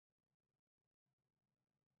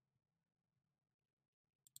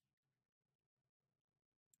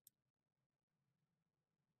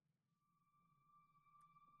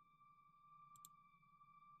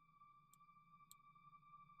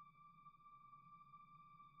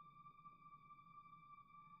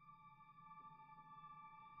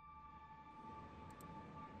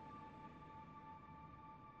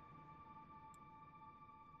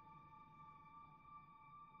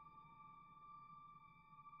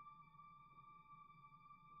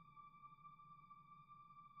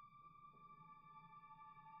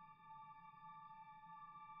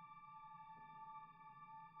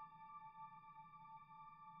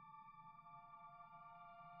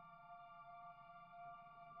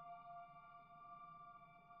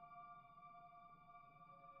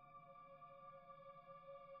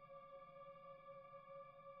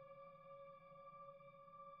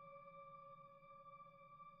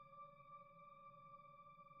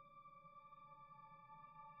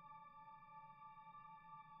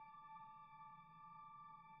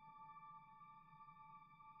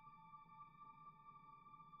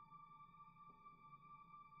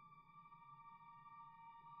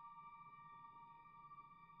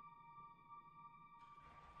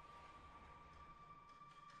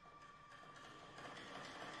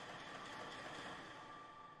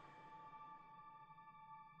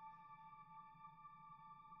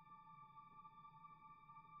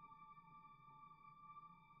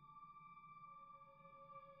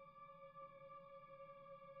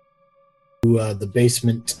the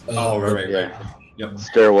basement. Oh, right. Yep.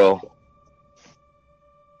 Stairwell.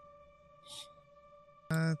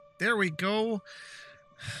 There we go.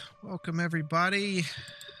 Welcome, everybody.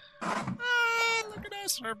 Look at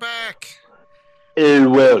us. We're back.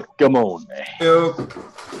 Welcome on.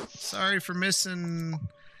 Sorry for missing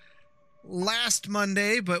last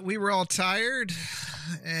Monday, but we were all tired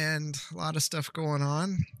and a lot of stuff going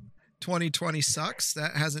on. 2020 sucks.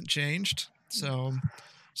 That hasn't changed. So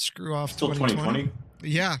screw off Still 2020.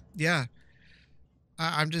 Yeah.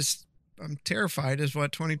 I'm terrified as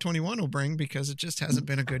what 2021 will bring because it just hasn't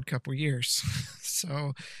been a good couple years.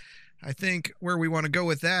 So I think where we want to go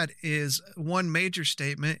with that is one major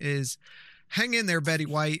statement is hang in there, Betty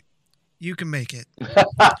White. You can make it.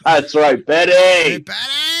 That's right, Betty. Hey,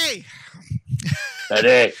 Betty.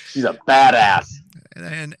 Betty. She's a badass.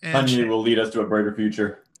 And Kanye will lead us to a brighter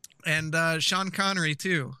future. And Sean Connery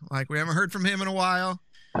too. Like we haven't heard from him in a while.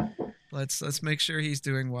 Let's make sure he's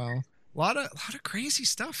doing well. A lot of crazy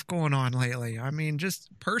stuff going on lately. I mean, just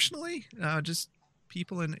personally, just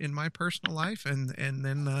people in my personal life, and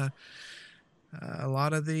then a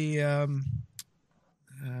lot of the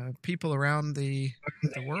people around the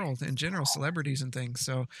world in general, celebrities and things.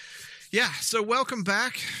 So, yeah. So welcome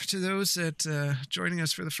back to those that joining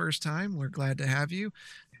us for the first time. We're glad to have you.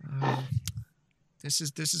 This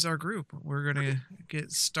is our group. We're gonna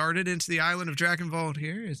get started into the island of Drakenwald.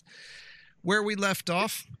 Here is where we left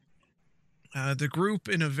off. The group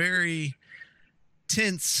in a very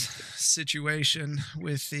tense situation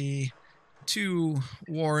with the two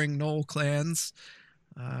warring Knoll clans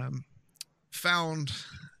found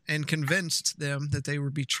and convinced them that they were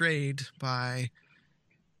betrayed by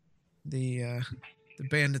the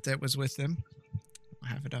bandit that was with them. I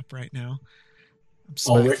have it up right now.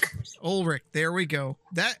 Ulrich. There we go.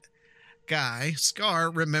 That guy,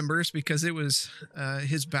 Scar, remembers because it was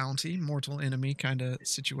his bounty, mortal enemy kind of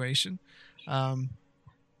situation.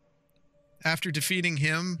 After defeating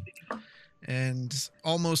him and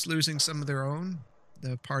almost losing some of their own,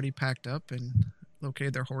 the party packed up and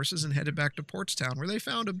located their horses and headed back to Portstown, where they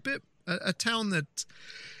found a town that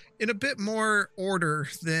in a bit more order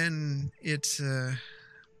than it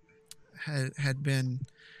had been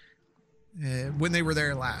when they were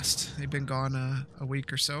there last. They'd been gone a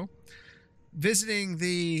week or so. Visiting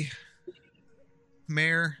the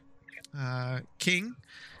mayor, King.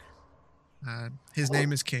 His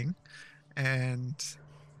name is King. And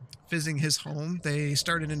visiting his home, they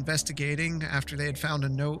started investigating after they had found a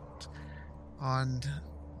note on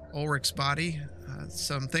Ulrich's body,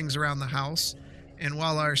 some things around the house. And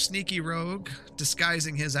while our sneaky rogue,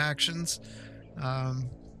 disguising his actions,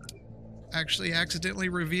 actually accidentally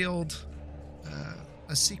revealed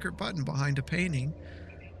a secret button behind a painting,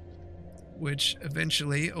 which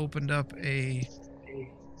eventually opened up a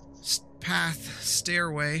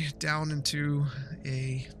stairway down into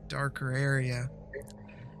a darker area.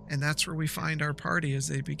 And that's where we find our party as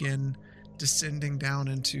they begin descending down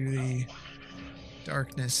into the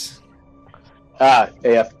darkness.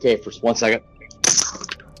 AFK for 1 second.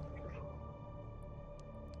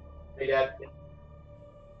 Hey, Dad.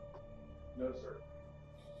 No, sir.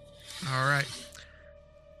 All right.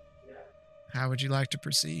 How would you like to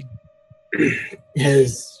proceed?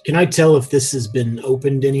 Can I tell if this has been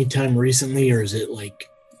opened anytime recently, or is it like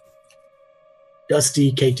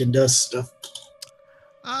dusty, caked in dust stuff?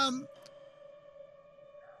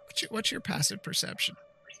 What's your passive perception?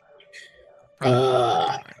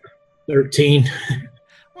 13. Why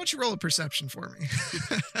don't you roll a perception for me?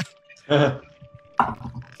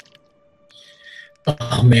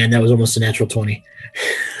 Oh man, that was almost a natural 20.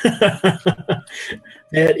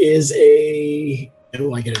 That is a...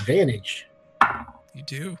 Oh, I get advantage. You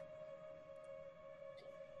do.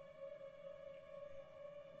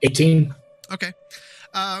 18. Okay.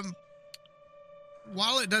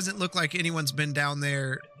 While it doesn't look like anyone's been down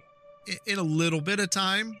there in a little bit of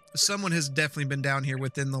time, someone has definitely been down here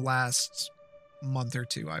within the last month or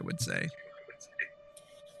two, I would say.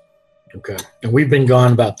 Okay. And we've been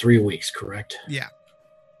gone about 3 weeks, correct? Yeah.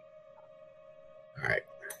 All right.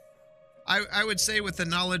 I would say with the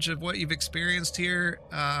knowledge of what you've experienced here,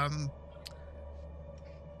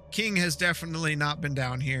 King has definitely not been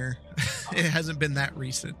down here. It hasn't been that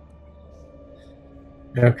recent.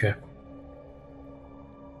 Okay.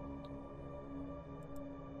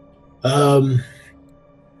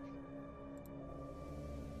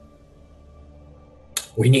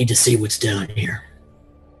 We need to see what's down here.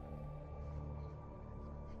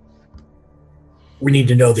 We need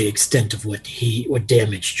to know the extent of what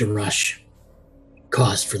damage Jerash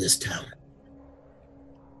caused for this town.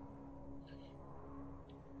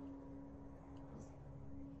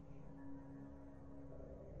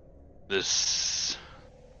 This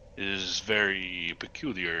is very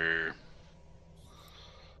peculiar.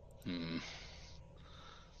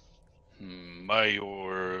 By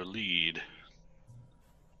your lead.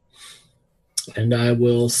 And I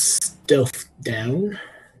will stealth down.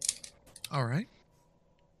 All right.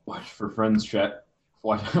 Watch for friends trap.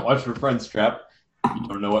 Watch for friends trap. You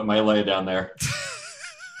don't know what might lay down there.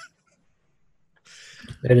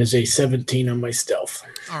 That is a 17 on my stealth.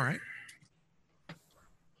 All right.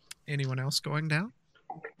 Anyone else going down?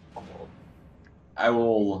 I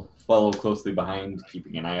will follow closely behind,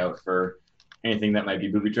 keeping an eye out for anything that might be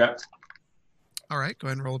booby trapped. All right. Go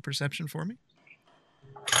ahead and roll a perception for me.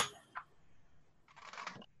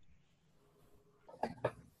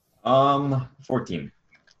 14.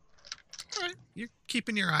 All right. You're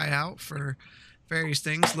keeping your eye out for various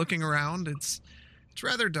things, looking around. It's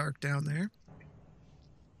rather dark down there.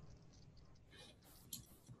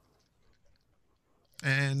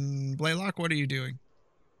 And Blaylock, what are you doing?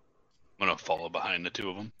 I'm going to follow behind the two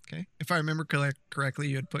of them. Okay. If I remember correctly,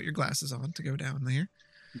 you had put your glasses on to go down there.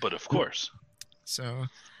 But of course. So,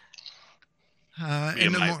 We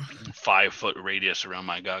have my 5-foot radius around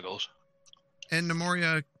my goggles. And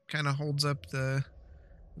Nemoria kind of holds up the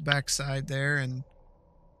backside there, and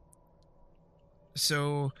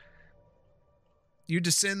so you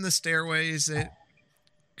descend the stairways. It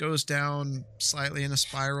goes down slightly in a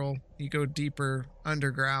spiral. You go deeper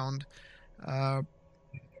underground,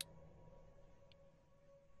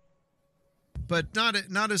 but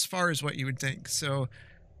not as far as what you would think. So,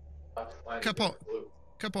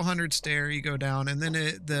 couple hundred stair you go down, and then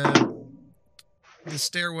the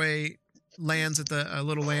stairway lands at a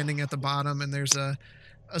little landing at the bottom, and there's a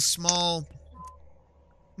small,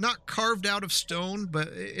 not carved out of stone, but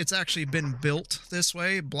it's actually been built this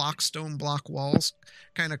way, stone block walls,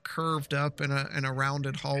 kind of curved up in a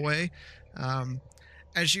rounded hallway.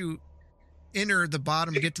 As you enter the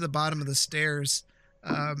bottom, get to the bottom of the stairs,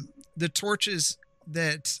 the torches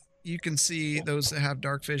that you can see, those that have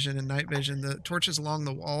dark vision and night vision, the torches along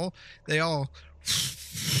the wall, they all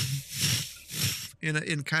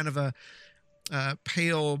in kind of a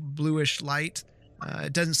pale bluish light.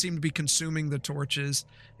 It doesn't seem to be consuming the torches,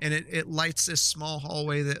 and it lights this small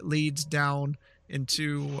hallway that leads down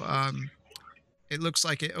into it looks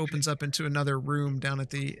like it opens up into another room down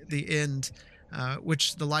at the end,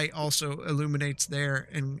 which the light also illuminates there,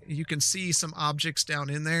 and you can see some objects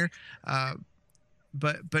down in there,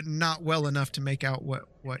 but not well enough to make out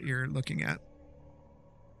what you're looking at.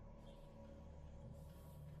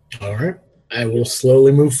 All right. I will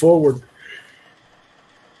slowly move forward.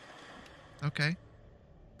 Okay.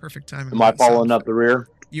 Perfect timing. Am I following up the rear?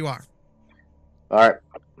 You are. All right.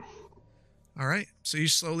 All right. So you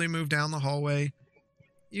slowly move down the hallway.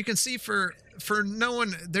 You can see for no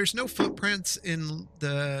one, there's no footprints in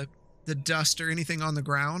the dust or anything on the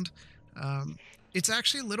ground. It's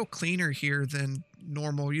actually a little cleaner here than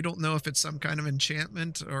normal. You don't know if it's some kind of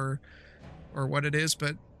enchantment or what it is,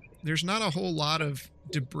 but there's not a whole lot of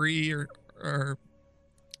debris or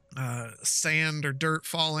sand or dirt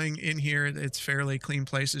falling in here. It's fairly clean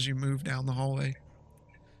place as you move down the hallway.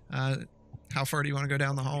 How far do you want to go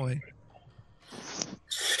down the hallway?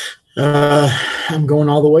 I'm going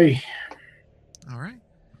all the way. All right.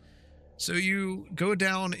 So you go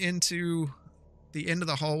down into the end of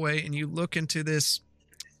the hallway, and you look into this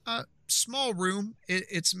small room.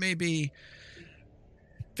 It's maybe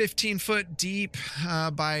 15 foot deep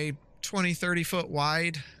by 20, 30 foot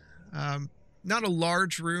wide. Not a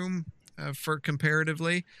large room for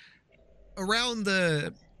comparatively. Around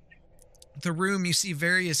the room, you see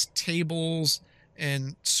various tables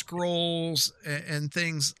and scrolls and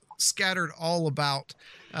things scattered all about.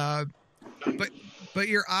 But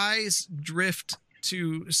your eyes drift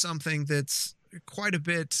to something that's quite a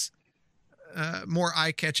bit more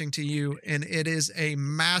eye-catching to you, and it is a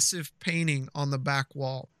massive painting on the back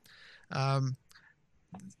wall.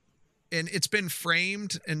 And it's been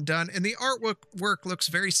framed and done, and the artwork looks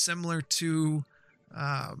very similar to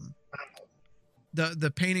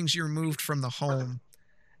the paintings you removed from the home.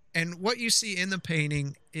 And what you see in the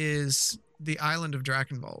painting is the island of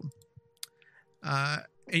Drakenwald.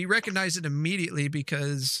 And you recognize it immediately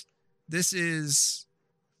because this is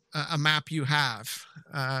a map you have,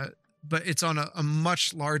 but it's on a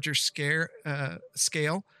much larger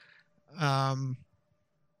scale.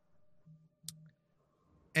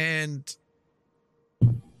 And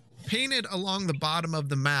painted along the bottom of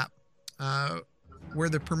the map, where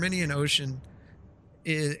the Permian Ocean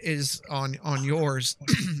is on yours,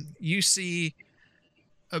 you see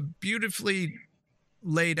a beautifully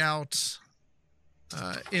laid out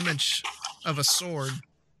image of a sword.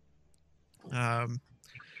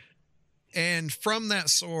 And from that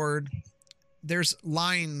sword, there's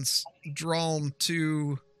lines drawn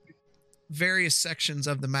to various sections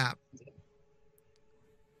of the map.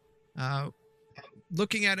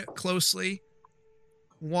 Looking at it closely,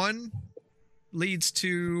 one leads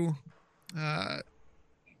to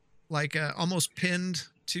almost pinned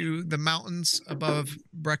to the mountains above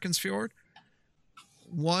Breckenfjord.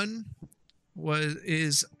 One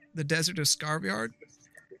is the desert of Skarvjord,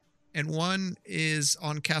 and one is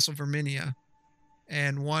on Castle Verminia,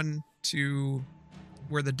 and one to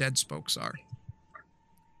where the dead spokes are.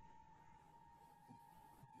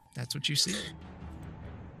 That's what you see.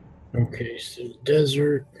 Okay, so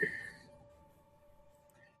desert,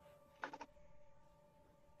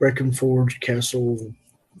 Breckenforge, Castle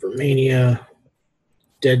Vermania,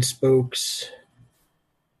 dead spokes.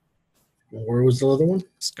 Where was the other one?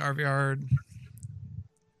 Skarvjord.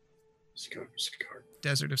 Scar.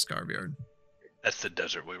 Desert of Skarvjord. That's the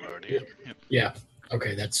desert we were already in. Yep. Yeah.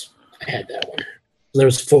 Okay, I had that one. There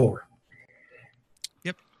was 4.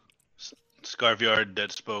 Yep. Skarvjord,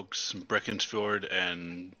 Dead Spokes, Breckenfjord,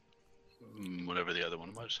 and whatever the other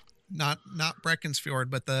one was. Not Breckenfjord,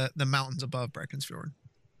 but the mountains above Breckenfjord.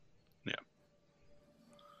 Yeah.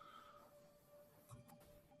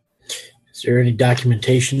 Is there any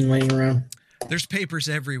documentation laying around? There's papers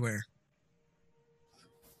everywhere.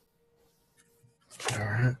 All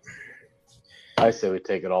right. I say we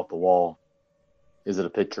take it off the wall. Is it a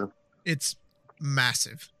picture? It's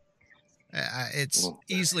massive. It's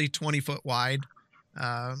easily 20 foot wide,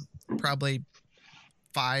 probably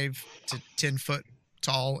 5 to 10 foot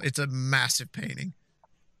tall. It's a massive painting.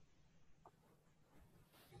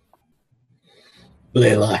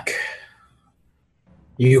 Blaylock,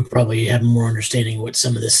 you probably have more understanding of what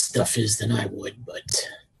some of this stuff is than I would, but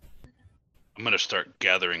I'm gonna start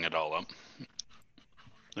gathering it all up.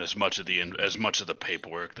 As much of the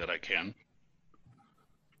paperwork that I can.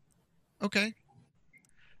 Okay.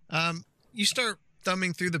 You start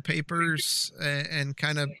thumbing through the papers and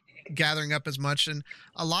kind of gathering up as much, and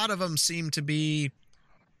a lot of them seem to be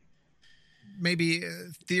maybe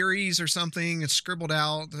theories or something scribbled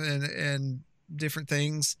out and different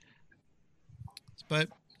things. But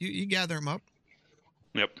you gather them up.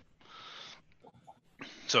 Yep.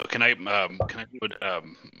 So can I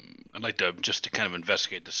I'd like to kind of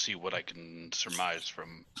investigate to see what I can surmise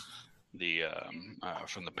from the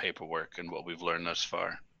paperwork and what we've learned thus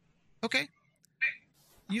far. Okay.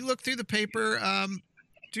 You look through the paper.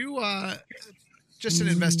 Do just an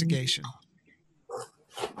investigation.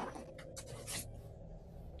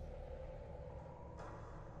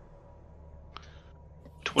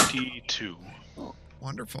 $22.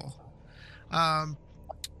 Wonderful.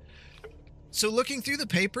 So looking through the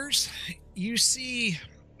papers, you see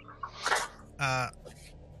there's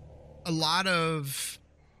a lot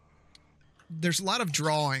of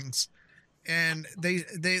drawings, and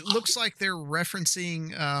they looks like they're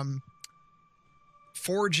referencing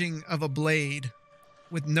forging of a blade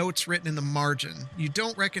with notes written in the margin. You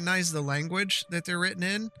don't recognize the language that they're written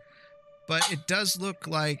in, but it does look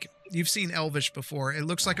like you've seen Elvish before. It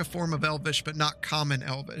looks like a form of Elvish, but not common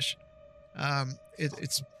Elvish.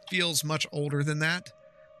 It feels much older than that.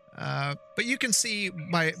 But you can see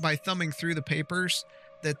by thumbing through the papers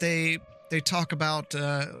that they talk about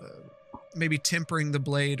maybe tempering the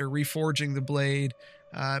blade or reforging the blade,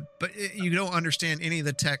 but you don't understand any of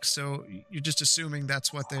the text, so you're just assuming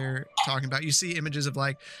that's what they're talking about. You see images of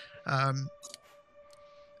like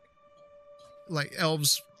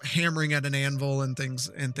elves hammering at an anvil and things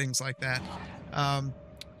like that.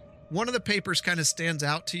 One of the papers kind of stands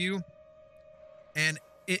out to you, and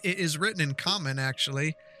it is written in common,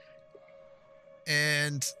 actually.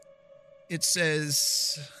 And it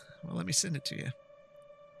says, well, let me send it to you.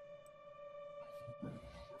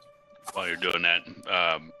 While you're doing that,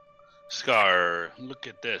 Scar, look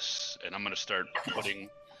at this. And I'm going to start putting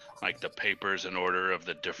like the papers in order of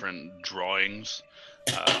the different drawings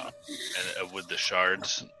and with the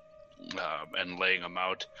shards and laying them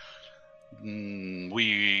out.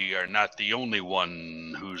 We are not the only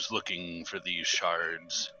one who's looking for these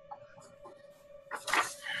shards.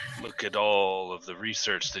 Look at all of the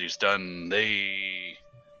research that he's done.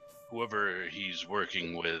 Whoever he's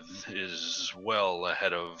working with is well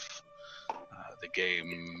ahead of the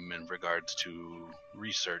game in regards to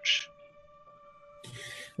research.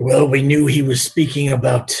 Well, we knew he was speaking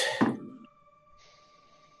about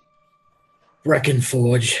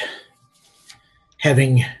Breckenforge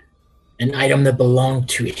having an item that belonged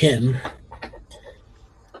to him.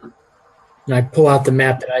 And I pull out the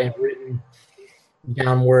map that I had written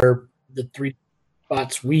down where the 3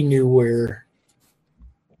 spots we knew where,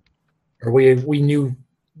 or we knew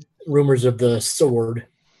rumors of the sword.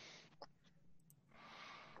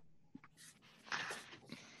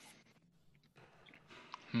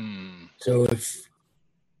 So if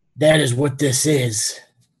that is what this is,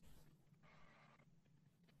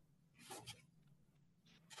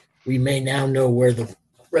 we may now know where the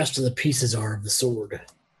rest of the pieces are of the sword.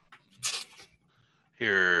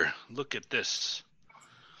 Here, look at this.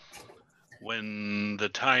 When the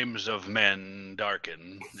times of men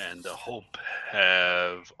darken and the hope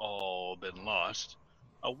have all been lost,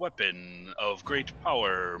 a weapon of great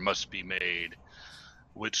power must be made,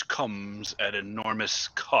 which comes at enormous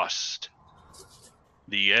cost.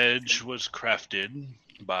 The edge was crafted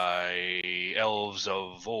by elves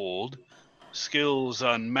of old, skills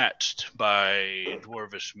unmatched by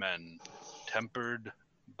dwarvish men, tempered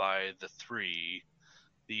by the three.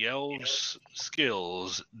 The elves'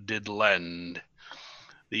 skills did lend.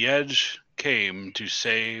 The edge came to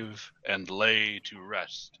save and lay to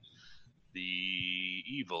rest the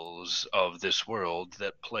evils of this world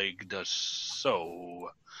that plagued us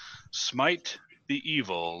so. Smite the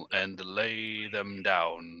evil and lay them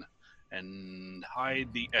down, and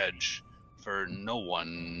hide the edge for no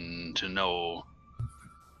one to know.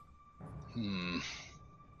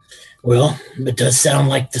 Well, it does sound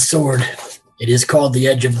like the sword. It is called the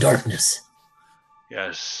Edge of Darkness.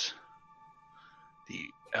 Yes. The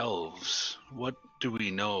elves. What do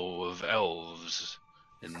we know of elves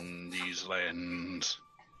in these lands?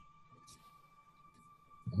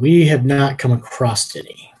 We have not come across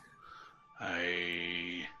any.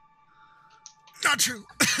 Not true.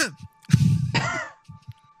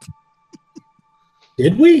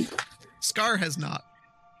 Did we? Scar has not.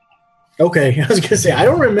 Okay, I was going to say, I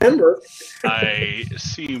don't remember. I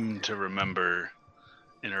seem to remember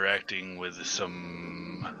interacting with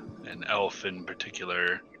an elf in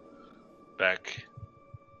particular back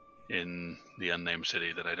in the unnamed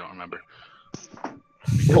city that I don't remember.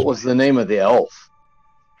 What was the name of the elf?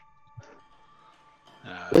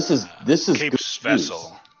 This is Cape's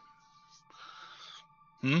Vessel.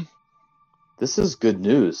 This is good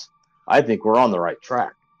news. I think we're on the right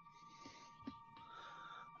track.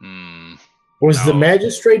 Was the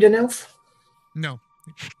magistrate an elf? No.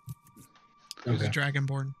 He was a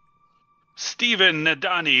dragonborn. Stephen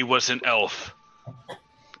Nadani was an elf.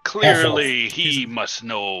 Clearly, he must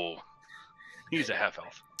know. He's a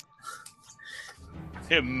half-elf.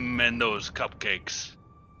 Him and those cupcakes.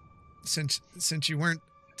 Since you weren't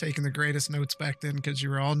taking the greatest notes back then because you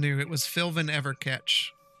were all new, it was Philvin Evercatch.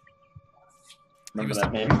 Remember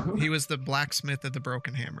that name? He was the blacksmith of the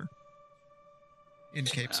Broken Hammer in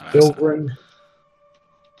Cape's Vessel.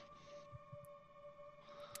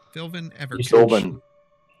 Philvin Evercatch. Philvin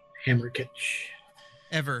Hammercatch.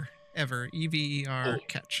 Ever. Ever.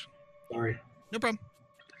 Catch. Sorry. No problem.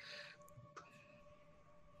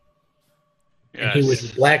 Yes. And he was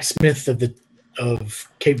the blacksmith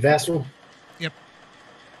of Cape Vassal. Yep.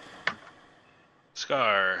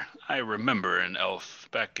 Scar, I remember an elf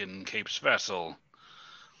back in Cape's Vessel,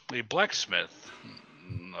 a blacksmith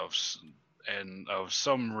of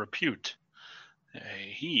some repute.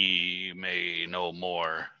 He may know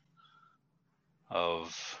more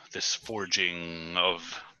of this forging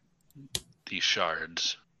of these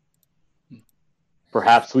shards.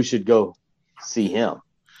 Perhaps we should go see him.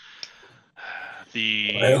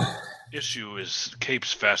 The issue is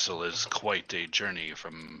Cape's Vessel is quite a journey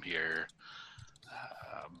from here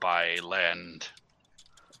by land.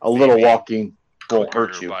 A little walking won't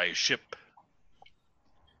Quicker hurt you. by ship.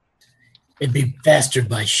 It'd be faster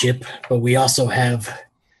by ship, but we also have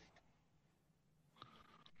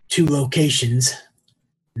 2 locations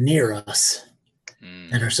near us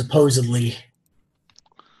that are supposedly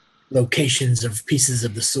locations of pieces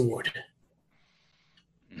of the sword.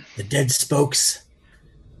 The Dead Spokes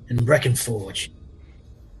and Breckenforge.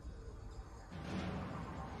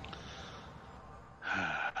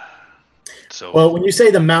 So, Well, when you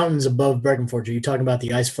say the mountains above Breckenforge, are you talking about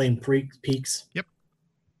the Ice Flame Peaks? Yep.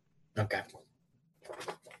 Okay.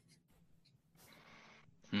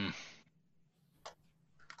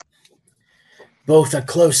 Both are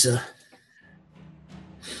closer.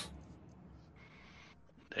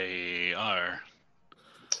 they are.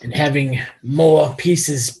 And having more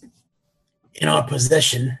pieces in our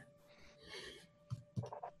possession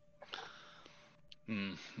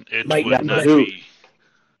It Might would not not do. be.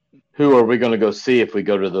 Who are we going to go see if we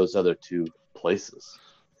go to those other 2 places?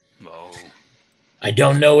 Well, I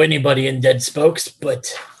don't know anybody in Dead Spokes,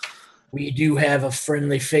 but we do have a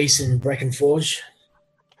friendly face in Breckenforge.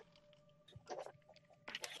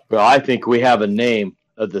 Well, I think we have a name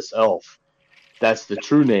of this elf. That's the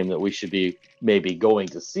true name that we should be maybe going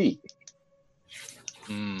to see.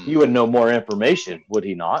 He would know more information, would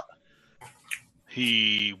he not?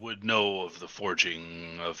 He would know of the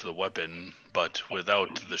forging of the weapon, but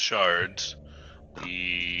without the shards,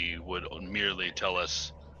 he would merely tell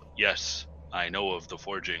us, "Yes, I know of the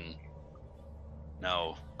forging.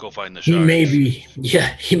 Now go find the shards."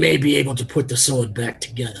 He may be able to put the sword back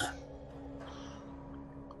together.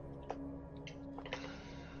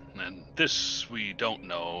 And this we don't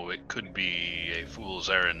know. It could be a fool's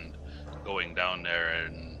errand going down there,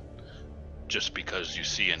 and just because you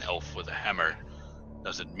see an elf with a hammer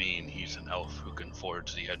doesn't mean he's an elf who can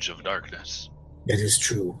forge the edge of darkness. That is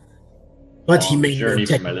true. But he Long may journey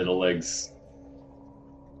know for my little legs.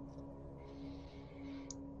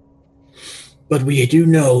 But we do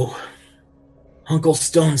know Uncle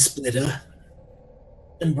Stone Splitter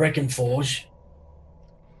and Breckenforge.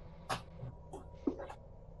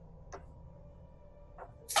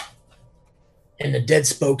 And the dead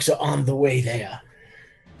spokes are on the way there.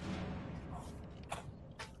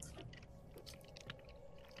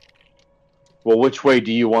 Well, which way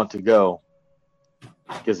do you want to go?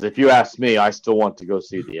 Because if you ask me, I still want to go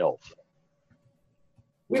see the elf.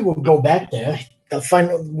 We will go back there.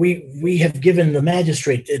 We have given the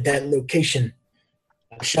magistrate at that location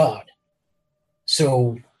a shard.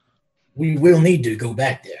 So we will need to go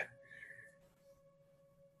back there.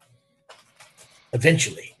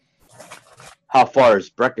 Eventually. How far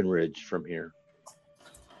is Breckenridge from here?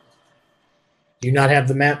 Do you not have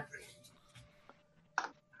the map?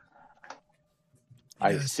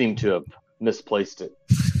 I Yes. seem to have misplaced it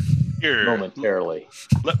Here, momentarily.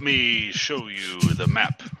 let me show you the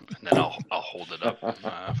map, and then I'll hold it up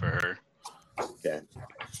for her. Okay.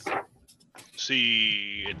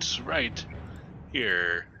 See, it's right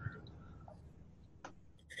here.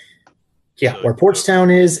 Yeah, where Portstown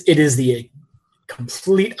is, it is the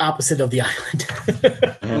complete opposite of the island.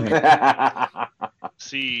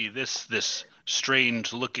 See this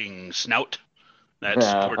strange looking snout? That's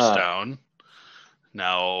Portstown.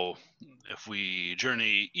 Now, if we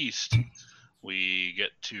journey east, we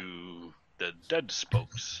get to the Dead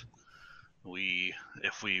Spokes.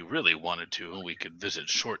 If we really wanted to, we could visit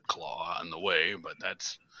Shortclaw on the way, but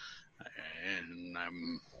and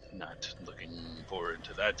I'm not looking forward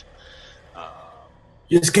to that.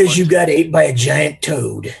 Just because you got ate by a giant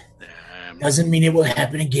toad Um, doesn't mean it will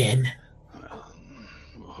happen again.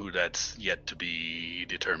 who that's yet to be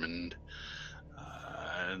determined.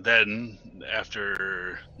 And then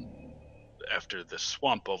after the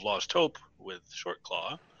Swamp of Lost Hope with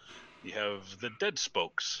Shortclaw, you have the Dead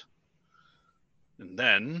Spokes. And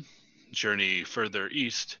then, journey further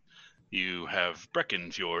east, you have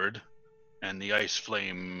Breckenfjord and the Ice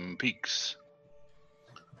Flame Peaks.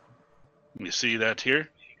 You see that here?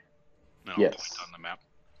 No, Yes. Point on the map.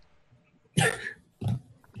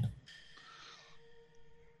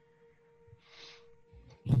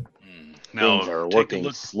 Now, Things are take a working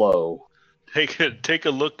look. slow. Take a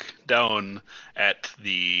look down at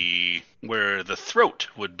where the throat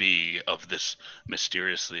would be of this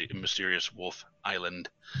mysterious wolf island,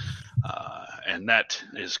 and that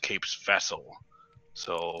is Cape's Vassal.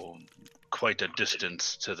 So quite a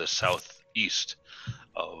distance to the southeast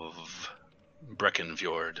of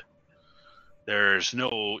Breckenfjord. There's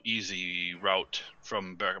no easy route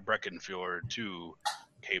from Breckenfjord to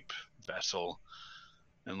Cape Vassal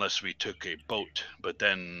unless we took a boat, but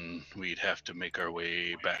then we'd have to make our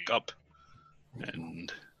way back up.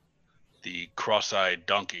 And the cross-eyed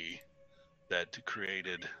donkey that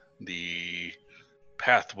created the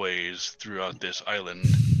pathways throughout this island,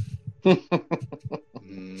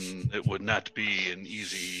 it would not be an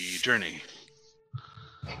easy journey.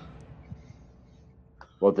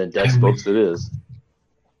 Well, then Dead Spokes it is.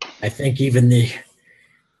 I think even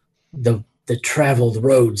the traveled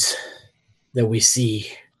roads that we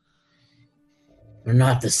see are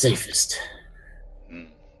not the safest.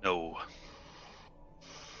 No.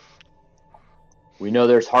 We know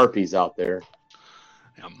there's harpies out there.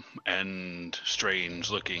 And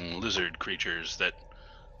strange-looking lizard creatures that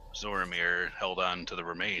Zoramir held on to the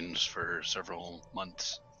remains for several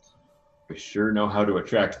months. We sure know how to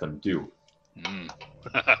attract them, too.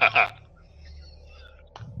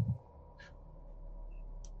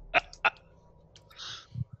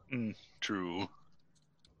 True.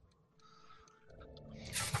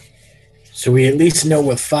 So we at least know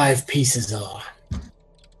where 5 pieces are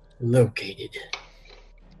located.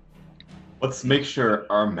 Let's make sure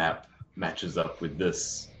our map matches up with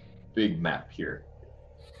this big map here.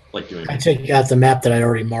 Like doing I take out the map that I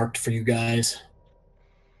already marked for you guys.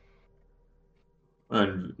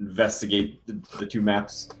 investigate the two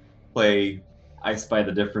maps, play I Spy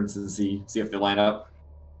the Difference, and see if they line up.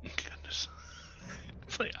 Goodness.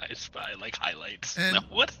 I spy like highlights. And- Now,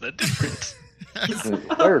 what's the difference?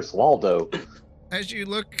 Where's Waldo? As you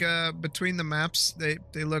look between the maps, they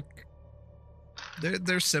look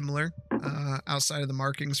they're similar outside of the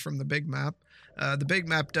markings from the big map. The big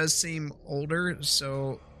map does seem older,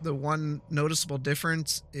 so the one noticeable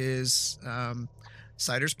difference is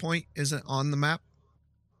Cider's Point isn't on the map.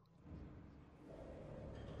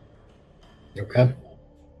 Okay.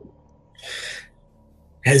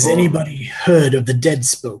 Has anybody heard of the Dead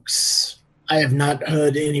Spokes? I have not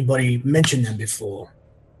heard anybody mention them before.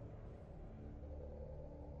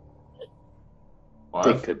 Well, They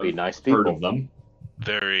I've- could be I've nice Heard people. of them.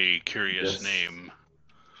 Very curious Yes. name.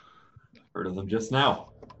 Heard of them just now.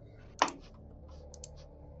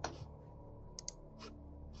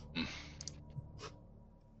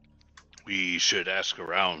 We should ask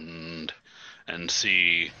around and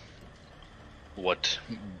see what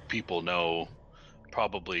people know.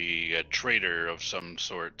 Probably a trader of some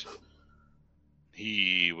sort.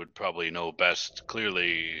 He would probably know best.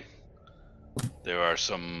 Clearly, there are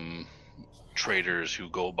some traders who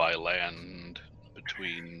go by land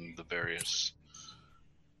between the various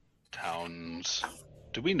towns.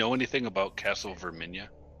 Do we know anything about Castle Verminia?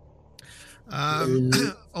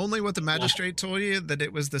 Only what the magistrate told you, that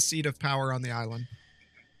it was the seat of power on the island.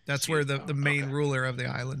 That's where the main Okay. ruler of the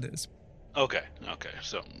island is. Okay.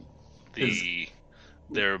 So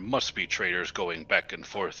there must be traders going back and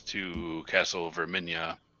forth to Castle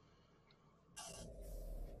Verminia.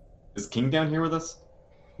 Is King down here with us?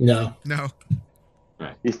 No. No.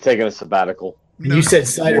 He's taking a sabbatical. No, You said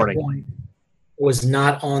Cider Warning. Point was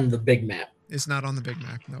not on the big map. it's not on the big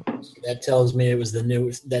map. No. That tells me it was the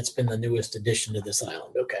newest. That's been the newest addition to this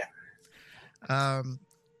island. Okay.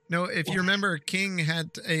 No, if you remember, King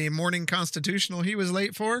had a morning constitutional he was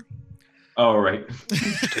late for. Oh, right.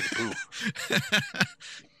 Take a poo.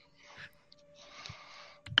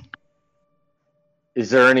 Is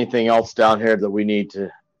there anything else down here that we need to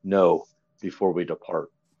know before we depart?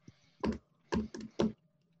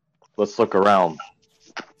 Let's look around.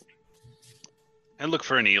 And look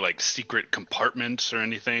for any like secret compartments or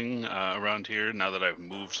anything around here. Now that I've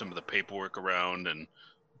moved some of the paperwork around and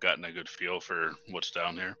gotten a good feel for what's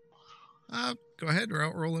down here. Go ahead,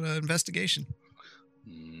 roll an investigation.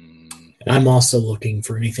 I'm also looking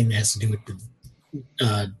for anything that has to do with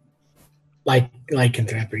the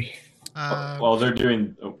lycanthropy. While they're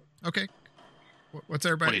doing, Okay. What's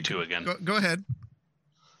everybody? 22 again. Go ahead.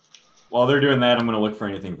 while they're doing that, I'm going to look for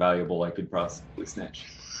anything valuable I could possibly snatch.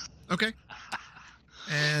 Okay.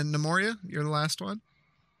 And Nemoria, you're the last one.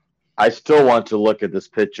 I still want to look at this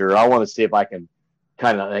picture. I want to see if I can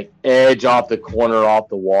kind of like edge off the corner off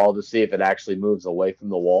the wall to see if it actually moves away from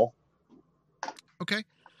the wall. Okay.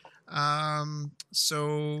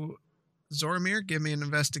 So Zoramir, give me an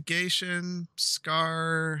investigation.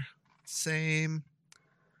 Scar, same.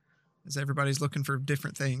 As everybody's looking for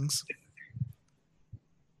different things.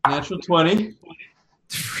 Natural 20.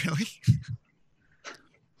 Really?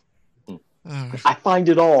 I find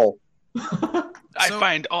it all. I So-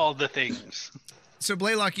 find all the things. So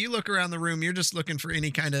Blaylock, you look around the room. You're just looking for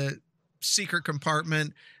any kind of secret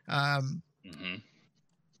compartment. Hmm.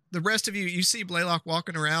 The rest of you, you see Blaylock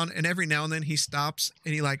walking around, and every now and then he stops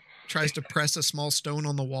and he like tries to press a small stone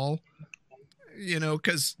on the wall. You know,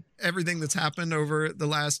 because everything that's happened over the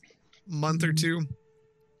last month or two,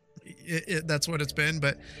 that's what it's been.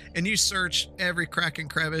 And you search every crack and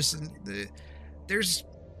crevice, and there's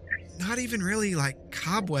not even really like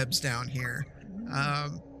cobwebs down here.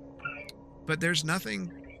 But there's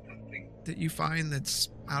nothing that you find that's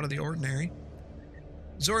out of the ordinary.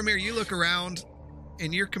 Zoramir, you look around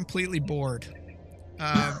and you're completely bored.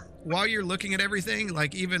 While you're looking at everything,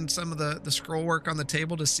 like even some of the scroll work on the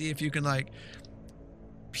table to see if you can like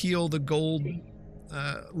peel the gold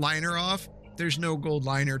liner off, there's no gold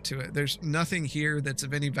liner to it. There's nothing here that's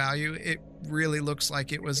of any value. It really looks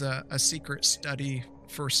like it was a secret study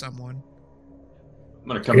for someone. I'm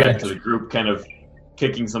going to come back to the group, kind of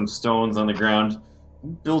kicking some stones on the ground. Who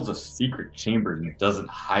builds a secret chamber and doesn't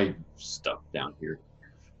hide stuff down here?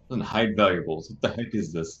 Doesn't hide valuables. What the heck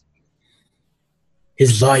is this?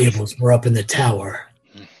 His valuables were up in the tower.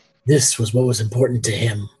 This was what was important to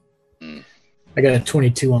him. Mm. I got a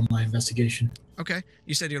 22 on my investigation. Okay.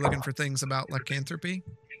 You said you're looking for things about lycanthropy?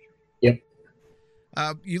 Yep.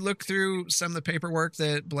 You look through some of the paperwork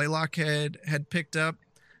that Blaylock had picked up,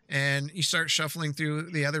 and you start shuffling through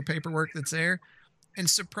the other paperwork that's there. And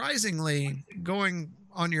surprisingly, going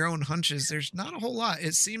on your own hunches, there's not a whole lot.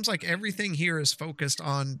 It seems like everything here is focused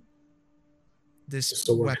on this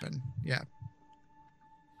Sword. weapon. Yeah.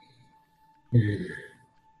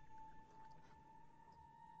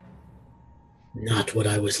 Not what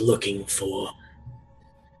I was looking for.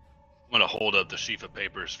 I'm gonna hold up the sheaf of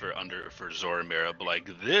papers for Zoramir. I'll be like,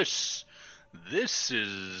 this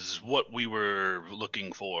is what we were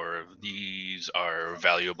looking for. These are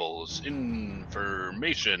valuables,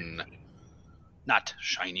 information, not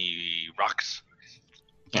shiny rocks.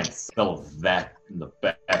 Can't sell that in the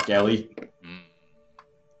back alley.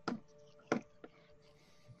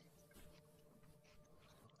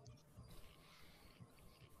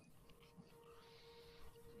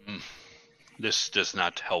 This does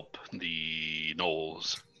not help the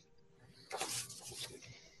Knolls.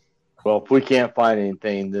 Well, if we can't find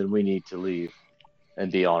anything, then we need to leave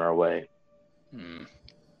and be on our way.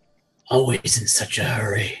 Always in such a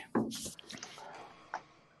hurry.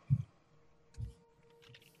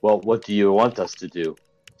 Well, what do you want us to do?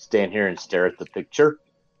 Stand here and stare at the picture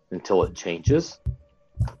until it changes?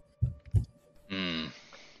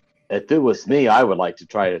 If it was me, I would like to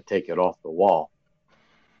try to take it off the wall.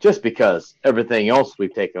 Just because everything else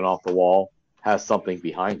we've taken off the wall has something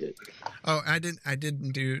behind it. Oh, I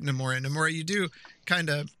didn't do Namora. Namora, you do kind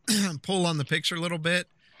of pull on the picture a little bit,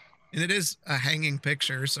 and it is a hanging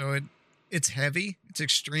picture, so it's heavy. It's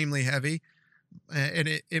extremely heavy, and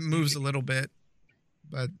it moves a little bit,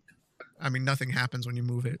 but I mean nothing happens when you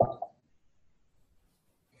move it.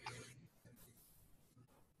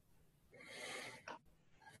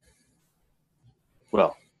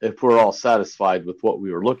 Well, if we're all satisfied with what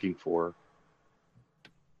we were looking for,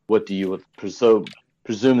 what do you presume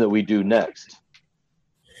that we do next?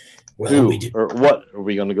 Well, or what are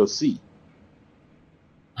we going to go see?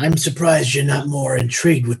 I'm surprised you're not more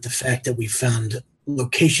intrigued with the fact that we found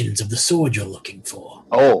locations of the sword you're looking for.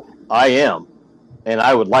 Oh, I am. And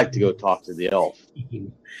I would like to go talk to the elf.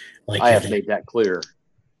 I have made that clear.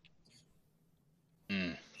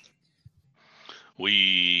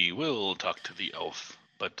 We will talk to the elf,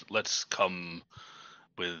 but let's come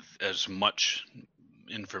with as much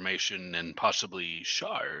information and possibly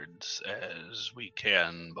shards as we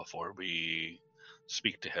can before we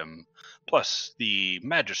speak to him. Plus, the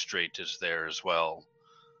magistrate is there as well,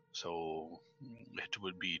 so it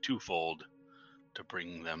would be twofold to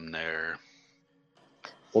bring them there.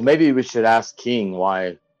 Well, maybe we should ask King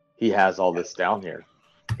why he has all this down here.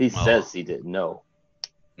 He says he didn't know.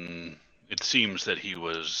 It seems that he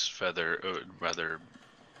was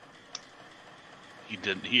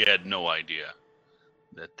he had no idea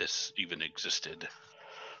that this even existed.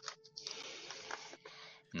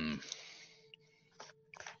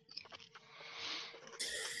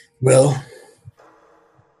 Well,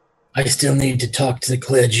 I still need to talk to the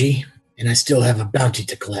clergy, and I still have a bounty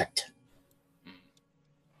to collect.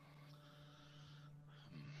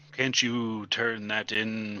 Can't you turn that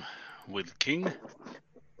in with King?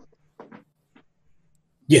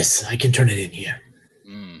 Yes, I can turn it in here.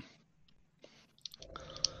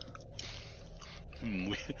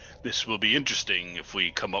 This will be interesting if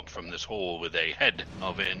we come up from this hole with a head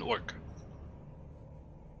of an orc.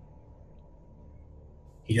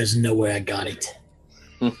 He doesn't know where I got it.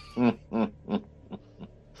 And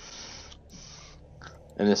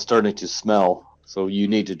it's starting to smell, so you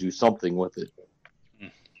need to do something with it.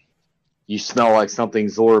 You smell like something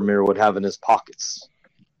Zoramir would have in his pockets.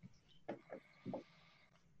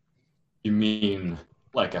 You mean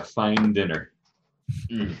like a fine dinner?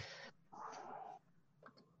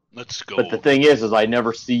 Let's go. But the thing is I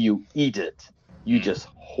never see you eat it. You just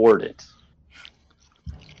hoard it.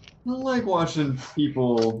 I don't like watching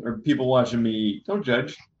people watching me eat. Don't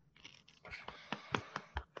judge.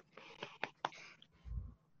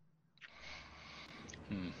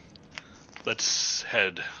 Let's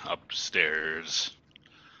head upstairs.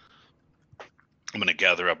 I'm going to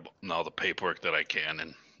gather up all the paperwork that I can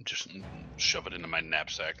and just shove it into my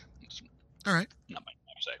knapsack. All right. Not my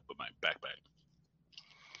knapsack, but my backpack.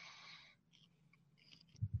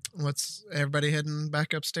 What's everybody heading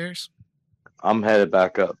back upstairs? I'm headed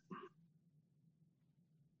back up.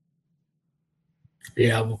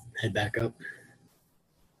 Yeah, we'll head back up.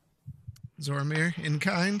 Zoramir, in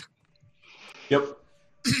kind? Yep.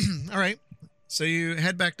 All right. So you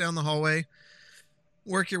head back down the hallway,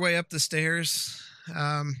 work your way up the stairs.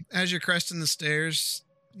 As you're cresting the stairs,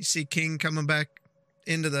 you see King coming back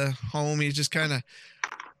into the home. He's just kind of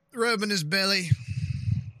rubbing his belly.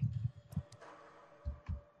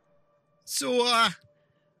 So,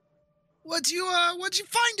 what'd you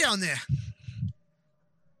find down there?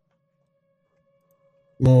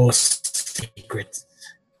 More secrets.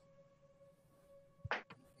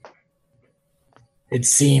 It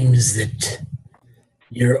seems that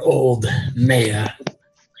your old mayor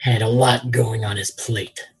had a lot going on his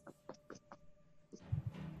plate.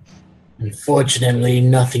 Unfortunately,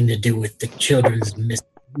 nothing to do with the children's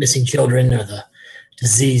missing children or the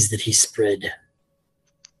disease that he spread.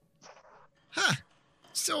 Huh.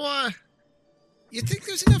 So, you think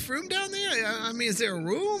there's enough room down there? I mean, is there a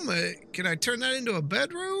room? Can I turn that into a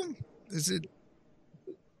bedroom? Is it,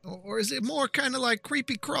 or is it more kind of like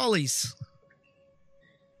creepy crawlies?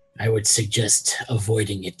 I would suggest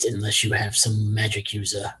avoiding it unless you have some magic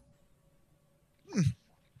user.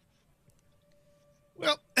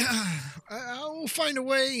 Well, I will find a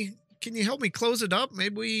way. Can you help me close it up?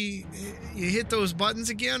 Maybe you hit those buttons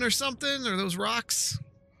again or something, or those rocks?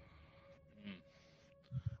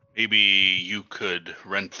 Maybe you could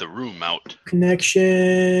rent the room out.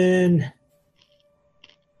 Connection.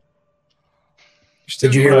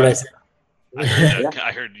 Did you hear what I said?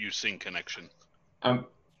 I heard you sing Connection. I'm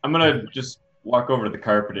gonna just walk over to the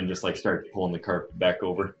carpet and just like start pulling the carpet back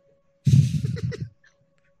over.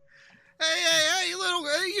 Hey,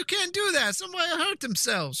 you can't do that. Somebody hurt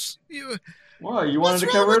themselves. Well, you wanted to what's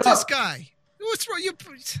wrong cover with it up. this guy? What's wrong?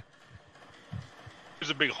 There's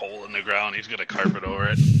a big hole in the ground. He's gonna carpet over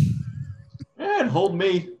it. And hold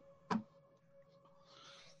me.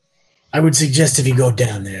 I would suggest if you go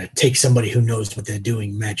down there, take somebody who knows what they're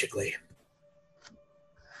doing magically.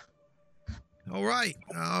 All right.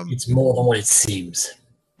 It's more than what it seems.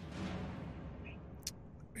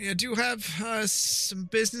 I do have some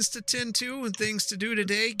business to tend to and things to do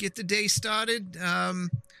today. Get the day started.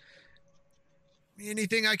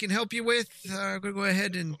 Anything I can help you with? I'm going to go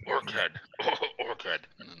ahead and... Orchid.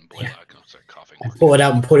 And then Blaylock will start coughing. Pull it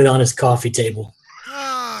out and put it on his coffee table.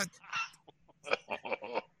 The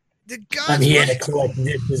guys I'm here to collect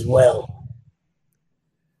this as well.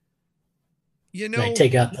 You know... I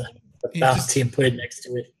take out the bounty and put it next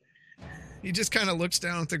to it. He just kind of looks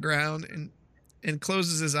down at the ground and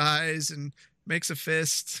closes his eyes and makes a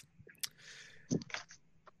fist.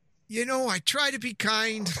 You know, I try to be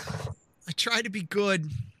kind. I try to be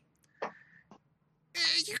good.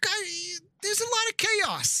 You guys, there's a lot of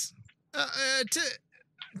chaos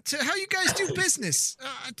to how you guys do business.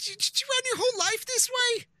 Did you run your whole life this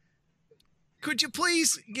way? Could you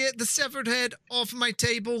please get the severed head off my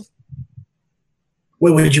table?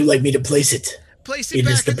 Where would you like me to place it? Place it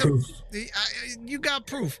back in the... You got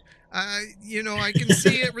proof. You know, I can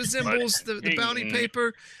see it resembles the bounty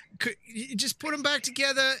paper. Could you just put them back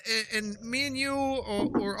together, and me and you,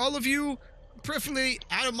 or all of you, preferably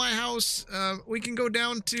out of my house, we can go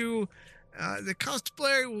down to the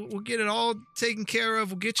constabulary. We'll get it all taken care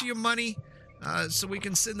of. We'll get you your money, so we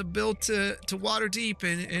can send the bill to Waterdeep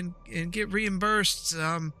and get reimbursed.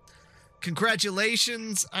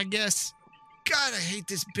 Congratulations, I guess. God, I hate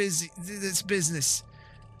this business.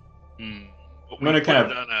 I'm gonna kind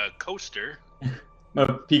of on a coaster. I'm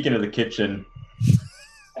gonna peek into the kitchen.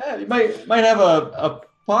 You might have a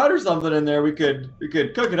pot or something in there. We could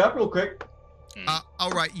cook it up real quick.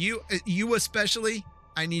 All right, you especially.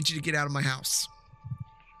 I need you to get out of my house.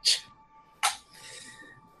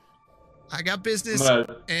 I got business,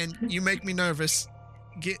 and you make me nervous.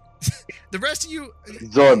 Get the rest of you.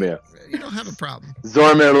 Zormir. You don't have a problem.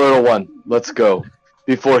 Zormir, little one, let's go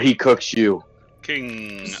before he cooks you.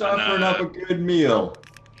 King, Suffering up a good meal.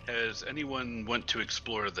 Has anyone went to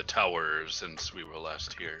explore the towers since we were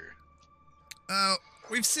last here?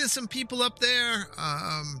 We've seen some people up there.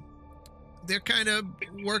 They're kind of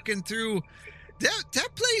working through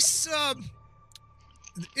that place.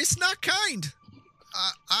 It's not kind.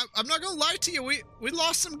 I'm not gonna lie to you. We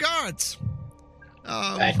lost some guards.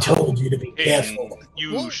 I told you to be careful.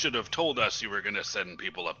 You should have told us you were gonna send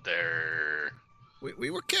people up there. We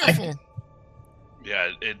were careful.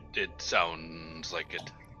 Yeah, it sounds like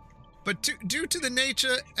it. But due to the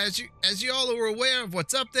nature, as you all are aware of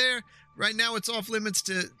what's up there, right now it's off limits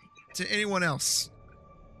to anyone else.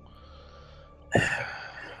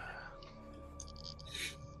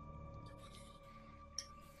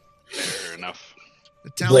 Fair enough.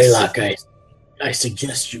 Blaylock, I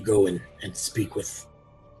suggest you go and speak with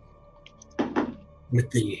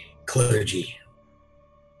the clergy.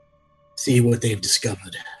 See what they've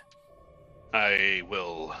discovered. I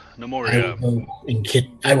will. Nemoria.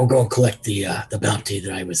 I will go and collect the bounty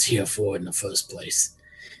that I was here for in the first place.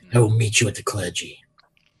 I will meet you at the clergy.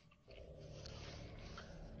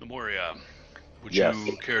 Nemoria, would Yes.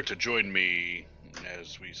 you care to join me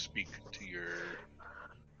as we speak to your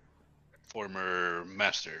former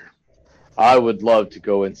master? I would love to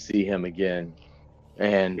go and see him again,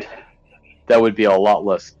 and that would be a lot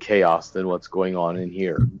less chaos than what's going on in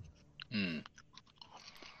here.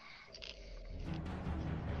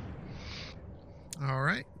 All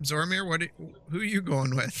right, Zormir, who are you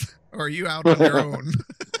going with? Or are you out on your own?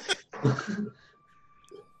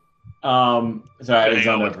 Sorry, I was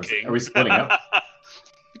on there for a second. Are we splitting up?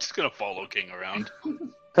 You're just gonna follow King around.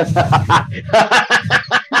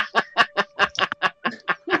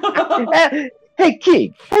 Hey,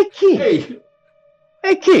 King. Hey, King. Hey!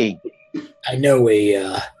 Hey, King. I know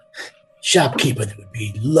a shopkeeper that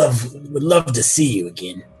would love to see you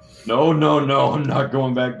again. No, I'm not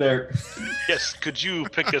going back there. Yes, could you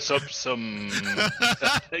pick us up some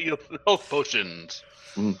health potions?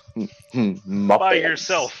 By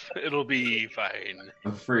yourself, it'll be fine.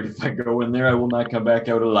 I'm afraid if I go in there, I will not come back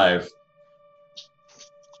out alive.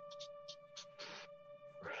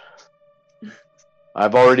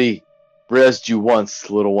 I've already rezzed you once,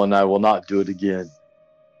 little one. I will not do it again.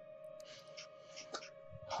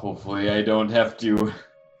 Hopefully I don't have to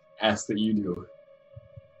ask that you do.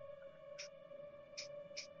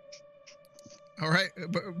 All right,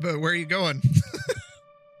 but where are you going?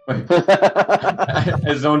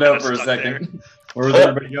 I zoned out for a second. Where was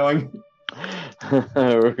everybody going?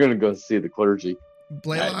 We're going to go see the clergy.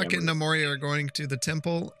 Blaylock and Namori are going to the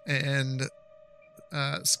temple, and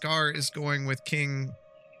Scar is going with King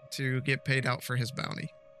to get paid out for his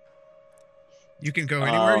bounty. You can go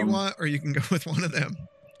anywhere you want, or you can go with one of them.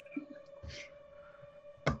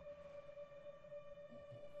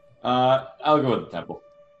 I'll go with the temple.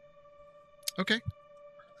 Okay.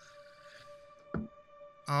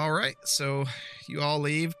 All right, so you all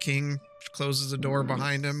leave. King closes the door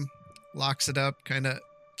behind him, locks it up, kind of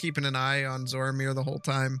keeping an eye on Zoramir the whole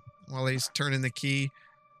time while he's turning the key.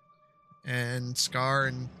 And Scar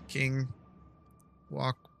and King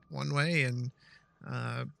walk one way, and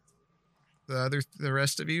the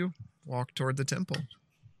rest of you walk toward the temple.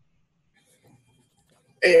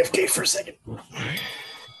 AFK for a second.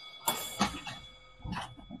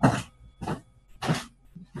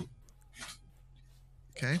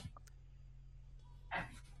 Okay.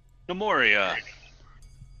 Namoria,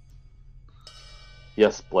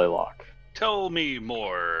 Yes, Blaylock. tell me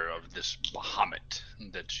more of this Bahamut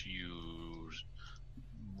that you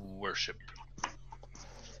worship.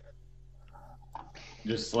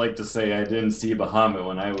 Just like to say I didn't see Bahamut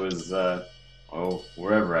when I was,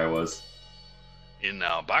 wherever I was. In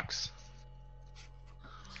a box?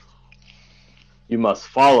 You must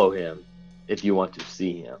follow him if you want to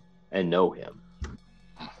see him and know him.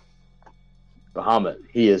 Bahamut,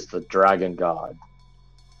 he is the dragon god.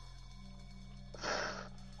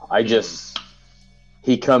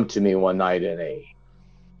 He come to me one night in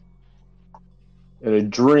a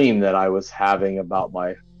dream that I was having about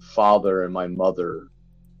my father and my mother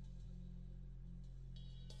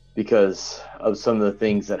because of some of the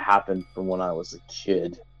things that happened from when I was a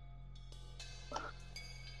kid.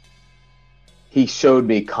 He showed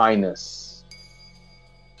me kindness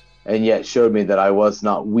and yet showed me that I was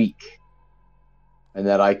not weak and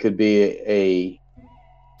that I could be a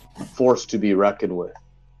force to be reckoned with.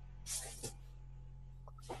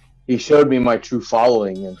 He showed me my true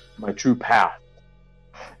following and my true path.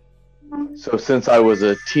 So since I was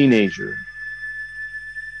a teenager,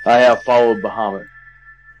 I have followed Bahamut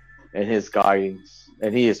and his guidings,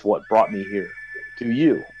 and he is what brought me here to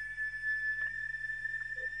you.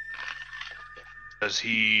 Does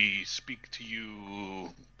he speak to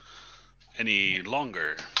you any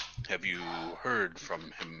longer? Have you heard from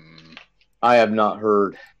him? I have not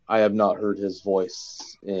heard his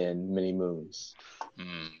voice in many moons.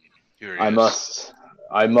 I must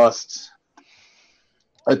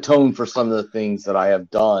atone for some of the things that I have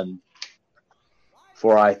done,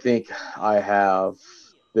 for I think I have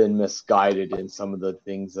been misguided in some of the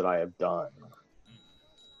things that I have done.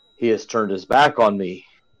 He has turned his back on me,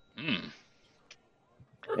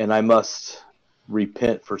 and I must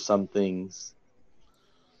repent for some things.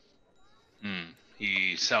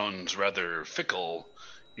 He sounds rather fickle.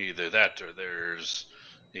 Either that or there's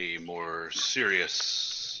a more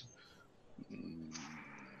serious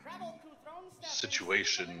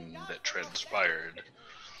situation that transpired.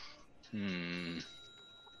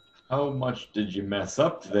 How much did you mess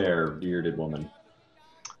up there, bearded woman?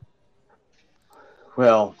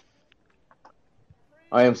 Well,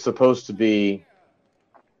 I am supposed to be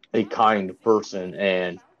a kind person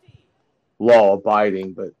and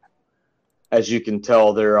law-abiding, but as you can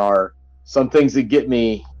tell, there are some things that get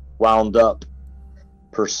me wound up,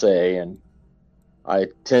 per se, and I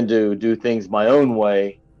tend to do things my own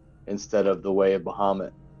way instead of the way of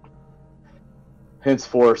Bahamut.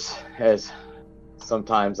 Henceforth, as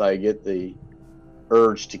sometimes I get the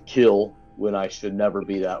urge to kill when I should never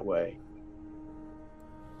be that way.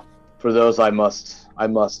 For those, I must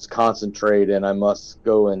concentrate, and I must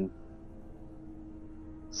go and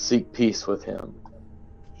seek peace with him.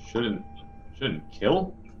 Shouldn't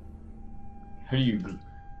kill? Are you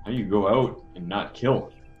How do you go out and not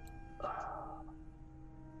kill?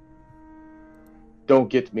 Don't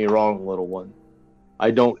get me wrong, little one.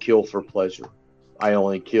 I don't kill for pleasure. I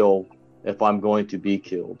only kill if I'm going to be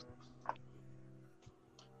killed.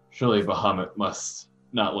 Surely Bahamut must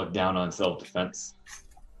not look down on self-defense.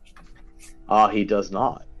 He does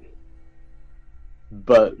not.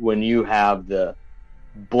 But when you have the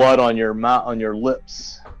blood on your mouth, on your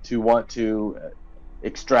lips, to want to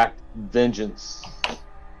extract vengeance,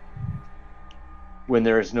 when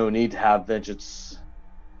there is no need to have vengeance,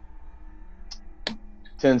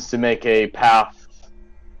 tends to make a path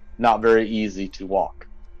not very easy to walk.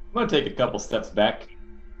 I'm going to take a couple steps back.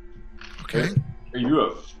 Okay. Are you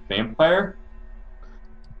a vampire?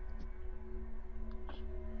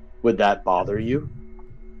 Would that bother you?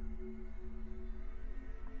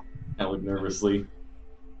 I look nervously.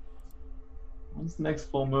 When's the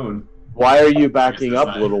next full moon? Why are you backing Yes, up,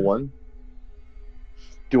 that's little fine. one?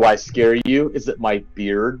 Do I scare you? Is it my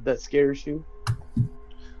beard that scares you?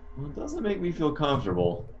 Well, it doesn't make me feel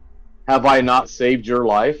comfortable. Have I not saved your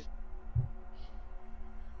life?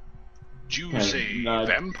 Did you Kind of say nod.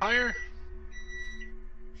 vampire?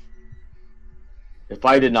 If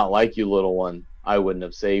I did not like you, little one, I wouldn't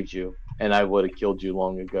have saved you, and I would have killed you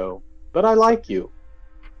long ago. But I like you.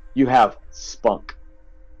 You have spunk.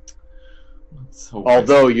 So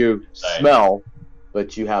Although you Right. smell,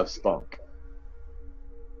 but you have spunk.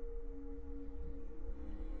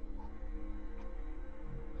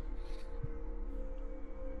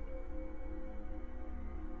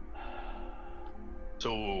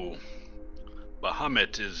 So,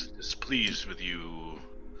 Bahamut is displeased with you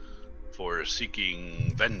for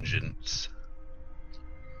seeking vengeance.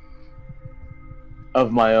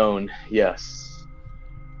 Of my own, yes.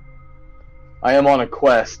 I am on a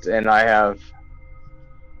quest, and I have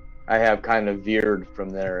kind of veered from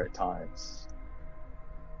there at times.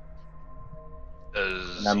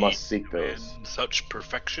 Does And I must he seek do those. in such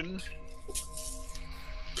perfection?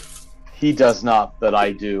 He does not, but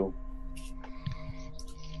I do.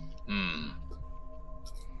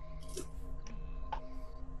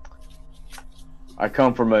 I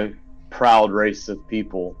come from a proud race of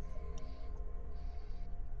people.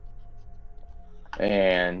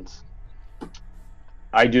 And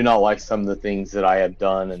I do not like some of the things that I have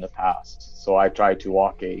done in the past. So I try to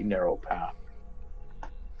walk a narrow path.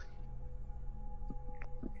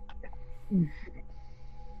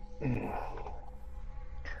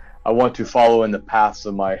 I want to follow in the paths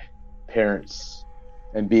of my parents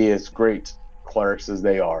and be as great clerics as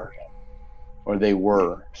they are. Or they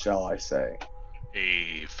were, shall I say.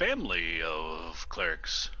 A family of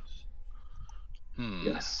clerics.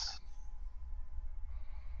 Yes.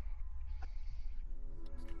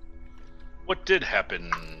 What did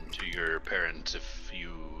happen to your parents, if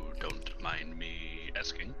you don't mind me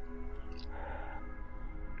asking?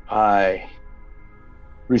 I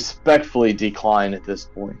respectfully decline at this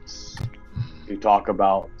point to talk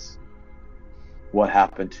about what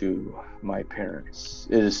happened to my parents.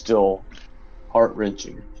 It is still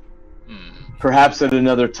heart-wrenching. Perhaps at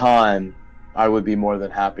another time, I would be more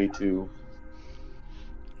than happy to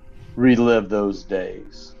relive those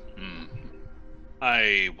days.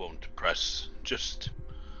 I won't press, just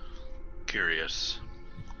curious.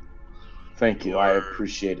 Thank you, I Your-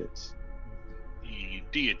 appreciate it. The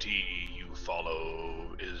deity you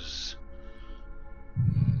follow is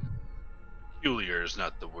peculiar is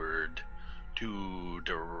not the word. Too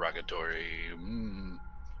derogatory.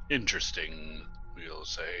 Interesting, we'll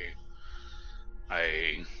say.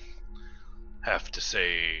 I have to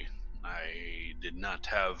say I did not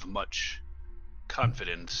have much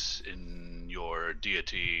confidence in your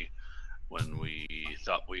deity when we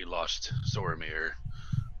thought we lost Zoromir.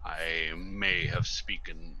 I may have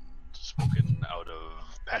spoken out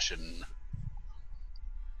of passion.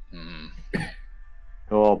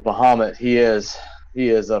 Well, Bahamut, he is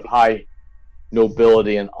of high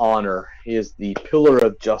nobility and honor. He is the pillar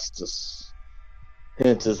of justice.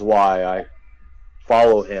 Hence is why I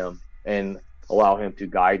follow him and allow him to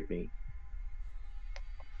guide me.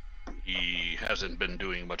 He hasn't been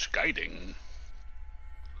doing much guiding.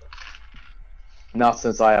 Not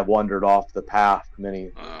since I have wandered off the path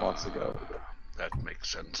many months ago. That makes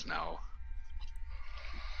sense now.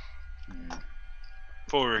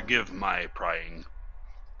 Forgive my prying.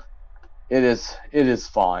 It is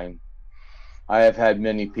fine. I have had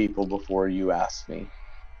many people before you asked me.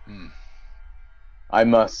 I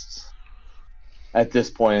must, at this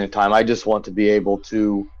point in time, I just want to be able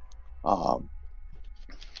to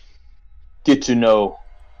get to know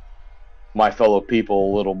my fellow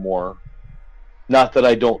people a little more. Not that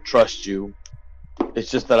I don't trust you, It's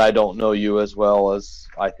just that I don't know you as well as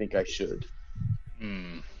I think I should.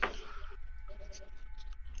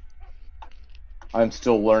 I'm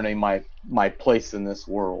still learning my place in this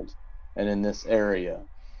world and in this area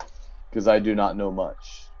because I do not know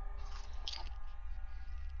much.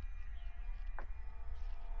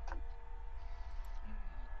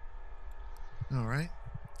 All right.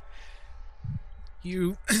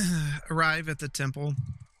 You arrive at the temple.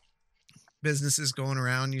 Business is going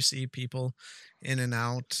around. You see people in and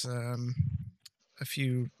out. A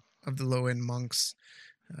few of the low-end monks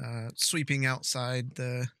sweeping outside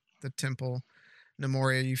the temple.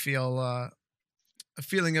 Nemoria, you feel a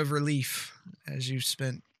feeling of relief as you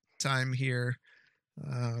spent time here.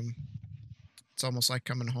 It's almost like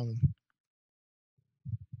coming home.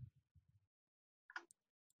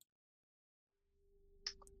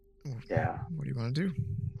 Yeah. What do you want to do?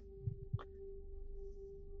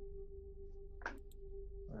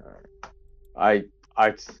 I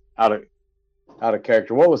out of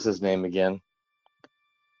character. What was his name again?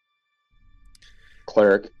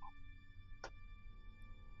 Cleric.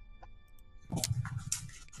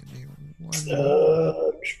 Give me one.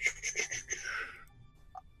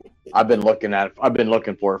 I've been looking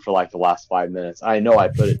for it for like the last 5 minutes. I know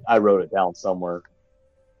I wrote it down somewhere.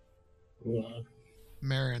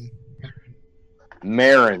 Marin.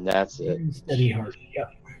 Marin, that's it. Steady heart. Yeah.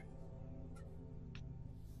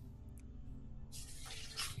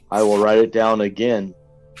 I will write it down again.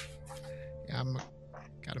 Yeah, I'm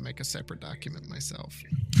got to make a separate document myself.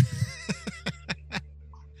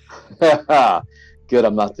 Good,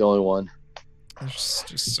 I'm not the only one. There's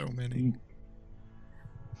just so many.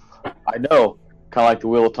 I know. Kind of like the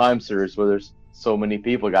Wheel of Time series where there's so many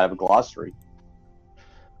people, you gotta have a glossary.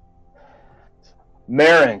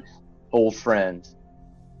 Marin, old friend.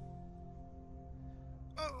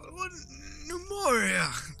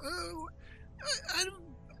 Nemoria.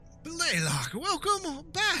 Blaylock, welcome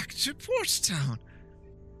back to Portstown.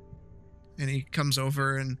 And he comes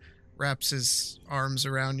over and wraps his arms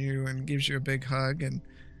around you and gives you a big hug and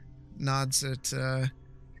nods at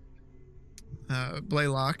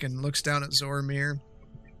Blaylock and looks down at Zoramir.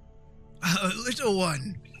 Little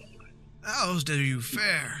one, how do you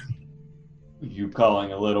fare? You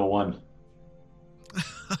calling a little one?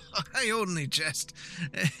 I only jest.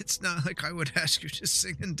 It's not like I would ask you to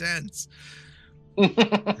sing and dance.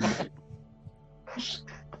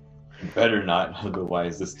 Better not,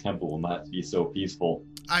 otherwise this temple will not be so peaceful.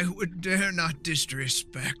 I would dare not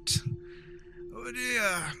disrespect. Oh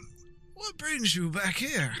dear, what brings you back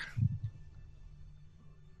here?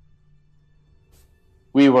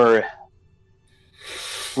 We have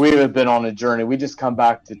been on a journey. We just come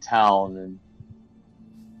back to town and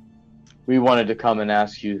we wanted to come and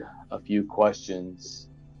ask you a few questions.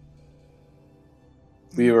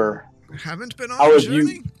 Haven't been on a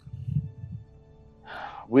journey?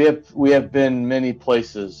 We have been many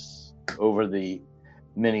places over the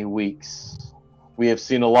many weeks. We have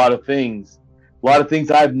seen a lot of things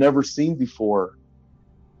I've never seen before.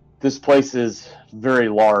 This place is very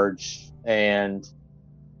large and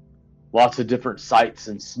lots of different sights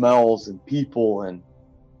and smells and people, and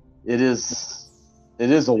it is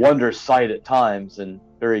a wondrous sight at times and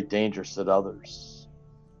very dangerous at others.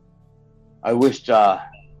 I wished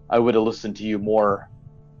I would have listened to you more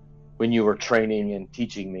when you were training and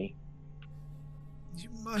teaching me. You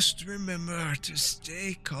must remember to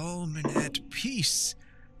stay calm and at peace.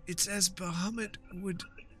 It's as Bahamut would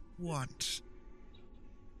want.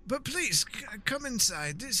 But please, come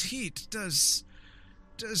inside. This heat does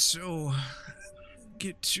so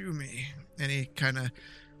get to me. And he kind of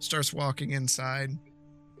starts walking inside.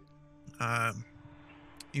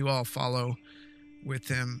 You all follow with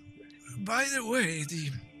him. By the way,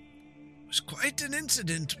 it was quite an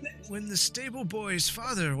incident when the stable boy's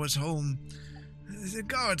father was home. The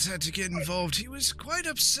guards had to get involved. He was quite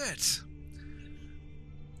upset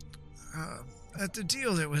at the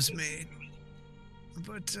deal that was made.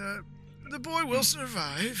 But the boy will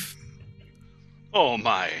survive. Oh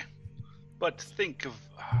my! But think of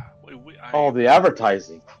all the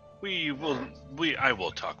advertising. I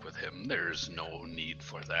will talk with him. There's no need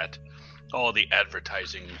for that. All the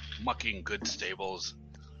advertising, mucking good stables.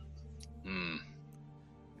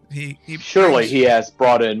 Surely he has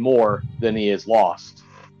brought in more than he has lost.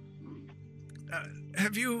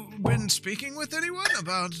 Have you been speaking with anyone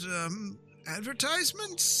about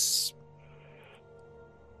advertisements?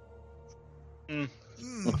 A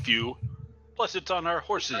few. Plus, it's on our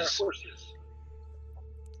horses.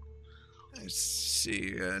 I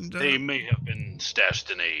see, and they may have been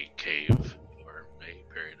stashed in a cave for a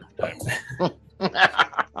period of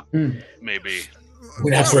time. Maybe.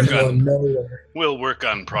 We'd have to know nowhere. We'll work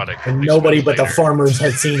on product. And nobody but the later. farmers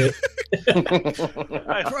had seen it.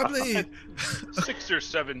 Probably 6 or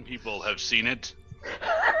 7 people have seen it.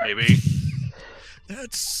 Maybe.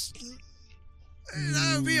 that's.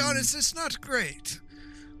 I'll be honest, it's not great.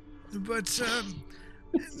 But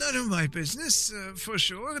none of my business, for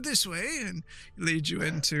sure. This way, and lead you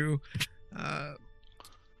into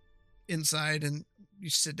inside, and you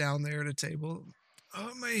sit down there at a table.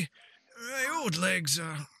 Oh, my old legs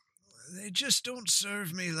are. They just don't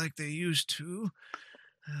serve me like they used to.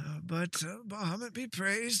 But Bahamut be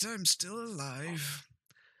praised, I'm still alive.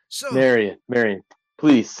 So Marion,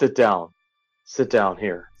 please sit down. Sit down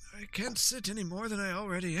here. I can't sit any more than I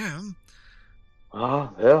already am.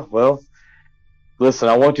 Yeah, well, listen,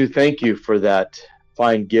 I want to thank you for that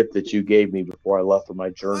fine gift that you gave me before I left on my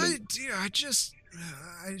journey. My dear, I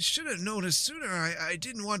should have noticed sooner. I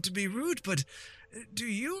didn't want to be rude, but do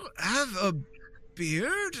you have a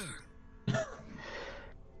beard?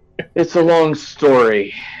 It's a long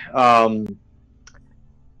story.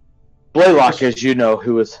 Blaylock, as you know,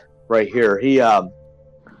 who is right here, he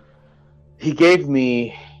gave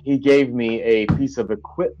me a piece of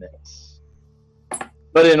equipment.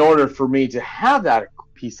 But in order for me to have that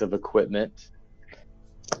piece of equipment,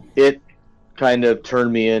 it kind of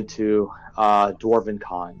turned me into dwarven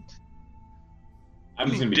kind. I'm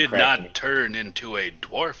just You gonna be did cracking not turn into a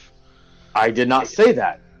dwarf. I did not say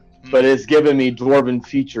that, but it's given me dwarven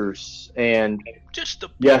features, and Just the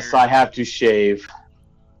beard. yes, I have to shave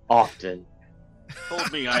often.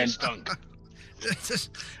 Told me I stunk.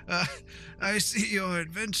 I see your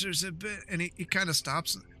adventures a bit, and he kind of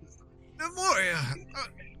stops. Nemoria,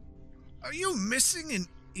 are you missing an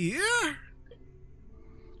ear?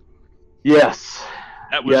 Yes.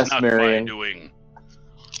 That was Yes, not Marion. my doing.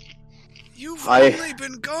 You've I- only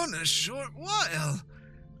been gone a short while.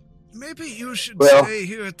 Maybe you should Well- stay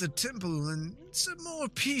here at the temple, and it's a more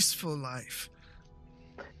peaceful life.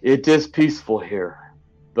 It is peaceful here,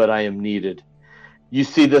 but I am needed. You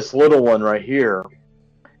see this little one right here.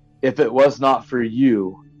 If it was not for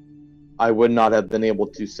you, I would not have been able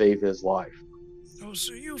to save his life. Oh,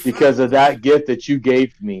 so you Because found- of that gift that you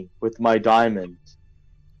gave me with my diamond,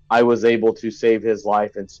 I was able to save his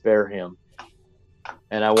life and spare him.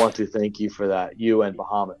 And I want to thank you for that, you and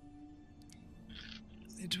Bahamut.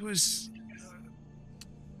 It was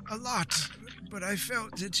a lot, but I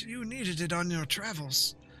felt that you needed it on your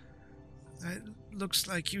travels. It looks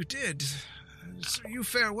like you did. So you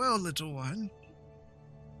farewell, little one.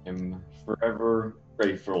 I'm forever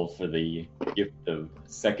grateful for the gift of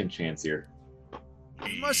second chance here.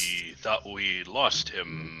 We thought we lost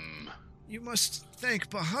him. You must thank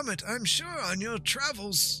Bahamut. I'm sure on your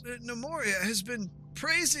travels, Nemoria has been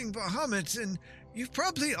praising Bahamut, and you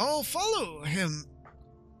probably all follow him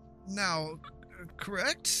now,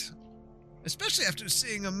 correct? Especially after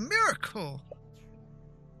seeing a miracle.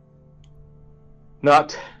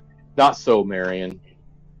 Not so, Marion,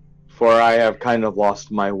 for I have kind of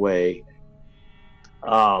lost my way.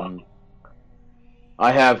 I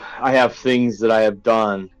have things that I have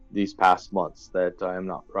done these past months that I am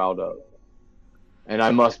not proud of, and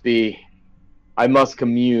I must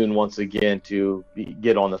commune once again to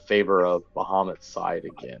get on the favor of Bahamut's side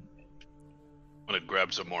again. I'm gonna grab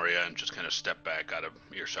Zamoria and just kind of step back out of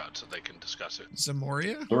earshot so they can discuss it.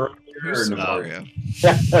 Zamoria? Or Who's Nemoria.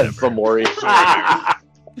 Zamoria? Zamori.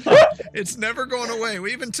 It's never going away.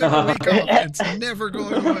 We even took a week off. It's never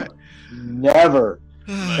going away. Never.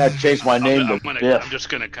 That changed my name to I'm Biff. just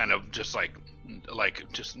gonna kind of just like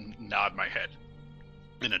just nod my head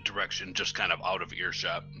in a direction just kind of out of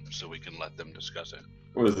earshot so we can let them discuss it.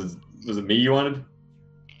 Was it me you wanted?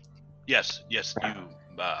 Yes, you,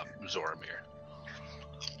 Zoramir.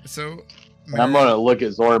 So, And I'm gonna look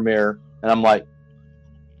at Zoramir and I'm like,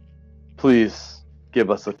 please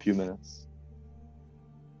give us a few minutes.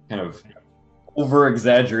 Kind of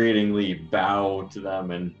over-exaggeratingly bow to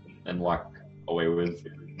them and walk away with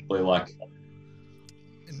Blaylock.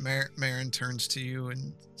 and Marin turns to you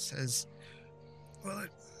and says, well,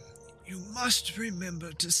 you must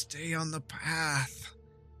remember to stay on the path.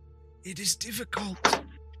 It is difficult,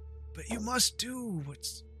 but you must do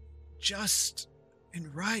what's just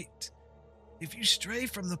and right. If you stray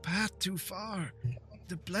from the path too far,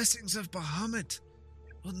 the blessings of Bahamut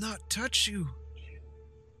will not touch you.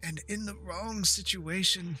 And in the wrong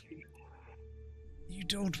situation, you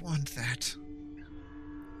don't want that.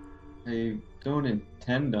 I don't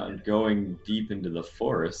intend on going deep into the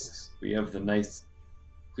forest. We have the nice,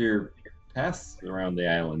 clear paths around the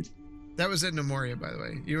island. That was at Nemoria, by the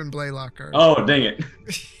way. You and Blaylock are... Oh, dang it.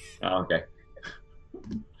 Oh, okay.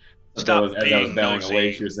 Stop as I was being bowing away,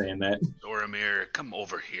 nosy. she was saying that. Doramir, come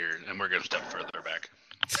over here, and we're going to step further back.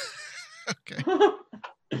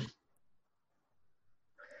 Okay.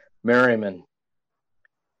 Merriman,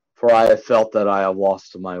 for I have felt that I have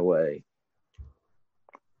lost my way.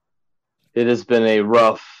 It has been a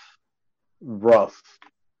rough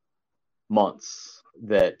months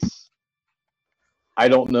that I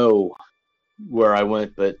don't know where I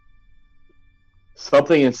went, but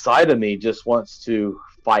something inside of me just wants to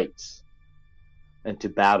fight and to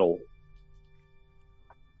battle.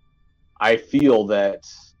 I feel that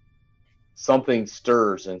something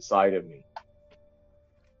stirs inside of me.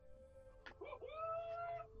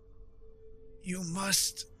 You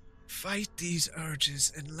must fight these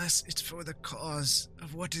urges unless it's for the cause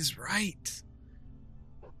of what is right.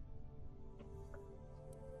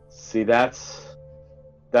 See, that's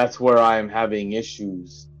where I'm having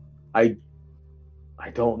issues. I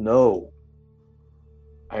don't know.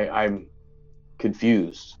 I'm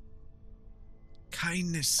confused.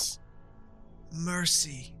 Kindness,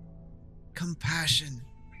 mercy, compassion.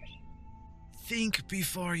 Think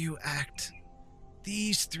before you act.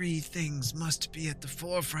 These three things must be at the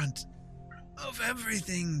forefront of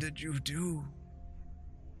everything that you do.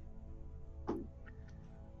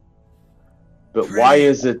 But Pray. why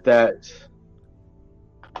is it that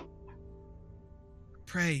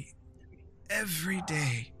Pray every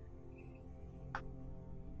day.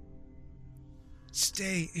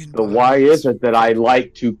 Stay in But why is it that I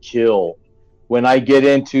like to kill? When I get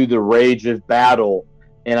into the rage of battle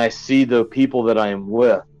and I see the people that I am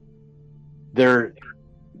with, they're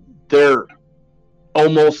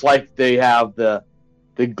almost like they have the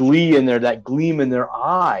glee in there, that gleam in their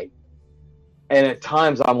eye. And at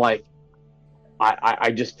times I'm like,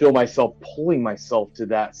 I just feel myself pulling myself to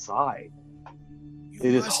that side.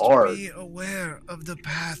 It is hard. You must be aware of the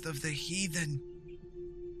path of the heathen.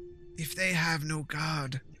 If they have no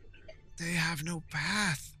God, they have no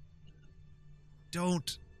path.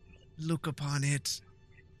 Don't look upon it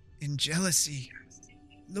in jealousy.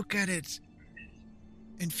 Look at it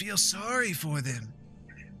and feel sorry for them.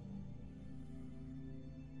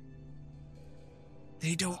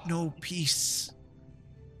 They don't know peace.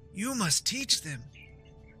 You must teach them.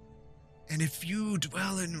 And if you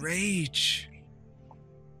dwell in rage,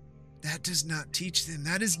 that does not teach them.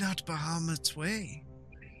 That is not Bahamut's way.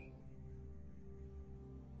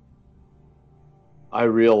 I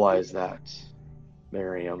realize that,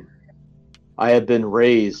 Miriam. I have been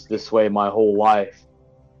raised this way my whole life.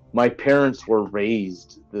 My parents were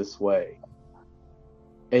raised this way.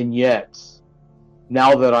 And yet,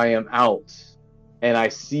 now that I am out and I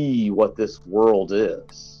see what this world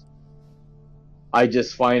is, I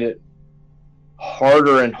just find it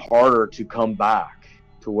harder and harder to come back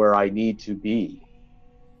to where I need to be.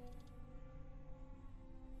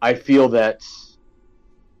 I feel that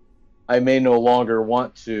I may no longer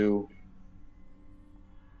want to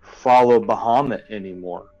follow Bahamut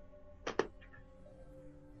anymore.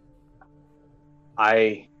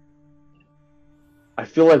 I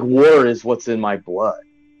feel like war is what's in my blood.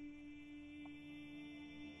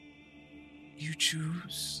 You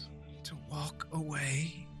choose to walk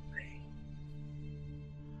away.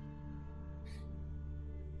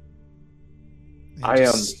 He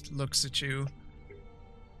just looks at you,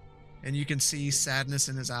 and you can see sadness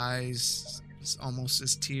in his eyes. It's almost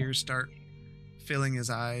as tears start filling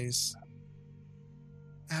his eyes.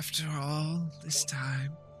 After all this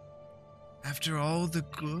time, after all the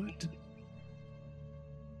good,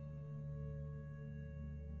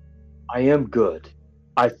 I am good.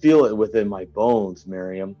 I feel it within my bones,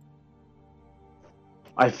 Miriam.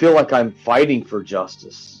 I feel like I'm fighting for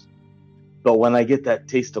justice. But when I get that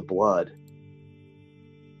taste of blood,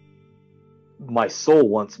 my soul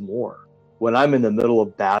wants more. When I'm in the middle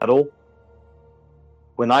of battle,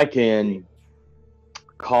 when I can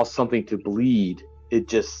cause something to bleed,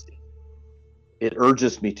 it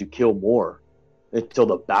urges me to kill more until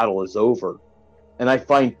the battle is over. And I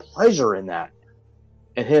find pleasure in that.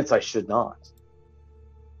 And hence I should not.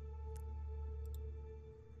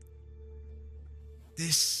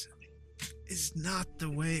 this is not the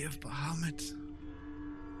way of Bahamut.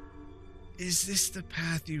 Is this the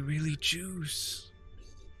path you really choose?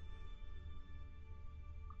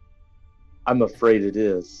 I'm afraid it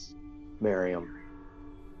is, Miriam.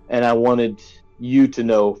 And I wanted you to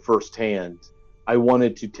know firsthand. I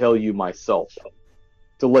wanted to tell you myself,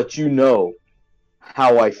 to let you know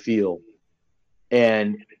how I feel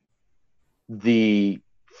and the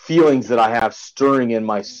feelings that I have stirring in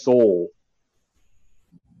my soul.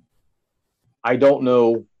 I don't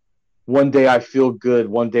know. One day I feel good.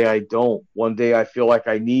 One day I don't. One day I feel like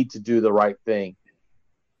I need to do the right thing.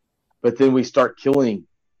 but then we start killing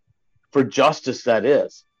for justice. That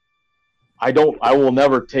is, I will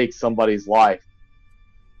never take somebody's life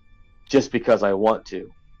just because I want to.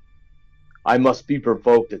 I must be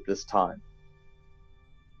provoked at this time.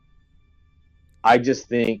 I just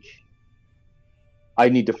think I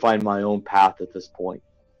need to find my own path at this point.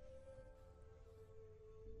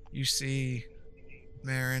 You see,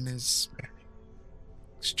 Marin is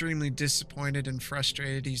extremely disappointed and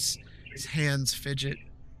frustrated. His hands fidget.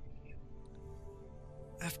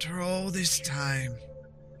 After all this time,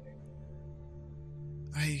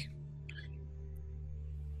 I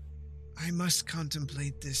must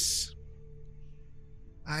contemplate this.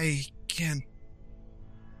 I can't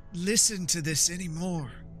listen to this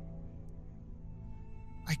anymore.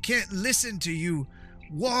 I can't listen to you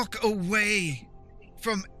walk away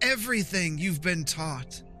from everything you've been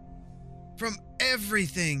taught, from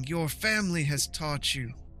everything your family has taught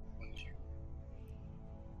you.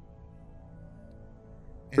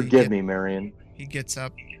 Forgive me, Marion. He gets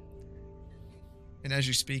up, and as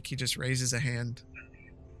you speak, he just raises a hand.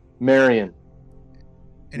 Marion.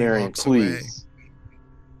 And Marion, he walks please. away.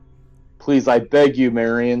 Please, I beg you,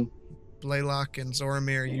 Marion. Blaylock and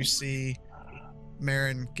Zoramir, you see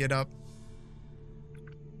Marin get up,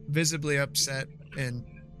 visibly upset, and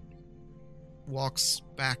walks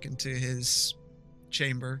back into his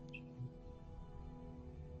chamber.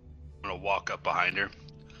 I'm gonna walk up behind her.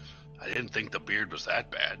 I didn't think the beard was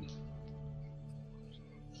that bad.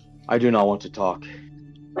 I do not want to talk.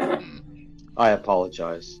 I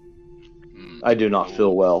apologize. I do not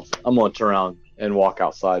feel well. I'm going to turn around and walk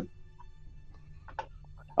outside.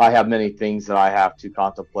 I have many things that I have to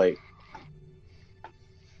contemplate.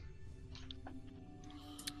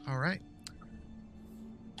 All right.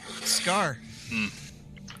 Scar.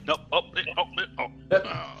 Nope.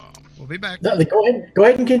 We'll be back. No, go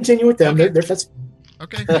ahead and continue with them. Okay. They're fast.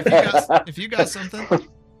 Okay. If you got something.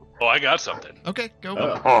 Oh, I got something. Okay, go.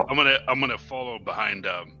 I'm gonna follow behind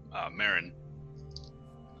Marin.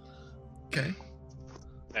 Okay.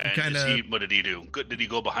 And what did he do? Did he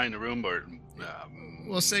go behind the room or?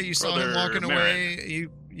 We'll say you saw him walking away.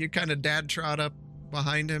 You kind of dad trot up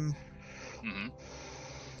behind him. Mm-hmm.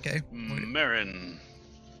 Okay. Marin.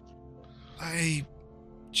 I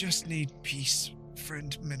just need peace,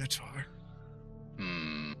 friend Minotaur.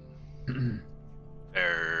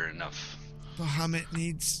 Fair enough. Bahamut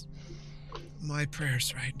needs my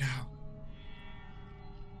prayers right now.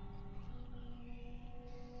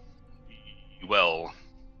 Well,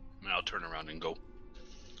 I'll turn around and go.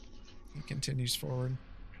 He continues forward.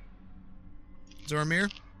 Zoramir?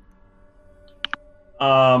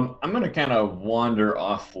 I'm going to kind of wander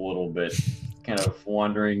off a little bit, kind of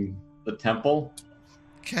wandering the temple.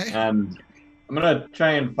 Okay. And I'm going to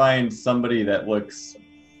try and find somebody that looks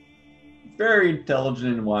very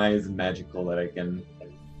intelligent and wise and magical that I can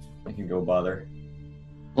go bother.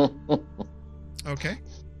 Okay.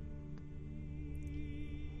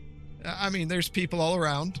 I mean, there's people all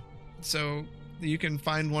around, so you can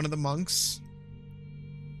find one of the monks.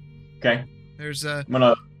 Okay. There's I'm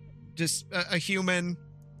gonna just a human,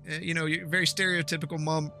 very stereotypical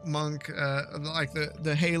monk, like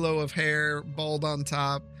the halo of hair, bald on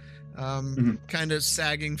top, kind of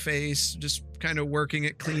sagging face, just kind of working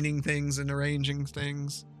at cleaning things and arranging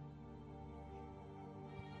things.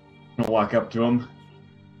 I'm gonna walk up to him.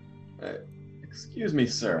 Excuse me,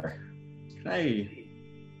 sir. Can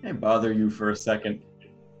I bother you for a second?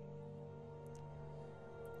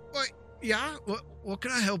 What? Yeah. What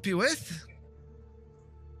can I help you with?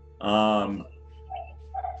 I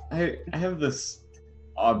have this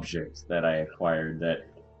object that I acquired that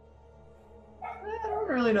I don't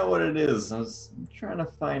really know what it is. I was trying to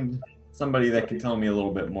find somebody that can tell me a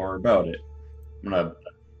little bit more about it. I'm gonna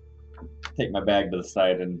take my bag to the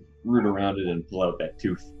side and root around it and pull out that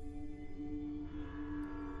tooth.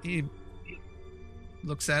 He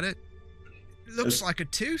looks at it. Looks like a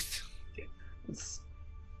tooth. It's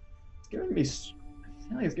giving me. I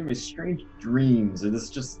feel like it's giving me strange dreams. There's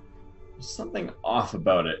just something off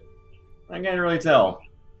about it. I can't really tell.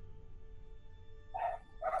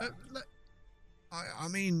 I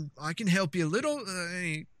mean, I can help you a little.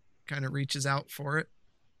 He kind of reaches out for it.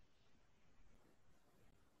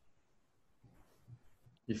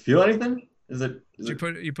 You feel anything? You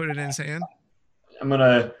put it in his hand? I'm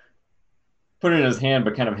gonna put it in his hand,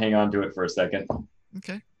 but kind of hang on to it for a second.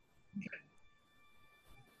 Okay.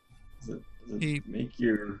 Does it make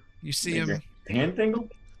your you see him hand tingle?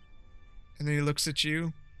 And then he looks at you.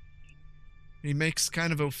 And he makes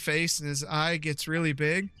kind of a face, and his eye gets really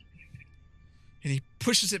big. And he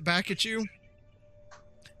pushes it back at you.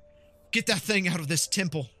 Get that thing out of this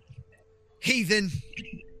temple, heathen!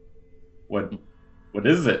 What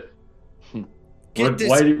is it? Get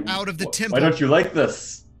this out of the temple. Why don't you like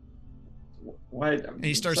this? Why? And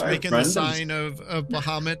he starts making the sign of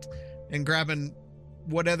Bahamut and grabbing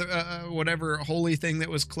whatever holy thing that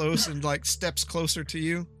was close and like steps closer to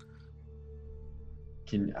you.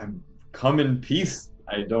 Come in peace.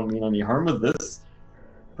 I don't mean any harm with this.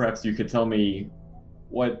 Perhaps you could tell me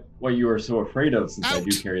what you are so afraid of, since I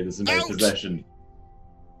do carry this in my possession.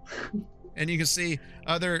 And you can see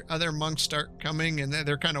other monks start coming, and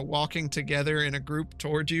they're kind of walking together in a group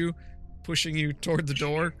toward you, pushing you toward the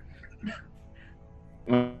door.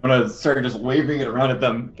 I'm gonna start just waving it around at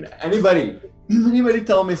them. Can anybody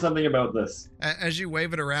tell me something about this? As you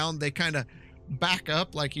wave it around, they kind of back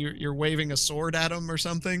up like you're waving a sword at them or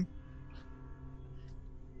something.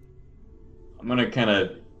 I'm gonna kind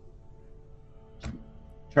of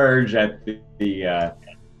charge at the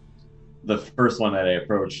first one that I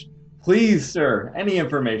approach. Please, sir, any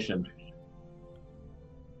information.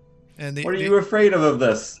 And what are you afraid of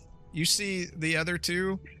this? You see the other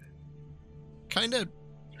two kind of,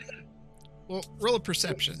 well, roll a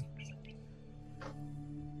perception.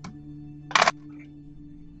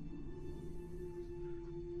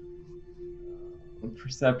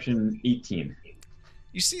 Perception 18.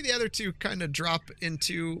 You see the other two kind of drop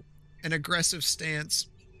into an aggressive stance,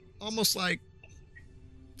 almost like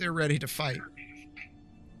they're ready to fight.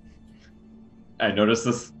 I noticed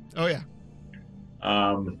this. Oh, yeah.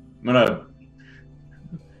 I'm gonna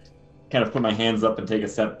kind of put my hands up and take a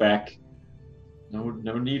step back. No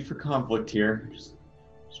need for conflict here. Just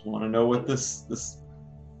want to know what this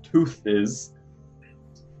tooth is.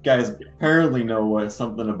 You guys apparently know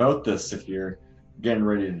something about this if you're getting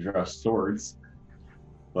ready to draw swords,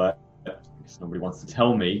 but I guess nobody wants to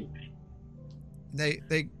tell me. They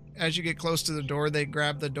as you get close to the door, they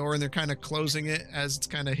grab the door and they're kind of closing it as it's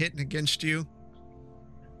kind of hitting against you.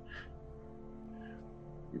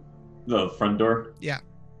 The front door? Yeah.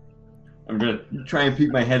 I'm gonna try and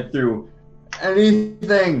peek my head through.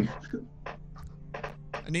 Anything!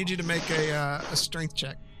 I need you to make a strength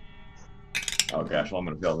check. Oh gosh, well, I'm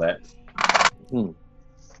gonna fail that.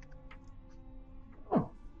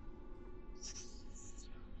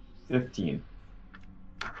 15.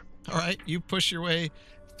 All right, you push your way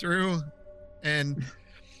through, and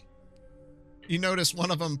you notice one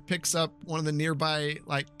of them picks up one of the nearby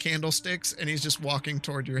like candlesticks, and he's just walking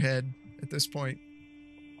toward your head at this point.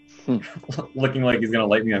 Looking like he's gonna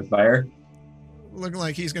light me on fire. Looking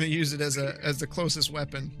like he's gonna use it as the closest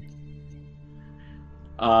weapon.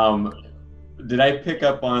 Did I pick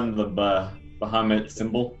up on the Bahamut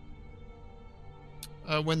symbol?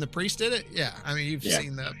 When the priest did it? Yeah. I mean, you've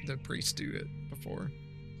seen the priest do it before.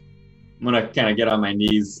 I'm going to kind of get on my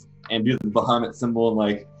knees and do the Bahamut symbol and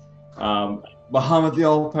like, Bahamut the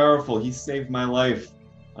All-Powerful, he saved my life.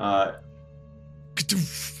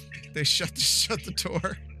 They shut the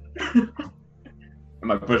door.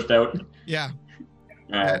 Am I pushed out? Yeah.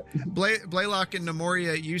 All right. Blaylock and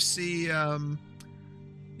Nemoria, you see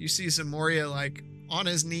Zamoria like on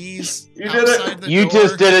his knees outside the door. You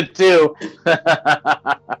just did it too.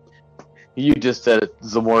 You just did it,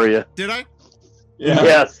 Zamoria. Did I? Yeah.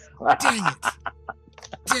 Yes. Dang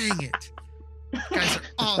it. You guys are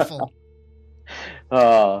awful.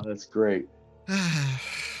 Oh, that's great.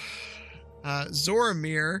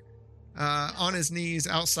 Zoramir on his knees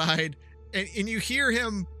outside, and you hear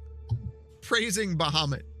him praising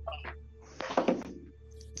Bahamut,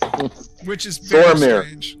 which is very Zoramir,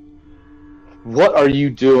 strange. What are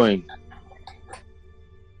you doing?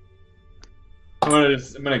 I'm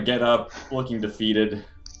gonna get up, looking defeated.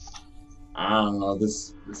 I don't know,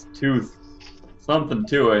 this tooth, something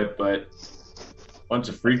to it, but a bunch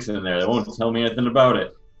of freaks in there. They won't tell me anything about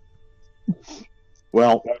it.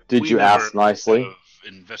 Well, did you ask nicely? Have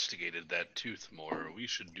investigated that tooth more. We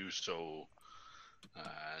should do so.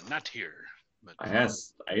 Not here, but I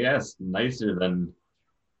asked nicer than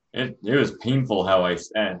it. It was painful how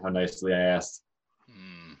nicely I asked.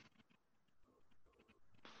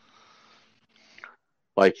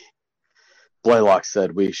 Like Blaylock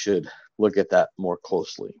said, we should look at that more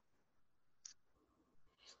closely.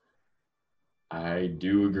 I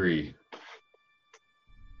do agree.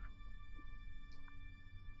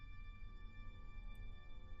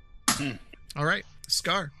 All right,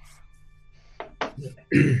 Scar.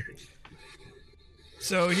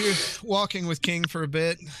 So you're walking with King for a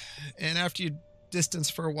bit, and after you distance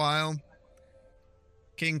for a while,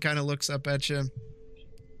 King kind of looks up at you.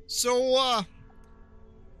 So,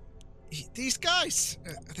 these guys,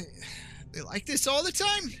 they like this all the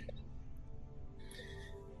time?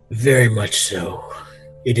 Very much so.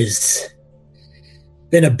 It has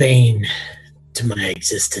been a bane to my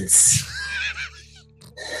existence.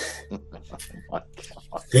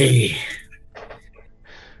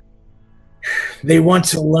 They want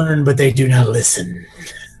to learn, but they do not listen.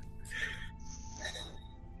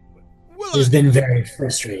 Well, It's been very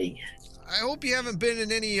frustrating. I hope you haven't been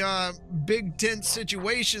in any big tense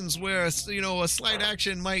situations where a slight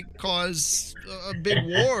action might cause a big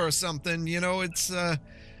war or something. It's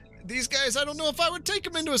these guys. I don't know if I would take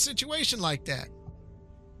them into a situation like that.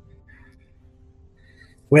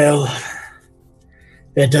 Well,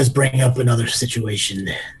 that does bring up another situation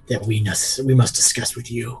that we must discuss with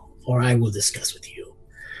you, or I will discuss with you.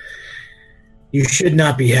 You should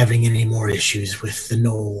not be having any more issues with the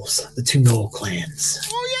Knolls, the two Knoll clans.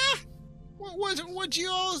 Oh yeah, what'd you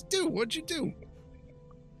all do? What'd you do?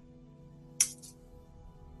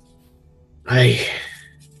 I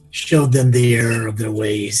showed them the error of their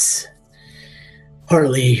ways,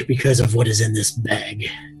 partly because of what is in this bag.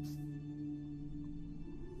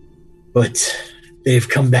 But they've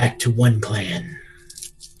come back to one clan.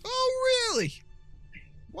 Oh, really?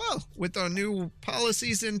 Well, with our new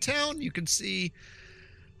policies in town, you can see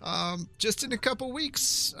just in a couple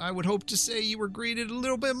weeks, I would hope to say you were greeted a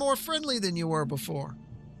little bit more friendly than you were before.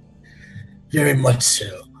 Very much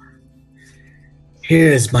so.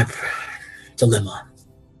 Here is my dilemma.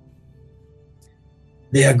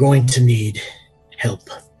 They are going to need help.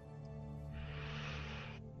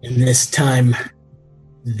 And this time,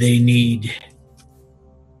 they need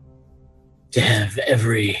to have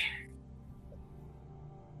every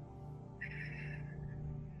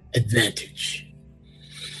advantage.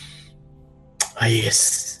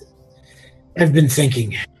 I've been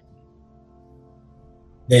thinking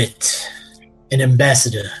that an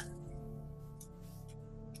ambassador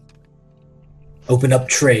open up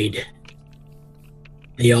trade.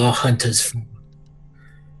 They are hunters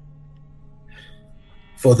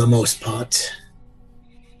for the most part.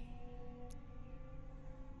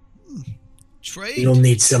 Trade? You'll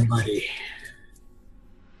need somebody.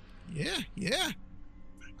 Yeah.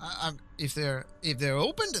 If they're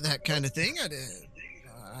open to that kind of thing,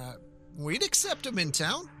 we'd accept them in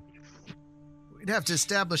town. We'd have to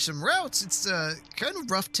establish some routes. It's kind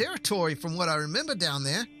of rough territory from what I remember down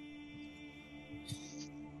there.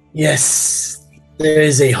 Yes, there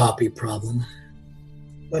is a Hoppy problem,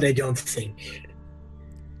 but I don't think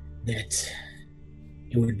that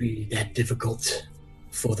it would be that difficult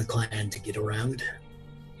for the clan to get around.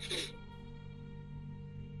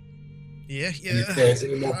 Yeah. And if there's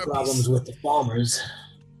any more problems with the farmers,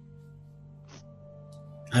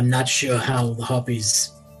 I'm not sure how the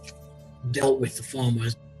Hoppies dealt with the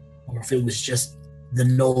farmers, or if it was just the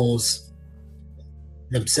Knolls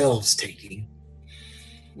themselves taking.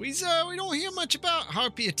 We don't hear much about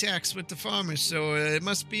harpy attacks with the farmers, so it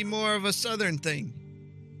must be more of a southern thing.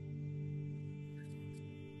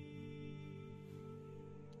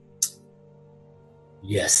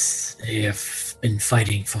 Yes, they have been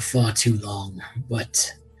fighting for far too long,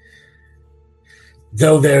 but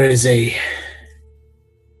though there is a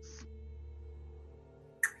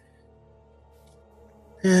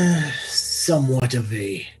somewhat of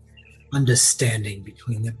a understanding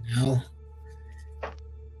between them now,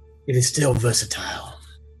 it is still volatile.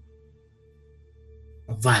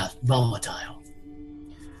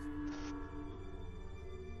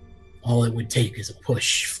 All it would take is a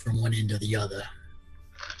push from one end to the other.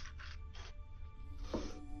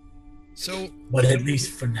 So, but at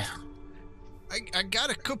least for now, I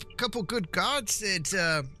got a couple good guards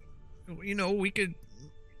that we could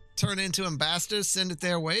turn into ambassadors, send it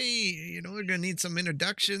their way. We're gonna need some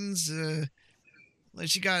introductions.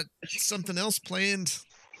 Unless you got something else planned.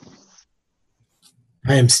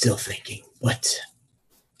 I am still thinking, but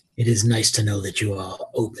it is nice to know that you are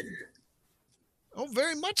open. Oh,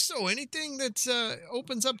 very much so. Anything that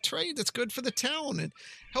opens up trade that's good for the town. It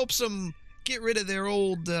helps them get rid of their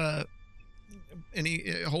old, and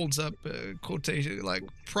it holds up quotation, like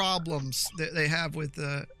problems that they have with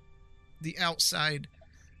the outside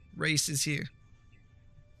races here.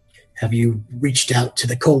 Have you reached out to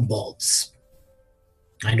the kobolds?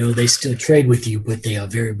 I know they still trade with you, but they are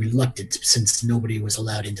very reluctant since nobody was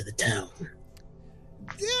allowed into the town.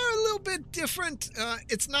 They're a little bit different.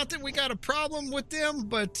 It's not that we got a problem with them,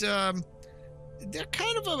 but they're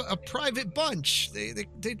kind of a private bunch.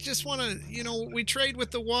 They just want to, we trade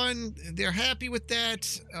with the one. They're happy with that.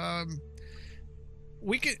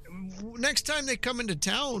 We could next time they come into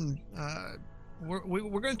town. We're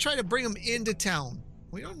going to try to bring them into town.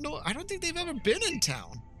 We don't know. I don't think they've ever been in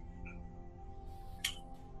town.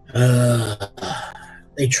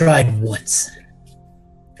 They tried once,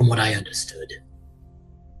 from what I understood.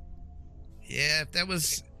 Yeah, if that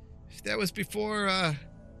was before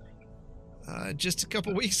just a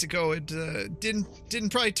couple weeks ago. It didn't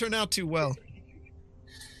probably turn out too well.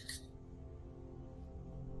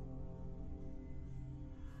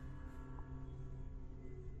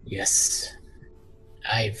 Yes,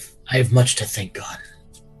 I've much to think on.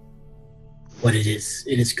 But it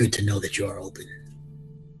is good to know that you are open.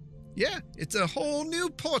 Yeah, it's a whole new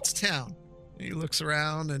Portstown. He looks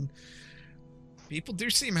around, and people do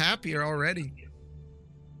seem happier already.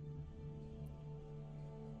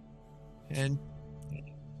 And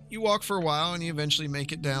you walk for a while, and you eventually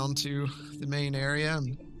make it down to the main area.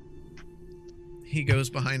 And he goes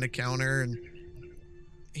behind a counter, and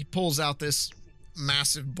he pulls out this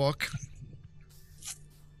massive book.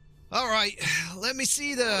 All right, let me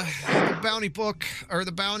see the bounty book, or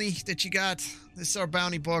the bounty that you got. This is our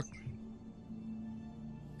bounty book.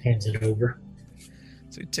 Hands it over.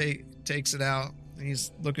 So he takes it out, and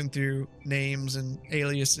he's looking through names and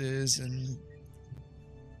aliases, and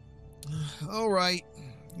all right.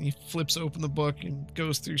 He flips open the book and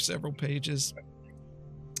goes through several pages.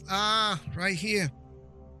 Right here.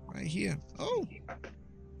 Oh,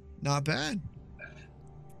 not bad.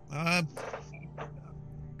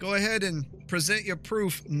 Go ahead and present your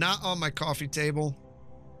proof. Not on my coffee table.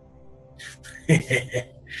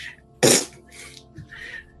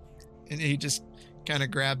 And he just kind of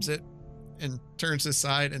grabs it and turns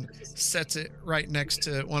aside and sets it right next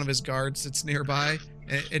to one of his guards that's nearby.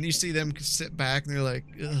 And you see them sit back, and they're like,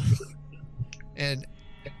 ugh. And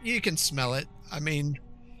you can smell it. I mean,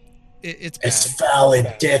 it's bad. As foul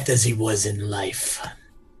in death as he was in life.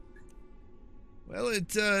 Well,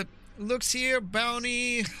 it looks here,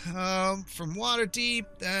 bounty from Waterdeep.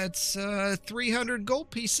 That's 300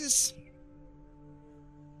 gold pieces.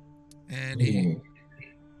 And he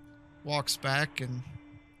walks back and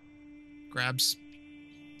grabs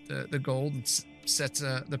the gold and sets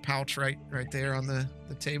the pouch right there on the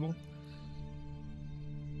table.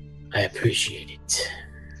 I appreciate it.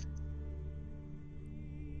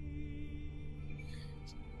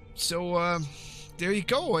 So, there you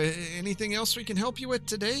go. Anything else we can help you with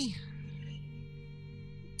today?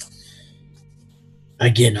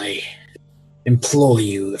 Again, I implore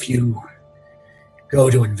you, if you go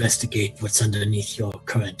to investigate what's underneath your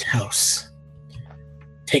current house,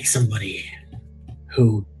 take somebody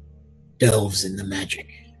who delves in the magic.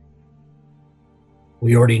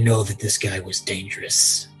 We already know that this guy was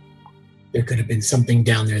dangerous. There could have been something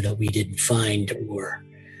down there that we didn't find or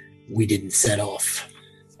we didn't set off.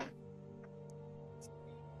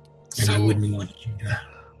 And I wouldn't want you to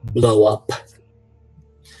blow up.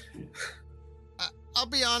 I'll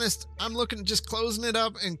be honest, I'm looking at just closing it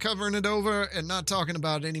up and covering it over and not talking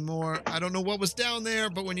about it anymore. I don't know what was down there,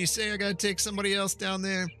 but when you say I gotta take somebody else down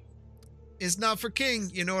there, it's not for King,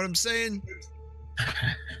 you know what I'm saying?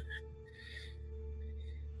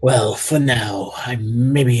 Well, for now,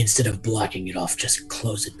 maybe instead of blocking it off, just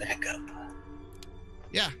close it back up.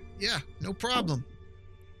 Yeah, no problem.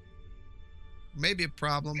 Maybe a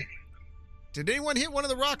problem. Did anyone hit one of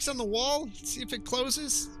the rocks on the wall? See if it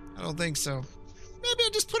closes? I don't think so. Maybe I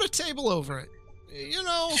just put a table over it. You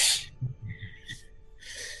know.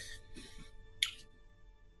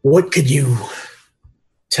 What could you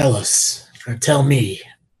tell us, or tell me,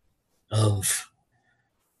 of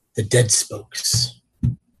the dead spokes?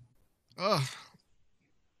 Ugh.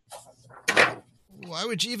 Why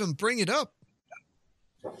would you even bring it up?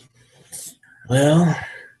 Well,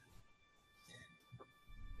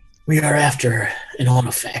 we are after an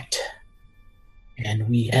artifact, and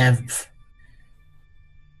we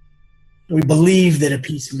believe that a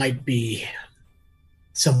piece might be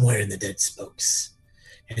somewhere in the dead spokes.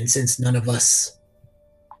 And since none of us,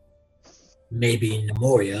 maybe in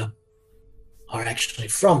Nemoria, are actually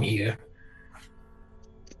from here,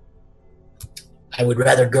 I would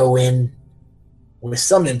rather go in with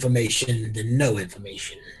some information than no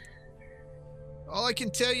information. All I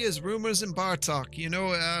can tell you is rumors and bar talk. You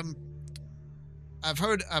know, I've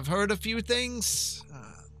heard a few things.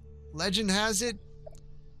 Legend has it,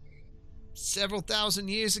 several thousand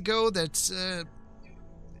years ago, that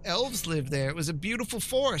elves lived there. It was a beautiful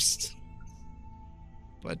forest.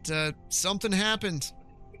 But something happened.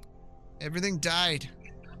 Everything died.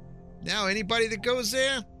 Now anybody that goes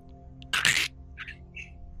there,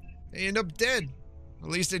 they end up dead. At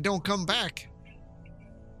least they don't come back.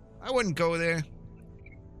 I wouldn't go there.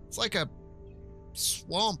 It's like a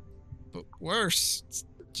swamp, but worse. It's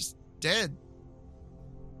just dead.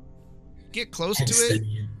 Get close to it,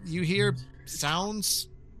 you hear sounds,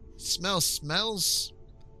 smell smells.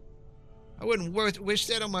 I wouldn't wish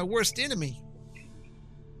that on my worst enemy.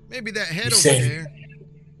 Maybe that head over there.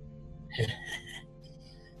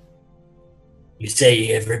 You say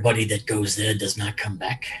everybody that goes there does not come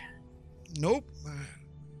back? Nope.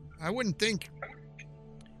 I wouldn't think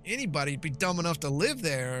anybody'd be dumb enough to live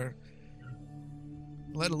there,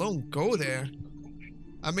 let alone go there.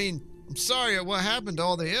 I mean, I'm sorry at what happened to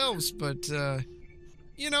all the elves, but,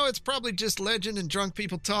 it's probably just legend and drunk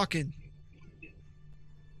people talking.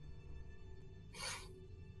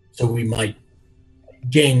 So we might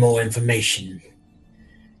gain more information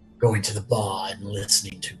going to the bar and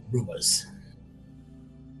listening to rumors.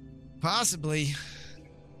 Possibly.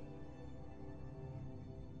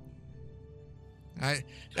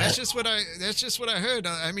 That's just what I heard.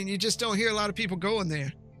 I mean, you just don't hear a lot of people going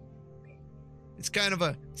there. It's kind of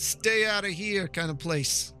a stay out of here kind of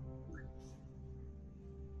place.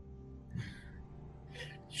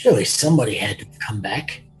 Surely somebody had to come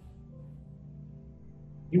back.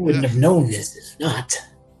 You wouldn't have known this if not.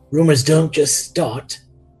 Rumors don't just start.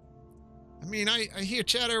 I mean, I hear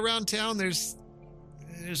chatter around town. There's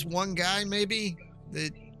one guy maybe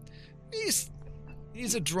that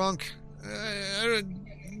he's a drunk. I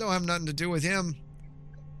don't have nothing to do with him.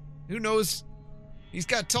 Who knows? He's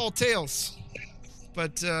got tall tales,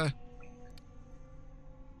 but none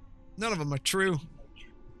of them are true.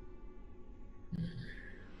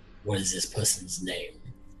 What is this person's name?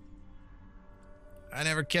 I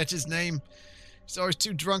never catch his name. He's always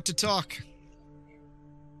too drunk to talk.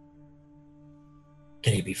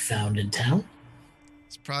 Can he be found in town?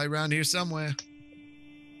 It's probably around here somewhere.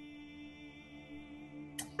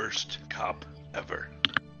 Worst cop ever.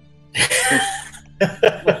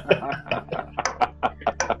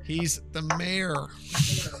 He's the mayor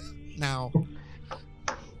now.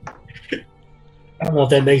 I don't know if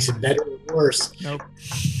that makes it better or worse. Nope.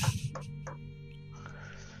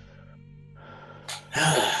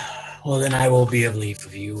 Well, then I will be of leave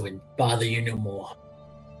of you and bother you no more.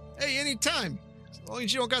 Hey, anytime. As long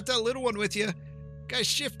as you don't got that little one with you. Guy's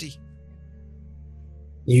shifty.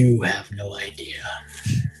 You have no idea.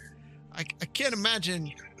 I can't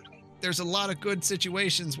imagine there's a lot of good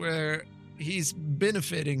situations where he's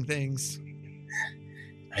benefiting things.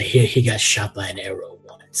 I hear he got shot by an arrow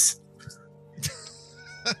once.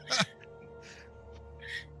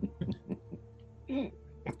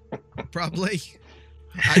 Probably.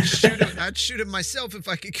 I'd shoot him myself if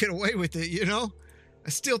I could get away with it, you know? I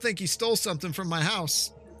still think he stole something from my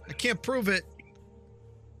house. I can't prove it.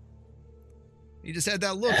 He just had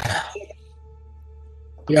that look.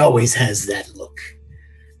 He always has that look.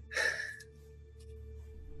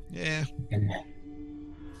 Yeah.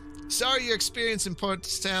 Sorry your experience in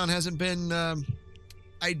Portstown hasn't been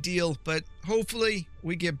ideal, but hopefully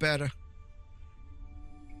we get better.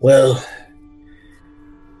 Well,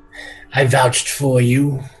 I vouched for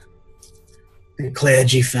you. The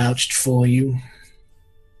clergy vouched for you.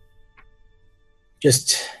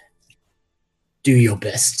 Just do your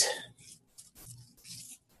best.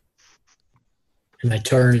 And I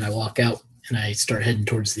turn and I walk out and I start heading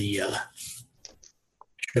towards the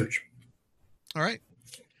church. All right.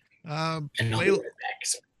 And I'll be right back.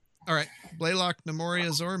 All right. Blaylock, Nemoria,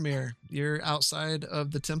 Zormir, you're outside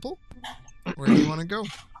of the temple. Where do you want to go?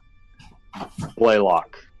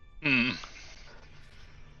 Blaylock. I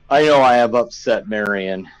know I have upset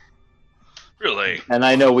Marion. Really? And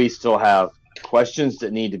I know we still have questions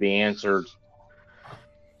that need to be answered.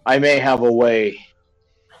 I may have a way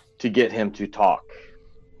to get him to talk.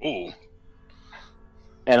 Ooh.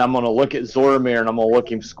 And I'm going to look at Zormir and I'm going to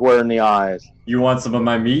look him square in the eyes. You want some of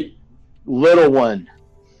my meat? Little one,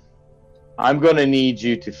 I'm going to need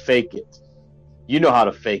you to fake it. You know how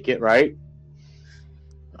to fake it, right?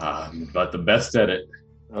 I'm about the best at it.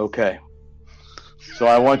 Okay. So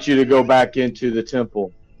I want you to go back into the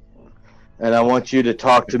temple. And I want you to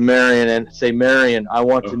talk to Marion and say, Marion, I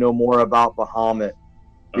want to know more about Bahamut.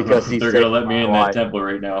 Because he's they're going to let me in that temple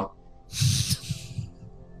right now.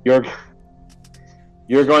 You're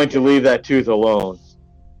going to leave that tooth alone.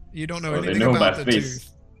 You don't know They anything know about my the face.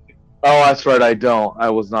 tooth. Oh, that's right. I don't. I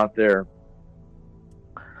was not there.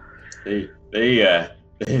 They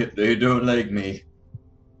don't like me.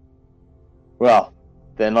 Well,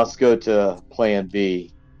 then let's go to plan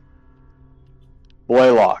B.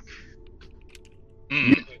 Blaylock.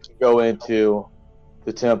 You need to go into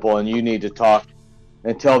the temple and you need to talk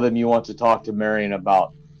and tell them you want to talk to Marion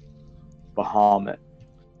about Bahamut.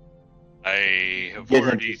 I have Get him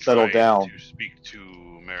already to settle tried down. to speak to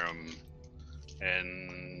Merim,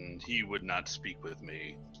 and he would not speak with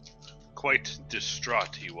me. Quite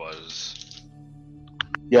distraught he was.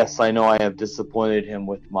 Yes, I know I have disappointed him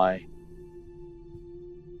with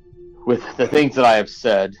the things that I have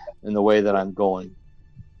said and the way that I'm going.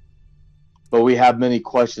 But we have many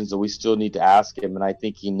questions that we still need to ask him, and I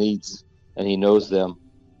think he needs and he knows them.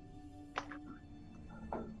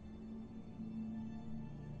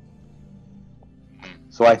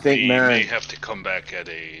 So I think we Marin may have to come back at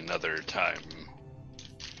another time,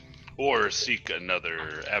 or seek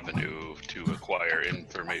another avenue to acquire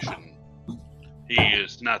information. He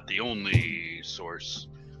is not the only source.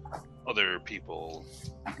 Other people,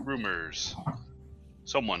 rumors.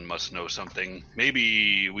 Someone must know something.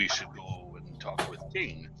 Maybe we should go and talk with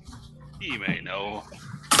King. He may know.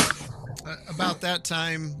 About that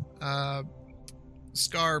time,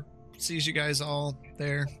 Scar sees you guys all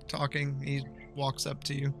there talking. He walks up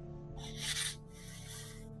to you.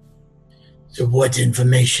 So what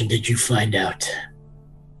information did you find out?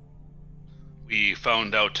 We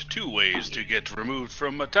found out 2 ways to get removed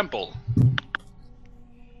from a temple.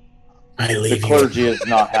 I the leave clergy is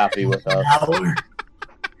not happy with us. Hour.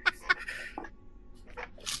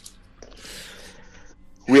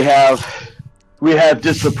 We have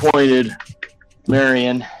disappointed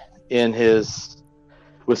Marion in his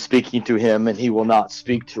with speaking to him, and he will not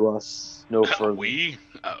speak to us no further. We?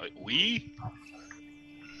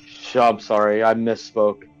 I'm sorry, I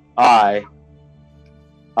misspoke. I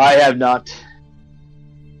have not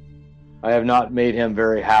made him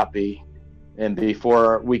very happy, and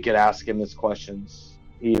before we could ask him his questions,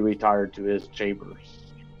 he retired to his chambers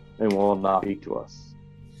and will not speak to us.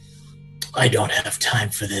 I don't have time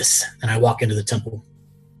for this. And I walk into the temple.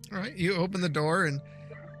 All right, you open the door and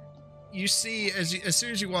you see, as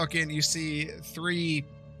soon as you walk in, you see 3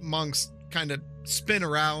 monks kind of spin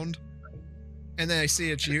around, and then I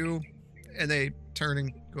see it's you, and they turn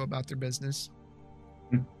and go about their business.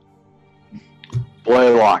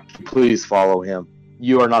 Blaylock, please follow him.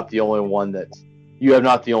 You are not the only one that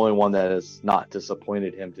has not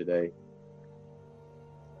disappointed him today.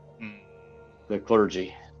 The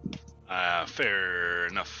clergy. Fair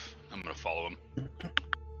enough. I'm going to follow him.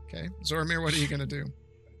 Okay. Zormir, what are you going to do?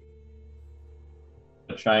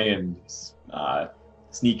 I'll try and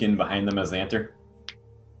sneak in behind them as they enter.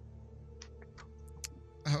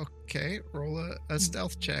 Okay. Roll a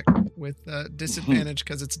stealth check with disadvantage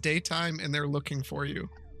because it's daytime and they're looking for you.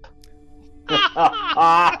 Okay,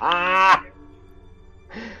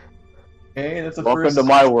 that's a Welcome first to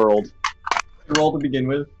my world. roll to begin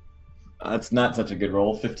with. That's not such a good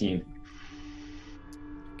roll. 15.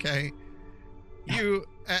 Okay. You,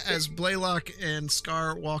 as Blaylock and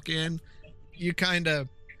Scar walk in, you kind of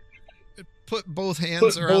put both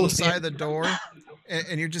hands around the side of the door,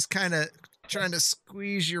 and you're just kind of trying to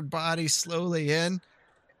squeeze your body slowly in.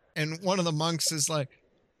 And one of the monks is like,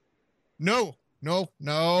 no,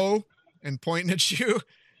 and pointing at you.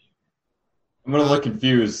 I'm gonna look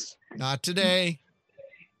confused. Not today.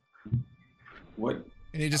 What?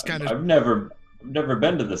 And he just kind of... I've never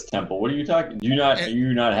been to this temple. What are you talking? Are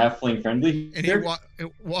you not halfling friendly? And here? he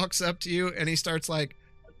walks up to you and he starts like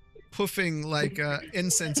puffing like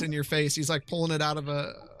incense in your face. He's like pulling it out of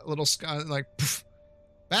a little sky, like poof,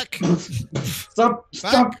 back. Stop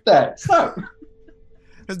that! Stop.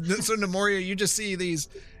 So Nemoria, you just see these.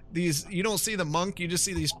 You don't see the monk. You just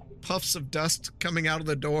see these puffs of dust coming out of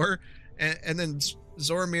the door, and then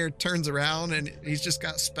Zormir turns around and he's just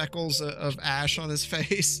got speckles of ash on his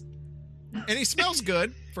face, and he smells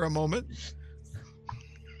good for a moment.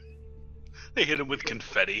 They hit him with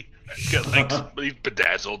confetti. He's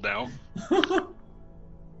bedazzled now. I'm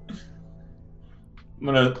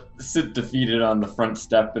gonna sit defeated on the front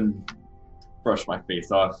step and brush my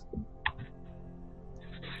face off.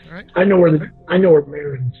 All right. I know where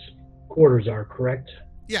Marin's quarters are, correct?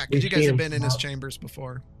 Yeah, because you guys seen have him been in his chambers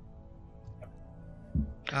before.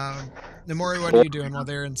 Nemori, what are you doing while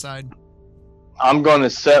they're inside? I'm going to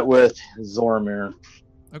sit with Zormir.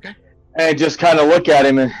 Okay. And just kind of look at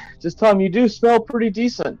him and just tell him you do smell pretty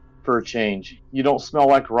decent for a change. You don't smell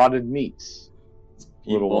like rotted meats.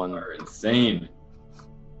 Little People one. are insane.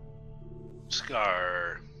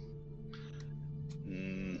 Scar.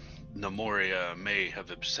 Nemoria may have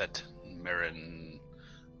upset Marin,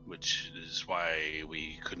 which is why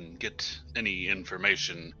we couldn't get any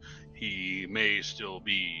information. He may still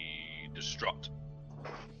be distraught.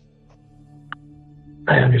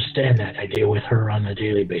 I understand that. I deal with her on a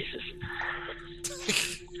daily basis.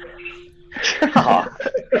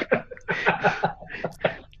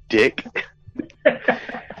 Dick.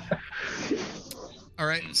 All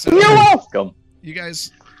right. So You're welcome. you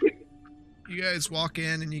guys walk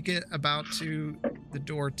in and you get about to the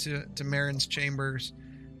door to Marin's chambers,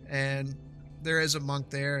 and there is a monk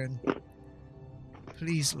there. And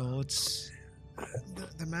please, lords,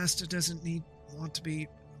 the master doesn't want to be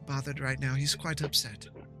bothered right now. He's quite upset.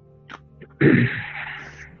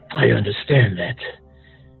 I understand that.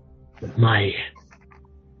 But my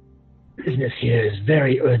business here is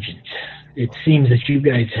very urgent. It seems that you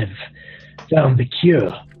guys have found the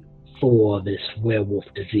cure for this werewolf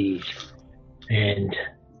disease. And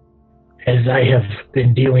as I have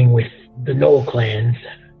been dealing with the Knoll clans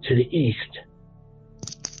to the east,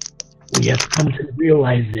 we have come to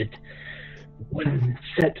realize that one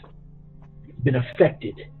set has been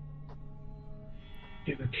affected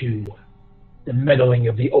due to the meddling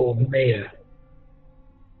of the old mayor.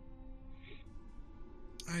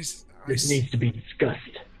 This needs to be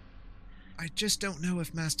discussed. I just don't know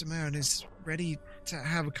if Master Marin is ready to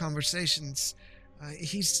have conversations.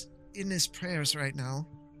 He's in his prayers right now.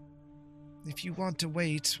 If you want to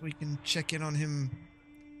wait, we can check in on him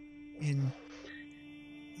in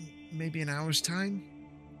maybe an hour's time.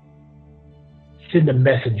 Send a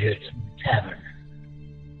messenger to the tavern.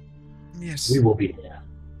 Yes. We will be there.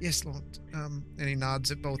 Yes, Lord. And he nods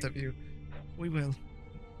at both of you. We will.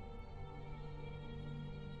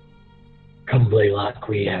 Come, Blaylock,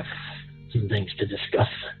 we have some things to discuss.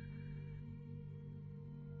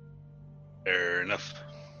 Fair enough.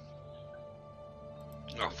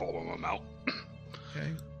 I'll follow him out.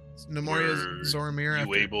 Okay. Nemoria, Zoramir.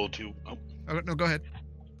 You able to? Oh, no, go ahead.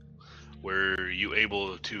 Were you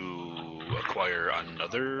able to acquire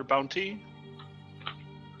another bounty?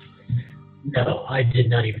 No, I did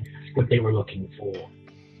not even ask what they were looking for.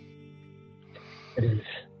 It is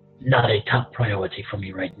not a top priority for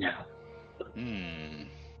me right now.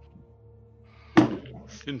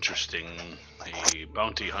 Interesting. A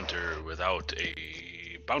bounty hunter without a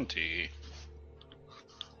bounty.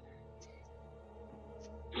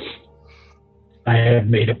 I have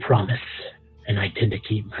made a promise, and I tend to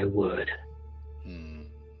keep my word.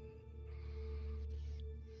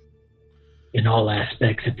 In all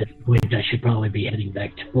aspects, at this point, I should probably be heading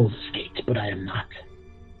back to Baldur's Gate, but I am not.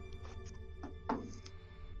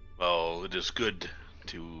 Well, it is good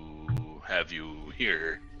to have you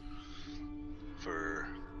here for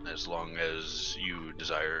as long as you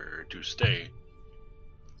desire to stay.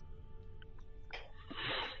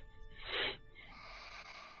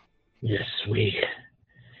 Yes,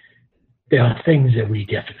 there are things that we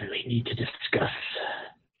definitely need to discuss.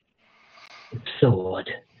 The sword,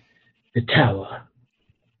 the tower,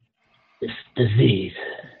 this disease.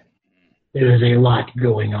 There is a lot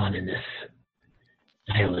going on in this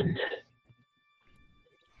island.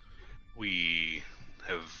 We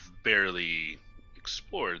have barely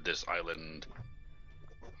explored this island.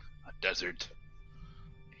 A desert,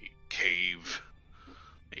 a cave,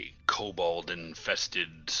 a kobold-infested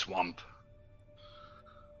swamp.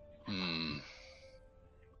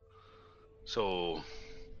 So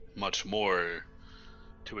much more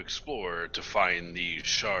to explore to find these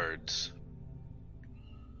shards.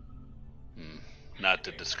 Not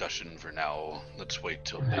a discussion for now. Let's wait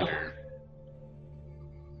till later.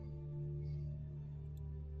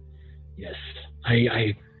 Yes,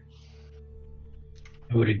 I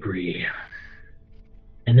would agree.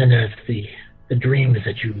 And then there's the dreams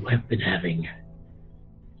that you have been having.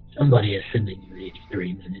 Somebody is sending you these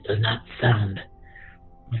dreams, and it does not sound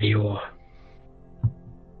like you're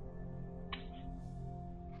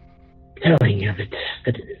telling of it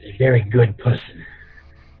that it is a very good person.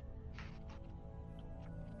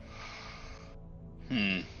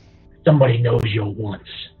 Somebody knows your wants.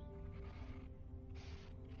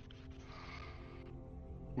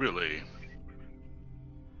 Really?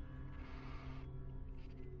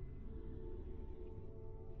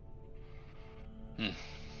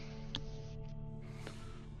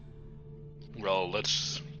 Well,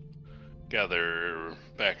 let's gather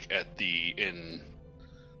back at the inn.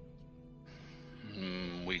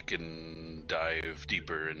 We can dive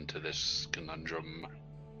deeper into this conundrum.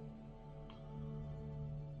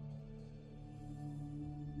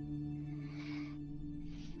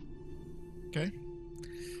 Okay.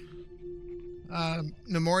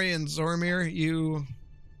 Nemoria and Zoramir, you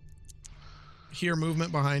hear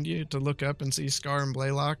movement behind you to look up and see Scar and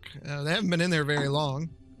Blaylock. They haven't been in there very long,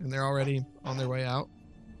 and they're already on their way out.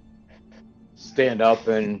 Stand up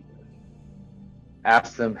and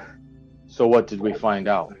ask them, so what did we find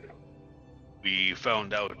out? We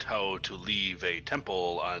found out how to leave a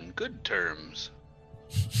temple on good terms.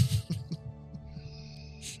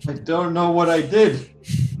 I don't know what I did.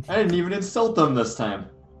 I didn't even insult them this time.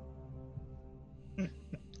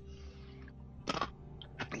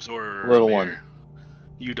 Little one.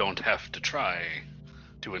 You don't have to try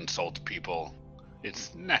to insult people.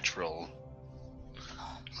 It's natural.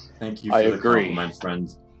 Thank you for the compliment,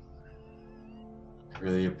 friend. I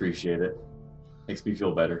really appreciate it. Makes me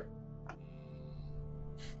feel better.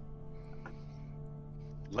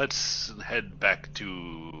 Let's head back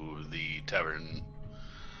to the tavern.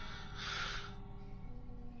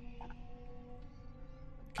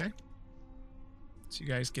 Okay. So you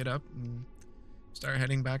guys get up and start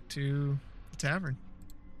heading back to the tavern.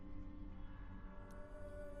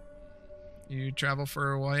 You travel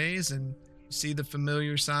for a ways and see the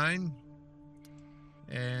familiar sign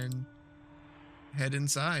and head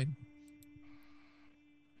inside.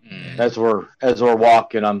 Mm. As we're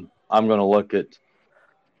walking, I'm gonna look at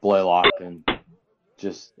Blaylock and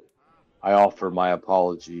just I offer my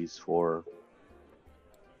apologies for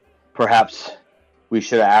perhaps we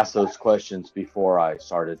should have asked those questions before I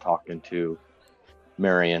started talking to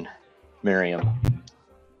Miriam.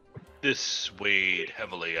 This weighed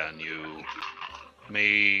heavily on you.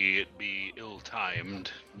 May it be ill-timed.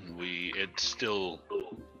 It still,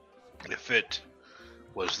 if it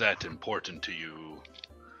was that important to you,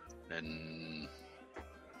 then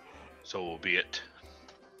so be it.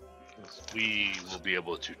 We will be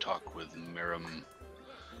able to talk with Miriam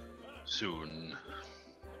soon.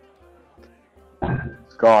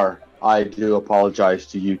 Scar, I do apologize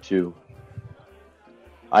to you too.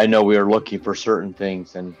 I know we are looking for certain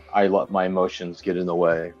things, and I let my emotions get in the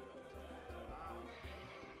way.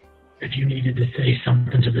 If you needed to say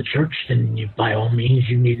something to the church, then by all means,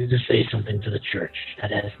 you needed to say something to the church.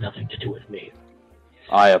 That has nothing to do with me.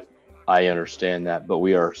 I understand that, but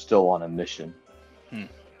we are still on a mission.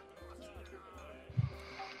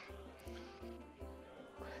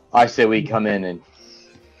 I say we come in and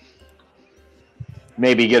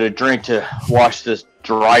maybe get a drink to wash this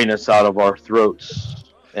dryness out of our throats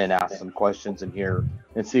and ask some questions in here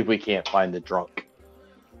and see if we can't find the drunk.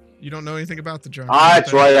 You don't know anything about the drunk.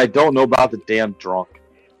 That's right. I don't know about the damn drunk.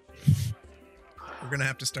 We're going to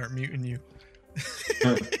have to start muting you.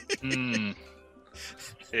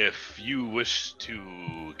 If you wish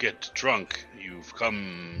to get drunk, you've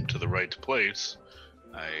come to the right place,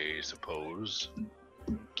 I suppose.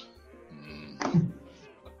 I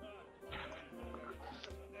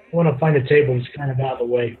want to find a table that's kind of out of the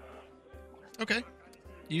way. Okay.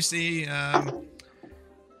 You see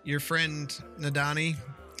your friend Nadani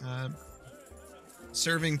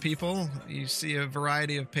serving people. You see a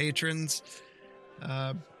variety of patrons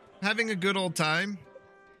having a good old time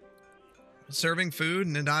serving food.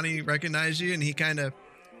 Nadani recognizes you, and he kind of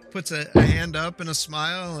puts a hand up and a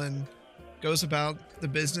smile and goes about the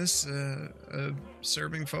business of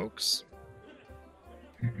serving folks.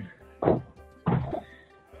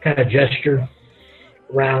 Kind of gesture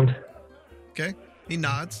around. Okay. He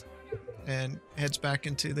nods and heads back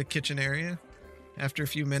into the kitchen area. After a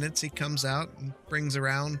few minutes, he comes out and brings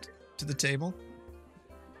around to the table.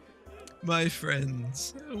 My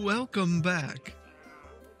friends, welcome back.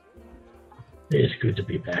 It is good to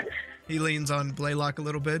be back. He leans on Blaylock a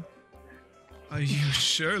little bit. You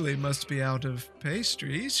surely must be out of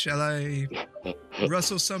pastries. Shall I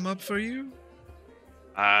rustle some up for you?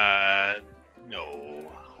 No.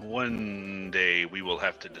 One day we will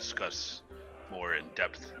have to discuss more in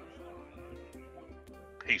depth.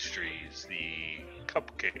 Pastries, the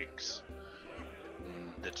cupcakes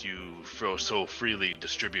that you so freely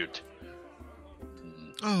distribute.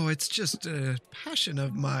 Oh, it's just a passion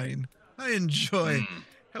of mine. I enjoy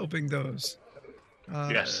helping those.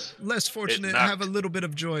 Yes. Less fortunate have a little bit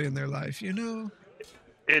of joy in their life, you know?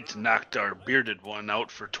 It knocked our bearded one out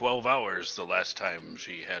for 12 hours the last time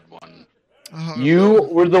she had one. You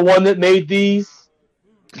were the one that made these?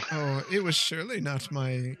 Oh, it was surely not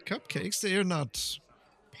my cupcakes. They are not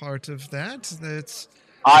part of that.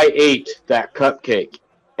 I ate that cupcake,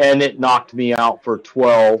 and it knocked me out for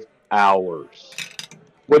 12 hours.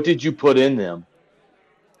 What did you put in them?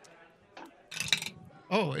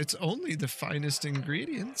 Oh, it's only the finest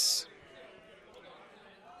ingredients.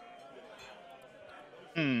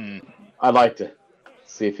 I'd like to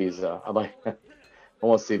see if he's. I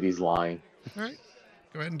want to see if he's lying. All right,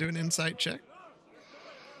 go ahead and do an insight check.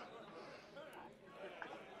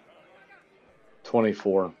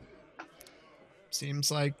 24. Seems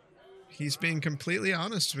like he's being completely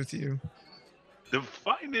honest with you. The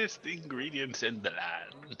finest ingredients in the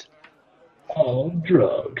land. All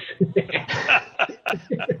drugs.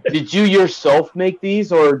 Did you yourself make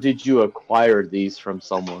these, or did you acquire these from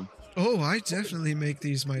someone? Oh, I definitely make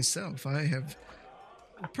these myself. I have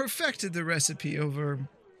perfected the recipe over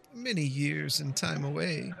many years and time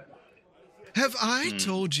away. Have I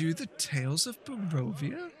told you the tales of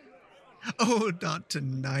Barovia? Oh, not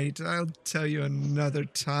tonight. I'll tell you another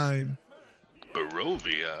time.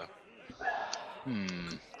 Barovia?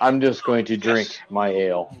 I'm just going to drink my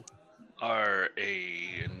ale. Are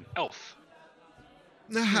an elf.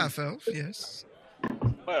 A half-elf, yes.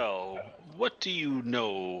 Well, what do you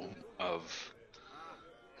know of...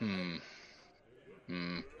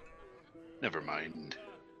 Never mind.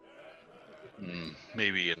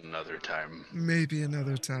 Maybe another time. Maybe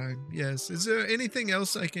another time. Yes. Is there anything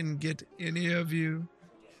else I can get any of you?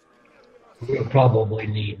 We'll probably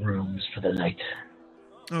need rooms for the night.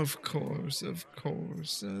 Of course, of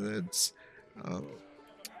course. That's,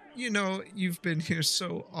 you've been here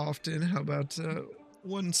so often. How about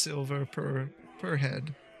 1 silver per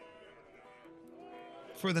head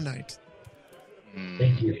for the night?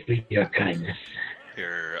 Thank you for your kindness.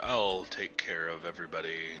 Here, I'll take care of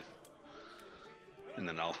everybody, and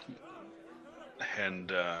then I'll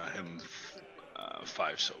hand him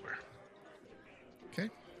 5 silver. Okay.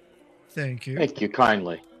 Thank you. Thank you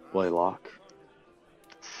kindly, Blaylock.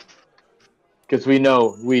 Because we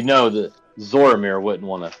know that Zoramir wouldn't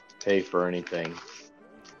want to pay for anything.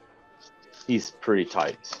 He's pretty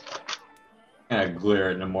tight. Kind of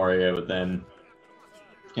glare at Nemoria, but then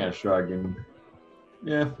kind of shrug and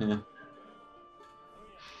yeah.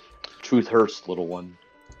 Truth hurts, little one.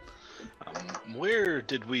 Where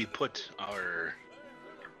did we put our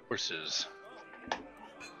horses?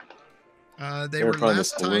 They They're were in front of the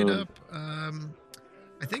last tied saloon. up.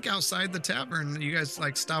 I think outside the tavern. You guys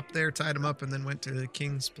stopped there, tied them up, and then went to the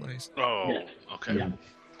king's place. Oh, Yeah. okay.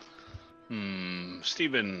 Yeah.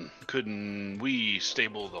 Stephen, couldn't we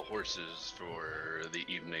stable the horses for the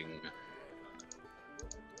evening?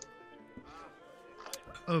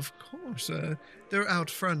 Of course. They're out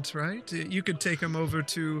front, right? You could take them over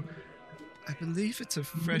to, I believe it's a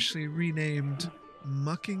freshly renamed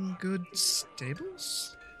Muckinggood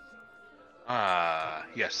Stables? Ah,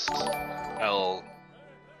 yes.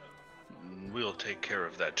 We'll take care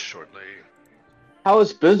of that shortly. How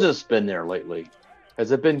has business been there lately?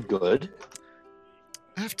 Has it been good?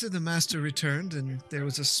 After the master returned and there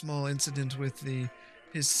was a small incident with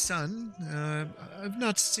his son, I've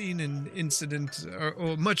not seen an incident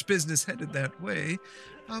or much business headed that way,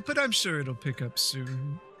 but I'm sure it'll pick up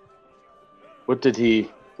soon.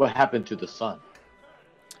 What happened to the son?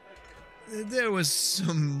 There was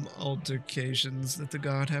some altercations that the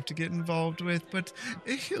guard have to get involved with, but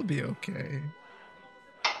he'll be okay.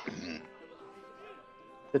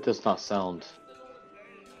 That does not sound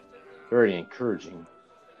very encouraging.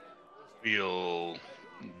 We'll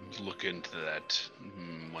look into that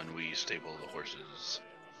when we stable the horses.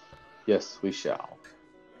 Yes, we shall.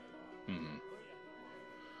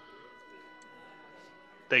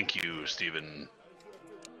 Thank you, Stephen.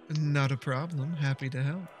 Not a problem. Happy to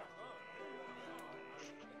help.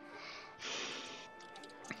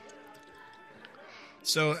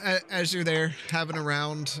 So as you're there having a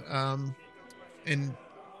round, and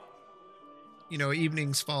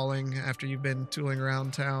evening's falling after you've been tooling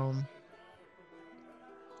around town.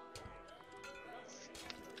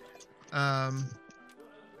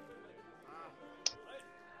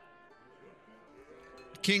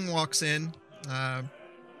 King walks in, kind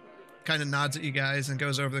of nods at you guys and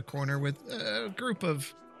goes over the corner with a group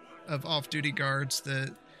of off-duty guards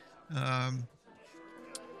that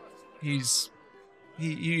you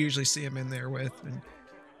usually see him in there with, and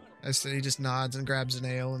I said he just nods and grabs an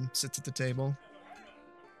ale and sits at the table.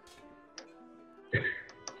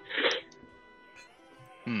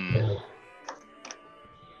 Well,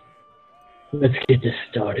 let's get this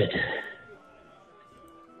started.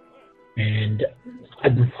 And I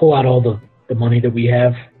pull out all the money that we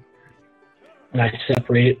have, and I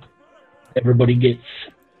separate it. Everybody gets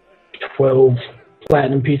 12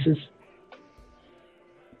 platinum pieces.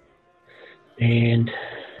 And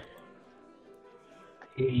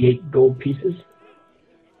 88 gold pieces.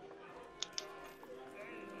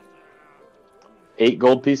 8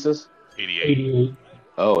 gold pieces? 88. 88.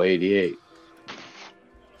 Oh, 88.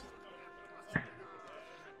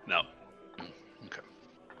 No. Okay.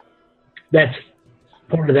 That's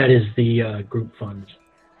part of that is the group funds.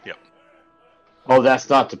 Yep. Oh, that's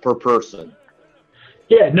not the per person.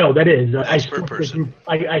 Yeah, no, that is. I That's per split person. the group.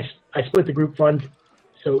 I split the group funds,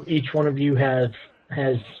 so each one of you has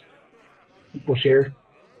equal share.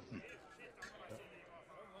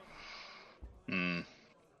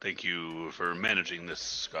 Thank you for managing this,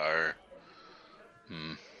 Scar.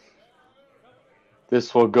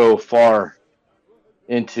 This will go far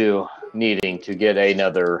into needing to get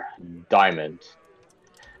another diamond.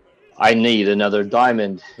 I need another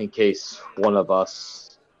diamond in case one of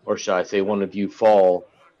us, or should I say one of you, fall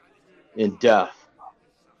in death.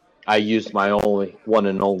 I used my only one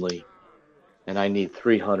and only, and I need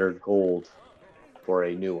 300 gold for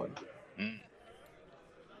a new one.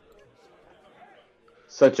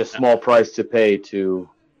 Such a small price to pay to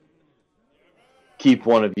keep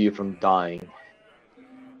one of you from dying.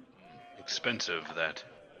 Expensive, that.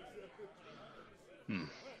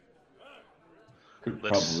 Could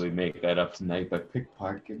probably make that up tonight by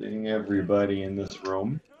pickpocketing everybody in this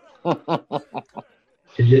room.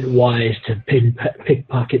 Is it wise to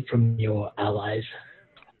pickpocket from your allies?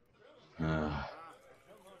 I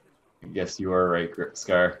guess you are right,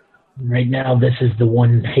 Scar. Right now, this is the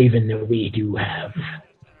one haven that we do have.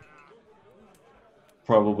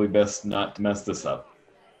 Probably best not to mess this up.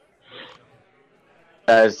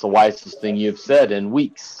 That is the wisest thing you've said in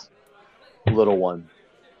weeks, little one.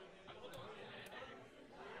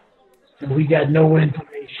 So we got no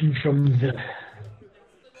information from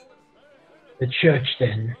the church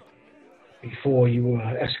then, before you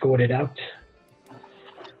were escorted out?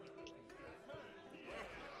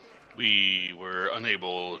 We were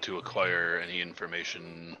unable to acquire any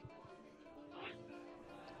information.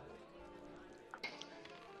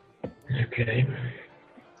 Okay.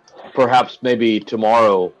 Perhaps maybe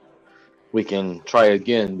tomorrow we can try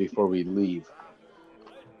again before we leave.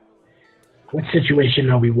 What situation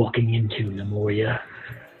are we walking into, Nemoria?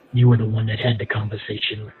 You were the one that had the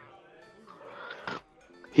conversation.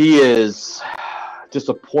 He is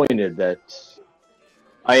disappointed that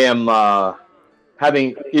I am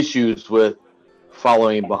having issues with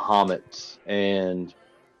following Bahamut, and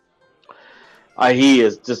he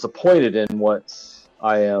is disappointed in what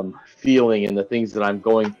I am feeling and the things that I'm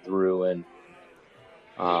going through, and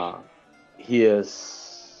he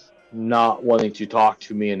is not wanting to talk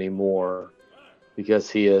to me anymore because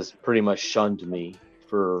he has pretty much shunned me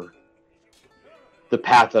for the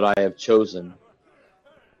path that I have chosen.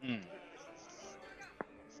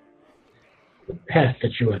 The path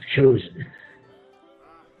that you have chosen.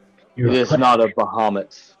 It is not a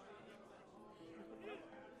Bahamut.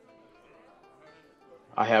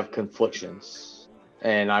 I have conflictions,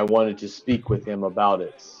 and I wanted to speak with him about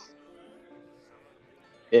it.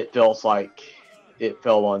 It feels like it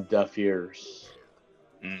fell on deaf ears.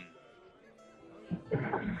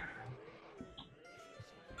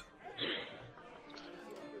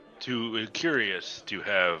 Curious to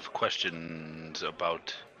have questions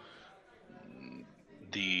about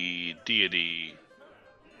the deity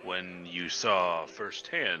when you saw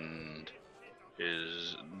firsthand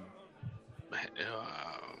his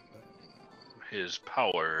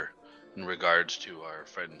power in regards to our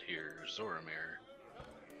friend here, Zoramir.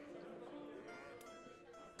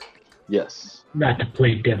 Yes. Not to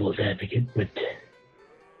play devil's advocate, but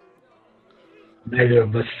neither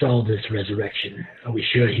of us saw this resurrection. Are we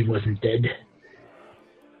sure he wasn't dead?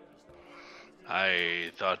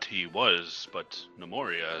 I thought he was, but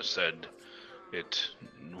Nemoria said it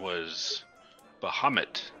was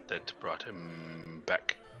Bahamut that brought him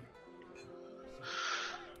back.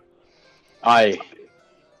 I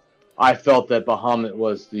felt that Bahamut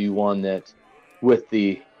was the one that, with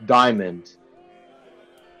the diamond,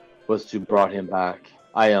 was to brought him back.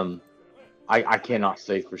 I cannot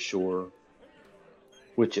say for sure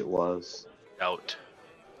which it was. Doubt.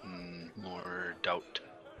 More doubt.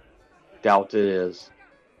 Doubt it is.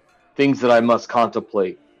 Things that I must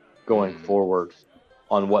contemplate going forward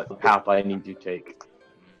on what path I need to take.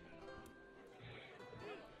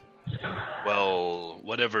 Well,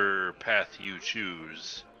 whatever path you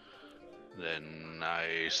choose, then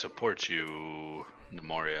I support you,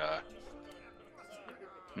 Nemoria.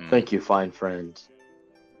 Thank you, fine friend.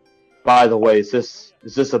 By the way, is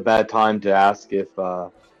this a bad time to ask if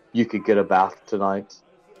you could get a bath tonight?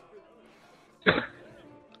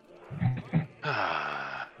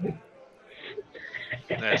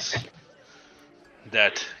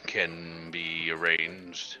 That can be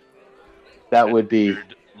arranged. That would be.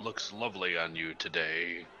 Beard looks lovely on you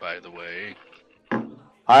today, by the way.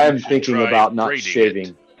 I am thinking about not braiding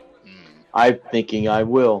shaving. I'm thinking I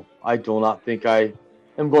will. I do not think I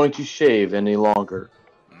am going to shave any longer.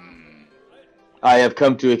 I have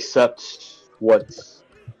come to accept what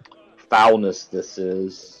foulness this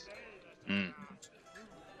is.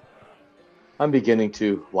 I'm beginning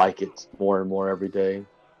to like it more and more every day.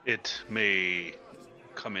 It may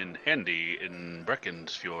come in handy in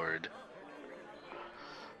Breckenfjord.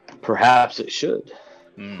 Perhaps it should.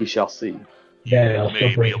 We shall see. Yeah, You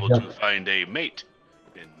may be able to find a mate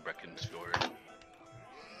in Breckenfjord.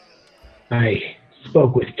 I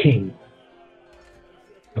spoke with King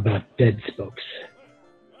about dead spokes.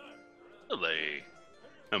 Really?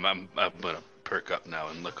 I'm gonna perk up now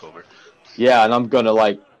and look over. Yeah, and I'm gonna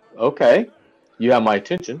okay, you have my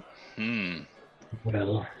attention.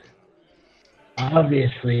 Well,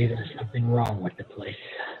 obviously there's something wrong with the place.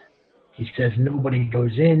 He says nobody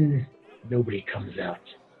goes in, nobody comes out.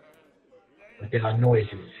 But there are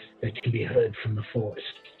noises that can be heard from the forest.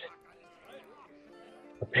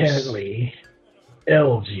 Apparently,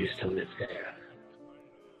 elves used to live there.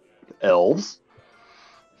 Elves?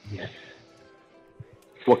 Yes,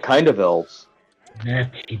 What kind of elves?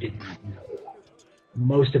 that he did not know.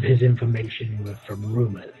 Most of his information was from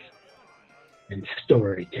rumors and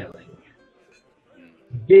storytelling.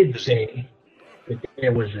 He did say that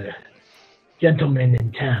there was a gentleman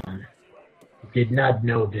in town who did not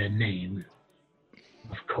know their name,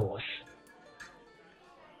 of course,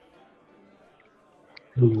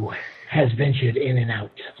 who has ventured in and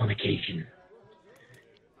out on occasion.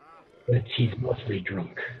 But he's mostly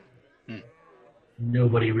drunk.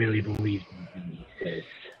 Nobody really believes him, he says.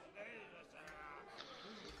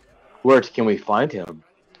 Where can we find him?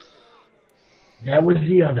 That was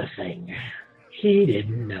the other thing. He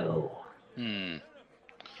didn't know.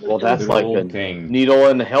 Well, that's Good like old a king. needle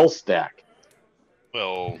in the haystack.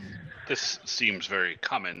 Well, this seems very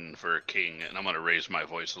common for a king, and I'm going to raise my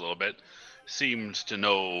voice a little bit. Seems to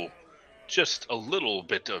know just a little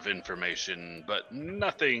bit of information, but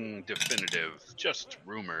nothing definitive, just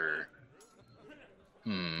rumor.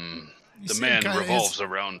 You The see man him kinda- revolves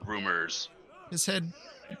around rumors. His head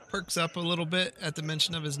perks up a little bit at the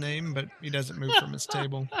mention of his name, but he doesn't move from his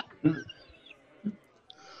table.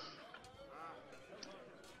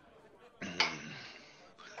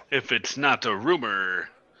 If it's not a rumor,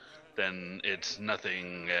 then it's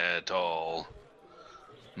nothing at all.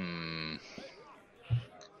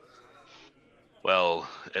 Well,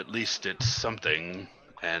 at least it's something.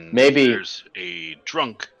 And Maybe- if there's a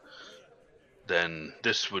drunk, then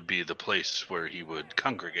this would be the place where he would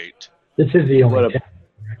congregate. This is the What only a- town.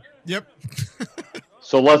 Yep.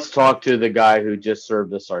 So let's talk to the guy who just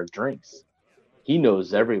served us our drinks. He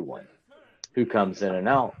knows everyone who comes in and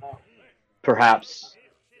out. Perhaps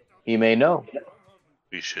he may know.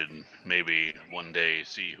 We should maybe one day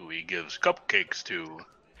see who he gives cupcakes to.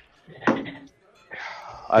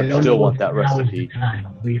 I don't still know want if that now is recipe. the time.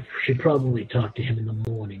 We should probably talk to him in the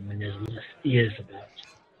morning when there's less ears about.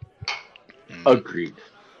 Agreed.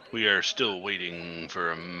 We are still waiting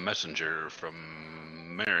for a messenger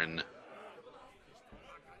from Marin.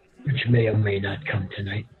 Which may or may not come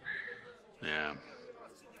tonight. Yeah.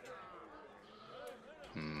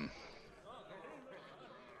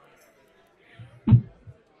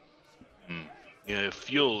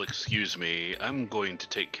 If you'll excuse me, I'm going to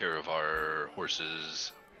take care of our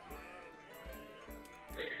horses.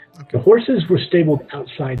 The horses were stabled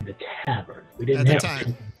outside the tavern. We didn't At the have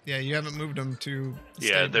time. Yeah, you haven't moved them to. the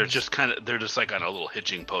Yeah, they're stables. they're just like on a little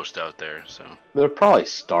hitching post out there. So They're probably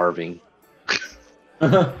starving.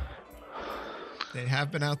 They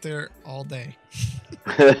have been out there all day.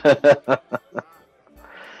 yeah,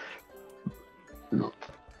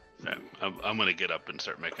 I'm gonna get up and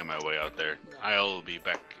start making my way out there. I'll be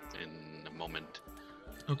back in a moment.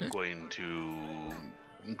 Okay. Going to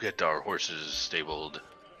get our horses stabled.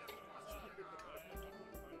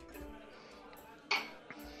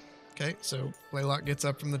 Okay, so Blaylock gets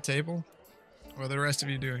up from the table. What are the rest of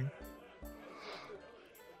you doing?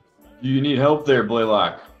 Do you need help there,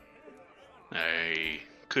 Blaylock? I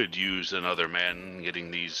could use another man getting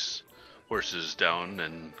these horses down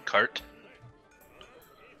and cart.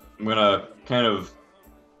 I'm gonna kind of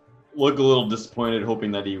look a little disappointed,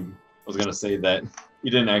 hoping that he was gonna say that he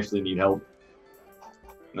didn't actually need help.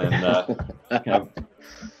 And then kind of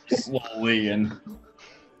slowly and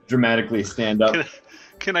dramatically stand up.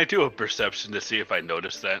 Can I do a perception to see if I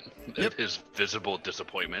notice that? Yep. His visible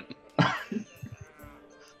disappointment. Okay.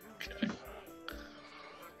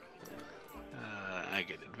 I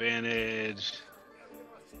get advantage.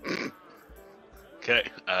 Okay.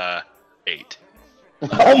 8.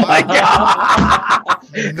 Oh my god!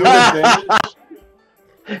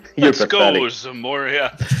 You're Let's go, pathetic.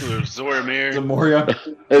 Zamoria. Zoramir.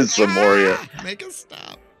 Zamoria. It's Zamoria. Make us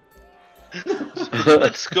stop.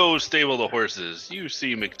 Let's go stable the horses. You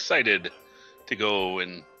seem excited to go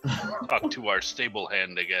and talk to our stable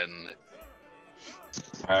hand again.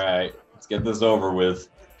 All right, let's get this over with.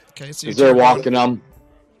 Okay, so As you they're two- walking, I'm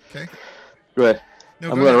Okay. good. No,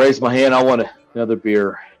 I'm go gonna ahead. raise my hand. I want another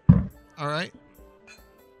beer. All right.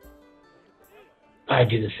 I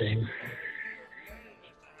do the same.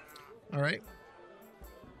 All right.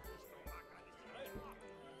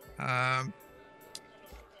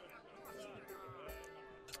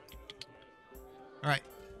 All right.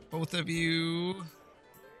 Both of you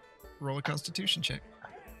roll a Constitution check.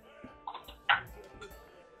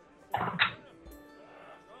 One.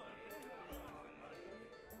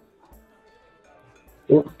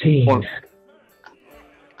 14.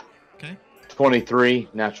 Okay. 23,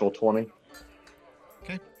 natural 20.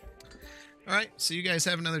 All right. So you guys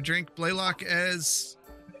have another drink. Blaylock, as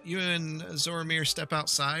you and Zoramir step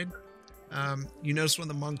outside, you notice one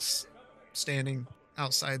of the monks standing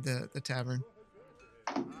outside the tavern.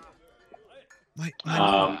 My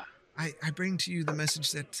I bring to you the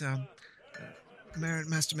message that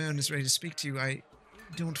Master Marin is ready to speak to you. I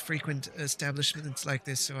don't frequent establishments like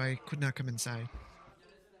this, so I could not come inside.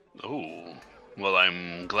 Oh, well,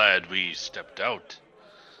 I'm glad we stepped out.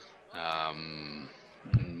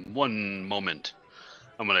 One moment.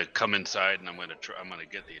 I'm gonna come inside and I'm gonna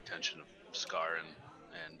get the attention of Scar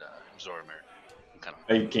and Zoramir.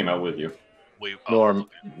 I came out with you. Wave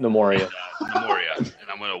Nemoria. Nemoria,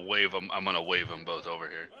 and I'm gonna wave them. I'm gonna wave them both over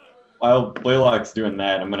here. While Blaylock's doing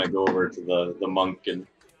that, I'm gonna go over to the monk and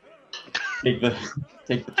take the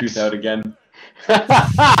tooth out again.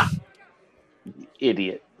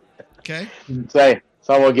 Idiot. Okay. Say,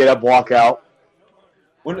 someone will get up, walk out.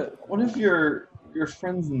 One of your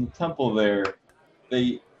friends in the temple there,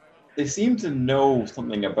 they seem to know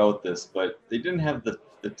something about this, but they didn't have the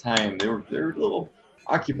time. They were a little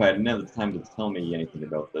occupied and didn't have the time to tell me anything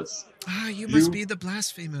about this. You must be the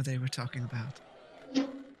blasphemer they were talking about.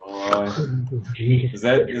 Is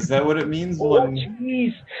that what it means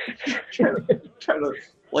when try to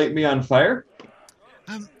light me on fire?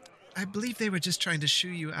 I believe they were just trying to shoo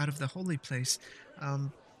you out of the holy place.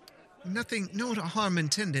 Nothing, no harm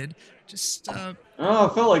intended. Just I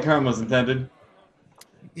felt like harm was intended.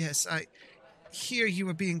 Yes, I hear you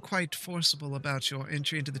were being quite forcible about your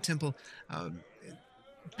entry into the temple,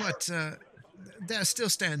 but there still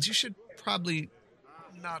stands. You should probably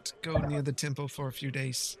not go near the temple for a few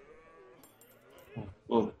days.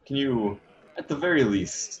 Well, can you, at the very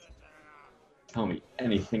least, tell me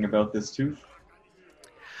anything about this tooth?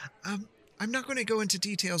 I'm not going to go into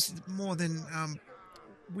details more than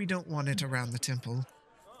we don't want it around the temple.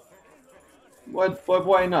 What?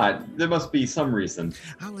 Why not? There must be some reason.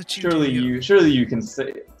 I'll let you. Surely you can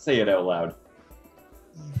say it out loud.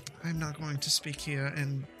 I'm not going to speak here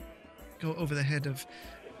and go over the head of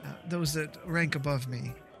those that rank above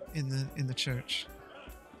me in the church.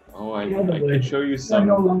 Oh, I can show you some.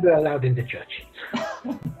 You're no longer allowed in the church.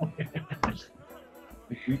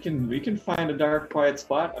 We can find a dark, quiet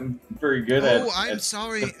spot. I'm very good at. Oh, I'm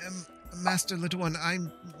sorry, Master Little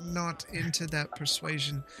I'm not into that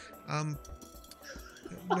persuasion.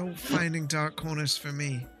 No finding dark corners for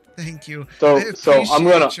me. Thank you. So I'm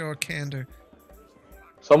gonna. Your candor.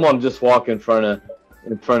 Someone just walk in front of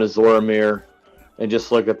Zoramir, and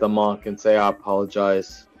just look at the monk and say, "I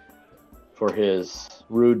apologize for his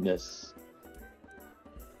rudeness.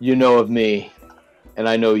 You know of me, and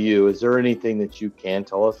I know you. Is there anything that you can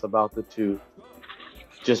tell us about the tooth,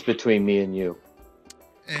 just between me and you?"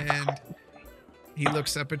 And he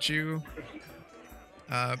looks up at you.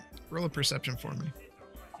 Roll a perception for me.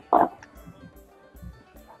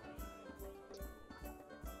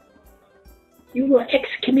 You were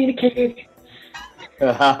excommunicated.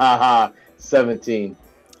 17.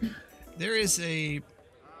 There is a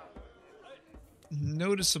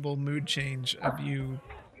noticeable mood change of you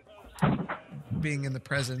being in the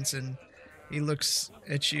presence, and he looks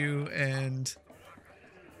at you and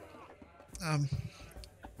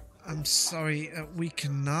I'm sorry, we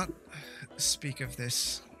cannot speak of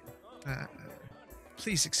this.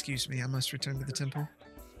 Please excuse me, I must return to the temple.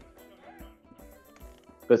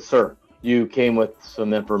 But sir, you came with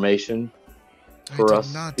some information for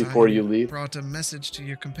us before you leave? I brought a message to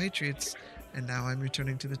your compatriots, and now I'm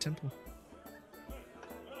returning to the temple.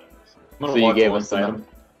 So you gave us them.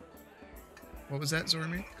 What was that,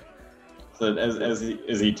 Zoramir? So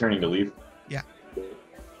is he turning to leave? Yeah.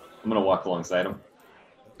 I'm gonna walk alongside him.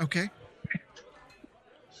 Okay.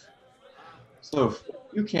 So if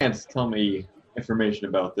you can't tell me information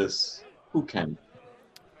about this, who can?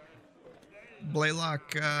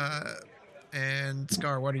 Blaylock and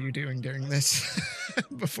Scar, what are you doing during this?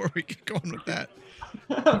 Before we get going with that.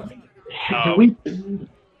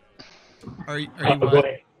 Are you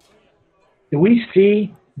do we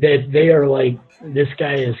see that they are like, this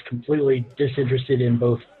guy is completely disinterested in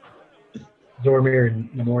both Zoramir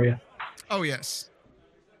and Nemoria? Oh, yes.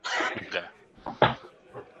 Okay.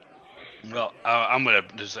 Well, I'm going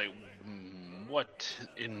to just say, what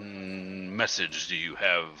message do you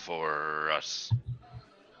have for us?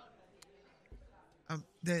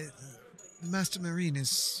 The Master Marine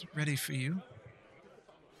is ready for you.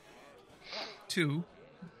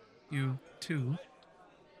 You too.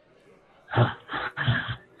 And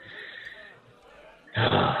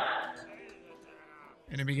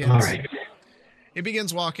it begins. All right. He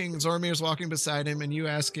begins walking. Zoramir's walking beside him, and you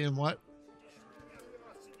ask him what?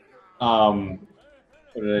 What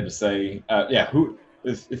did I just say? Yeah. Who?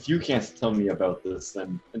 If you can't tell me about this,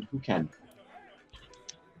 then who can?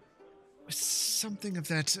 Something of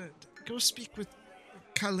that. Go speak with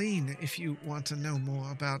Colleen, if you want to know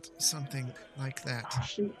more about something like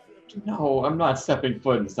that. No, I'm not stepping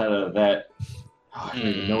foot inside of that. I don't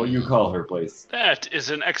even know what you call her place. That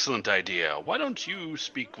is an excellent idea. Why don't you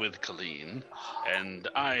speak with Colleen, and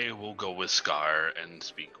I will go with Scar and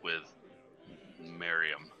speak with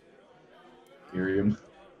Miriam. Miriam.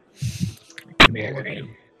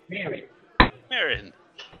 Marin. Marin.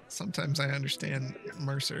 Sometimes I understand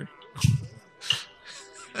Mercer.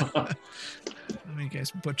 Let me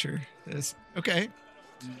guys butcher this. Okay.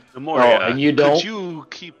 Nemoria, and you don't? could you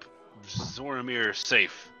keep Zoramir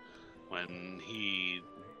safe when he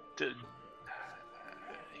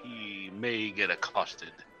may get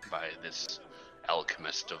accosted by this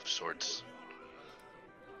alchemist of sorts?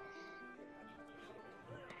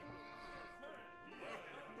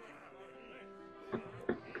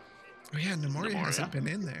 Oh yeah, Nemoria hasn't been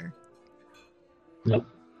in there. Nope.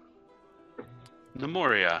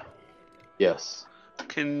 Nemoria, Yes.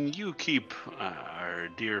 can you keep our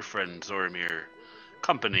dear friend Zoramir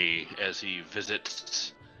company as he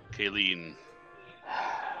visits Kayleen?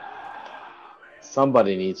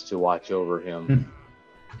 Somebody needs to watch over him.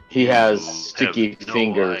 He has You sticky have no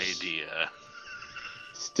fingers. idea.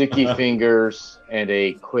 Sticky fingers and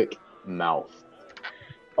a quick mouth.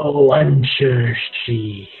 Oh, I'm sure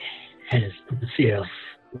she has the fear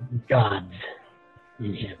of gods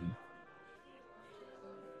in him.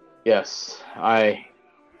 Yes, I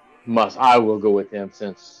will go with him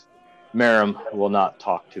since Marim will not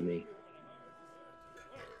talk to me.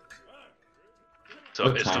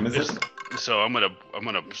 So What time is it? So I'm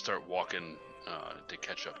gonna start walking to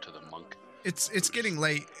catch up to the monk. It's getting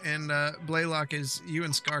late, and Blaylock, as you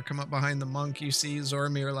and Scar come up behind the monk, you see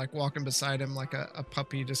Zoramir like walking beside him like a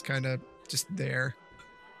puppy, just kind of just there,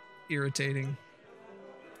 irritating.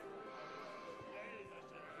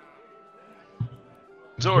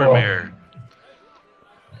 Zoramir,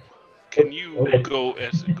 can you Go ahead.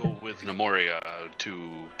 go with Nemoria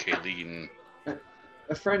to Kayleen?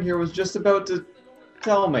 A friend here was just about to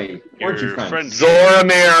tell me. Weren't you, Your friend? friend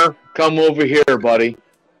Zoramir, come over here, buddy.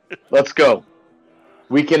 Let's go.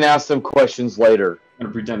 We can ask some questions later. I'm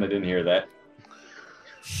gonna pretend I didn't hear that.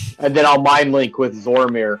 And then I'll mind link with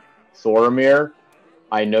Zoramir. Zoramir,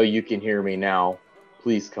 I know you can hear me now.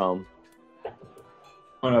 Please come.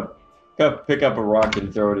 I'm gonna pick up a rock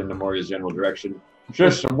and throw it into Moria's general direction.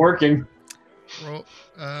 I'm working. Roll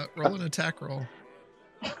an attack roll.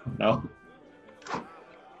 No.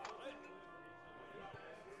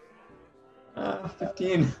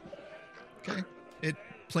 15. Okay. It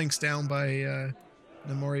plinks down by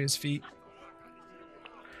Nemoria's feet.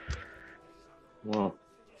 Well,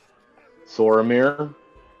 Zoramir,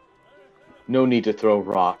 no need to throw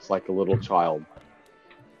rocks like a little child.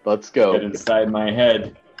 Let's go. Get inside my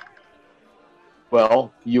head.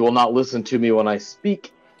 Well, you will not listen to me when I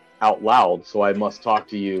speak out loud, so I must talk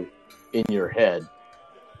to you in your head.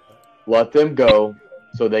 Let them go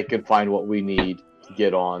so they can find what we need to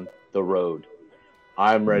get on the road.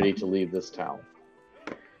 I'm ready to leave this town.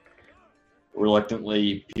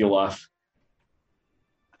 Reluctantly peel off.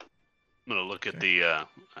 I'm gonna look at the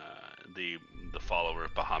follower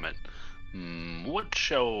of Bahamut. What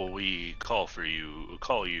shall we call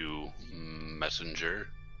you, messenger?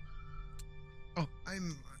 Oh,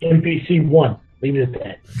 I'm NPC 1. Leave it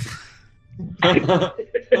at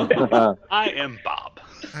that. I am Bob.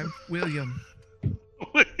 I'm William.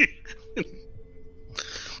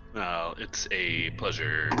 Well, it's a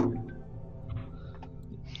pleasure.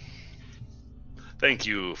 Thank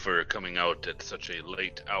you for coming out at such a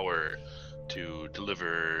late hour to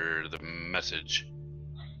deliver the message.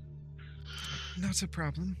 Not a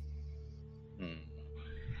problem.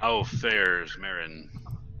 How fares Marin?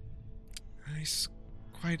 He's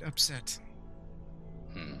quite upset.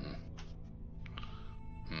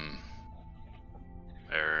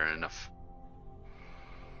 Fair enough.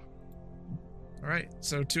 All right,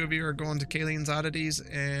 so 2 of you are going to Kayleen's Oddities,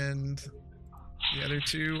 and the other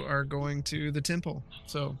 2 are going to the temple.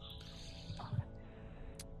 So,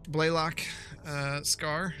 Blaylock,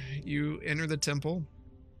 Scar, you enter the temple,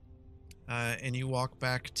 and you walk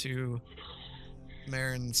back to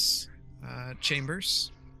Marin's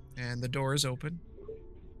chambers, and the door is open.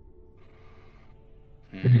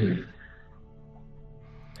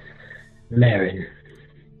 Marin,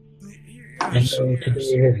 I know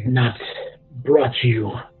today has not brought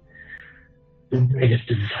you the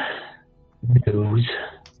greatest of news.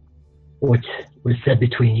 What was said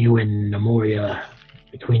between you and Nemoria?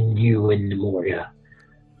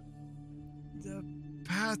 The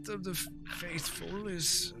path of the faithful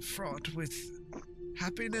is fraught with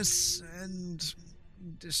happiness and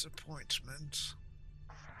disappointment.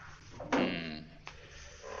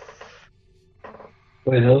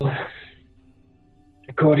 Well,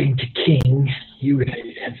 according to King, you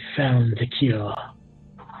have found the cure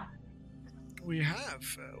We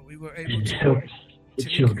have. We were able and to helped the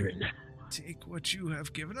take- children. take what you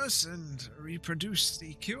have given us and reproduce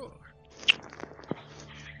the cure.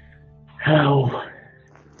 How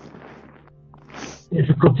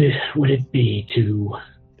difficult would it be to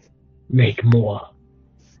make more?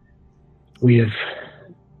 We have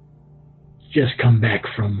just come back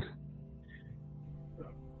from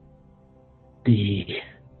the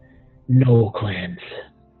Knoll clans.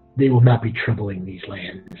 They will not be troubling these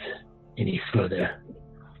lands any further.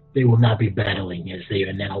 They will not be battling as they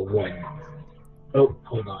are now one. Oh,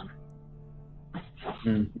 hold on.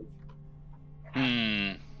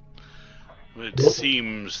 It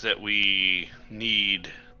seems that we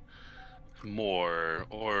need more,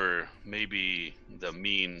 or maybe the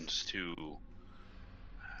means to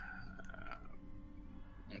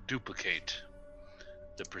duplicate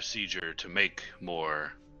the procedure to make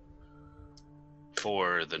more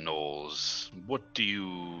for the Knolls. What do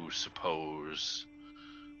you suppose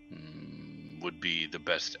would be the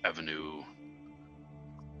best avenue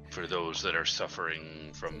for those that are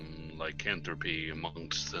suffering from lycanthropy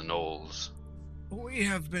amongst the Knolls? We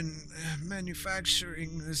have been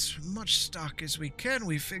manufacturing as much stock as we can.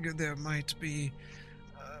 We figured there might be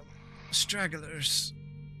stragglers.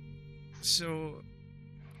 So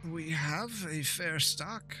we have a fair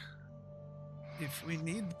stock if we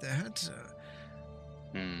need that.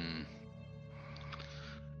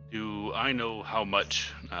 Do I know how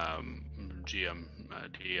much,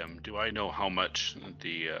 DM, do I know how much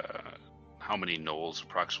how many Knolls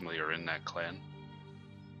approximately are in that clan?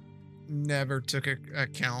 Never took a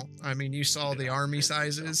count. I mean, you saw the army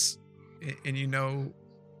sizes, and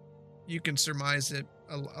you can surmise that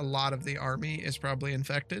a lot of the army is probably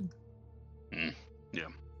infected. Yeah.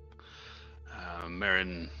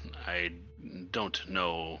 Marin, I don't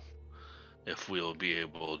know if we'll be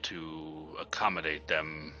able to accommodate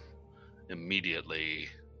them immediately.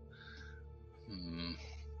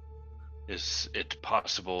 Is it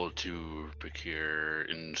possible to procure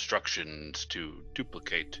instructions to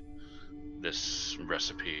duplicate this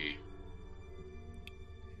recipe?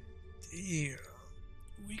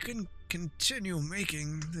 We can continue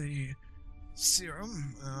making the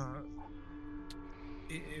serum.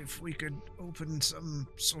 If we could open some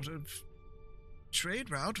sort of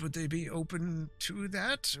trade route, would they be open to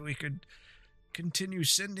that? We could continue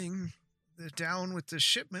sending down with the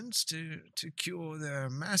shipments to cure their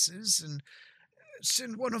masses, and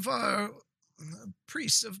send one of our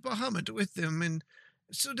priests of Bahamut with them, and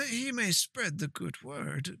so that he may spread the good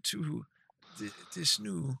word to this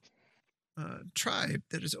new tribe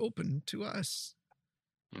that is open to us.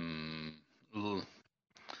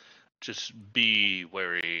 Just be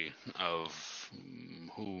wary of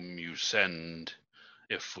whom you send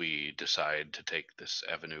if we decide to take this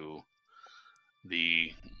avenue.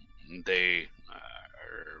 They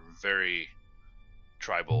are very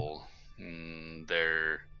tribal.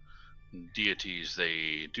 Their deities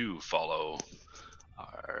they do follow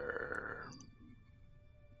are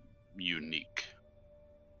unique.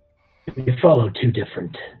 We follow two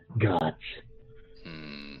different gods.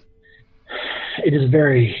 It is a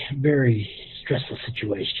very, very stressful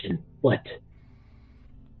situation, but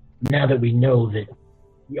now that we know that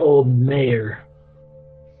the old mayor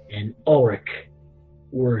and Ulrich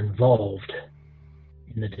were involved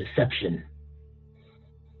in the deception,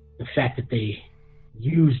 the fact that they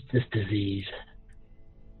used this disease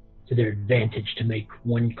to their advantage to make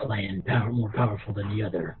one clan more powerful than the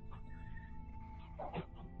other,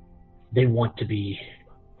 they want to be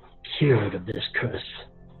cured of this curse.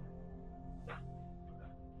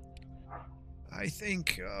 I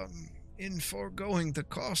think in foregoing the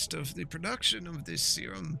cost of the production of this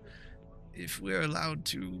serum, if we're allowed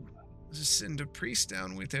to send a priest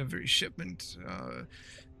down with every shipment,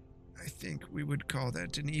 I think we would call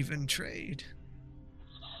that an even trade.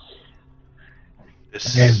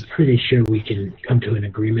 I am pretty sure we can come to an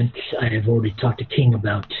agreement. I have already talked to King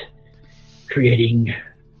about creating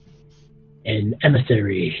an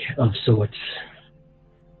emissary of sorts,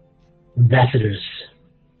 ambassadors.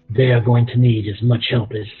 They are going to need as much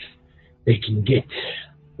help as they can get.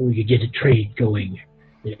 We could get a trade going.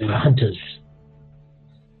 They are hunters.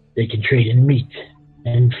 They can trade in meat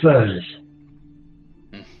and furs.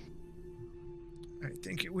 I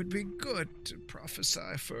think it would be good to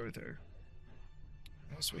prophesy further,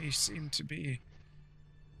 as we seem to be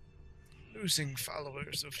losing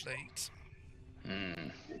followers of late.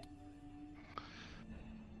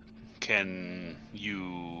 Can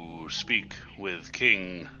you speak with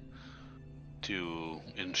King to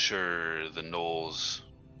ensure the Knolls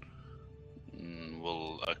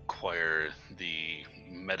will acquire the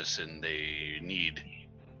medicine they need.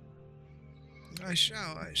 I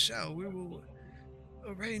shall. We will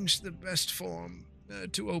arrange the best form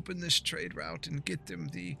to open this trade route and get them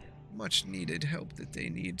the much needed help that they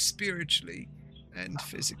need spiritually and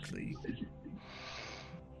physically.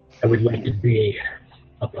 I would like to be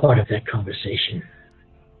a part of that conversation,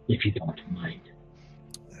 if you don't mind.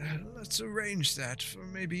 Let's arrange that for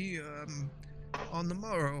maybe on the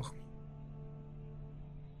morrow.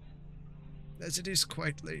 As it is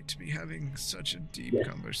quite late to be having such a deep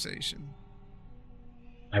conversation.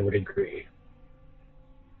 I would agree.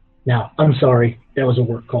 Now, I'm sorry, that was a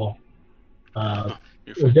work call.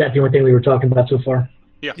 Was that the only thing we were talking about so far?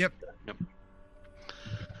 Yeah. Yep.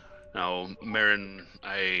 Now, Marin,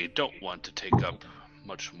 I don't want to take up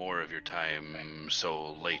much more of your time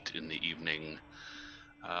so late in the evening.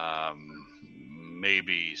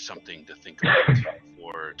 Maybe something to think about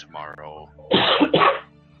for tomorrow.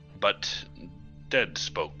 But dead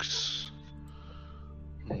spokes.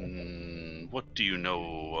 What do you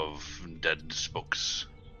know of dead spokes?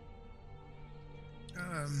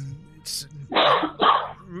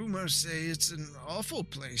 Rumors say it's an awful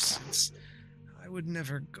place. I would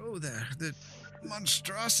never go there. The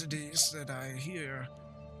monstrosities that I hear,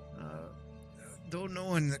 though no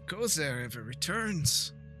one that goes there ever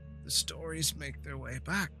returns, the stories make their way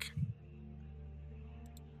back.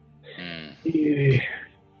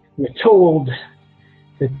 We're told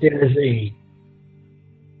that there's a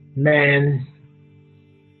man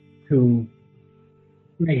who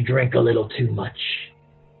may drink a little too much.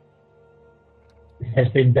 Has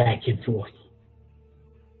been back and forth.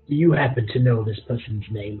 Do you happen to know this person's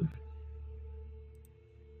name?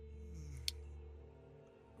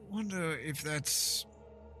 I wonder if that's...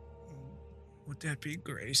 Would that be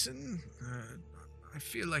Grayson? I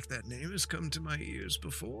feel like that name has come to my ears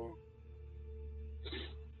before.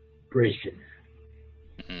 Grayson.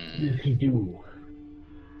 What does he do?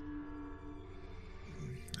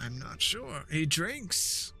 I'm not sure. He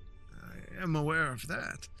drinks. I am aware of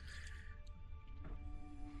that.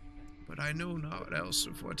 But I know not else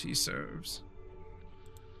of what he serves.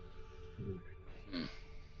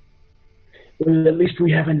 Well, at least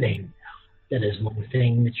we have a name now. That is one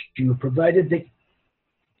thing that you provided that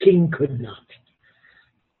King could not.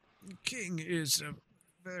 King is a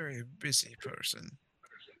very busy person.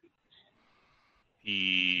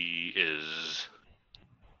 He is...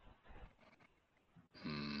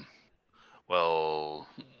 Well,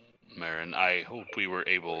 Marin, I hope we were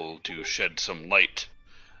able to shed some light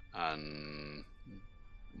on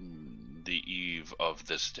the eve of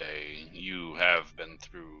this day. You have been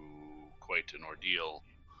through quite an ordeal,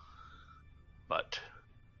 but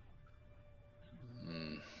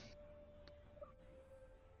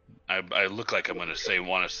I look like I'm going to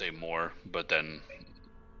want to say more, but then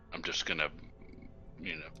I'm just going to,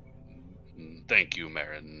 thank you,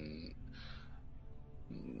 Marin.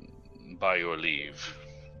 By your leave.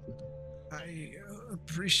 I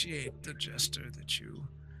appreciate the gesture that you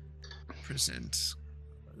present.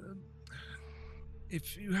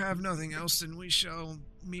 If you have nothing else, then we shall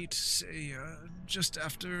meet, say, just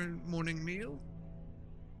after morning meal.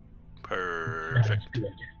 Perfect.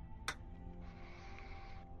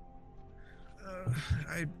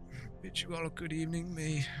 I bid you all a good evening.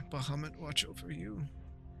 May Bahamut watch over you.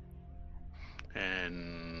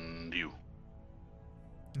 And you.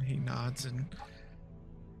 And he nods and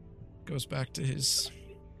goes back to his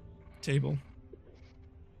table.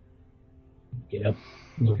 Get up,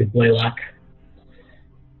 look at Blaylock.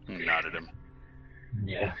 Nod at him.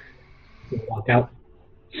 Yeah. Walk out.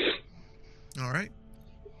 All right.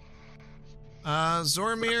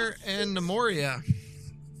 Zoramir and Nemoria.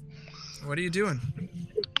 What are you doing?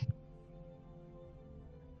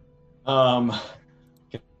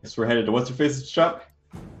 Guess we're headed to what's her face's shop?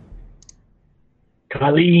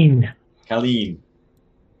 Colleen. Colleen.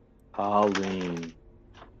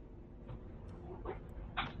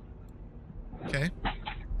 Okay.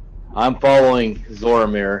 I'm following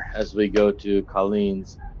Zoramir as we go to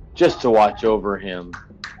Colleen's just to watch over him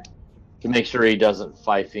to make sure he doesn't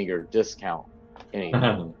five-finger discount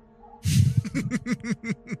anything.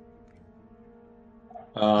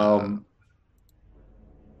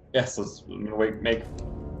 Yes, let's make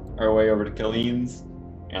our way over to Colleen's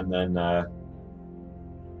and then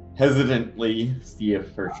hesitantly see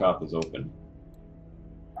if her shop is open.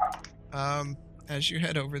 As you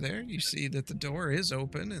head over there, you see that the door is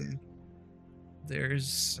open and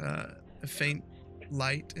there's a faint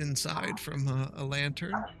light inside from a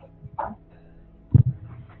lantern.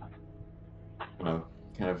 Kind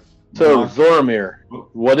kind of. So, Zoramir,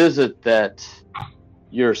 what is it that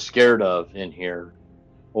you're scared of in here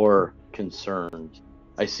or concerned?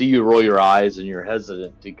 I see you roll your eyes and you're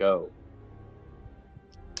hesitant to go.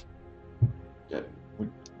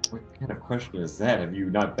 What kind of question is that? Have you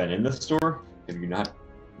not been in the store? Have you not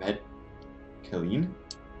met Colleen?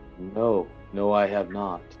 No, I have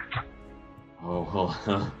not. Oh,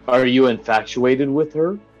 well. Are you infatuated with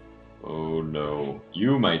her? Oh, no.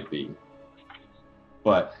 You might be.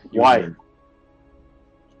 But... Why?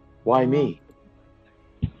 Why me?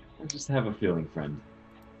 I just have a feeling, friend.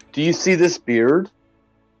 Do you see this beard?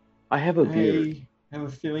 I have a beard. I have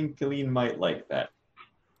a feeling Colleen might like that.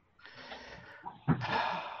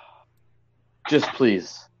 Just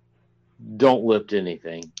please, don't lift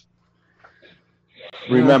anything.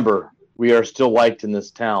 Remember, we are still liked in this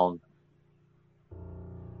town.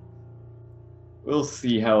 We'll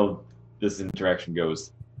see how this interaction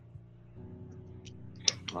goes.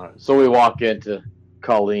 All right, so we walk into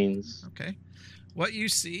Colleen's. Okay. What you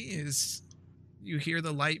see is you hear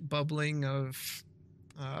the light bubbling of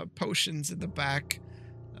potions in the back,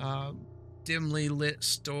 dimly lit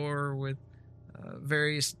store with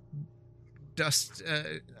various dust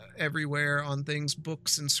everywhere on things,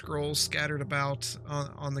 books and scrolls scattered about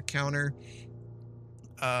on the counter.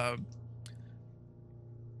 The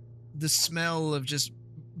smell of just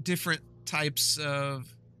different types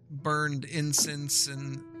of burned incense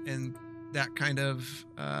and that kind of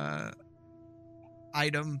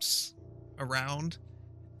items around,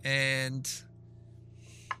 and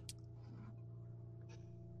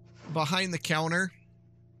behind the counter,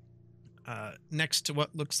 next to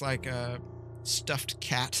what looks like a stuffed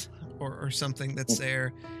cat or something that's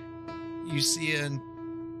there, you see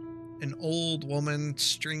an old woman,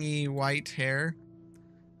 stringy white hair,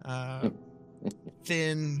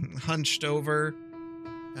 thin, hunched over,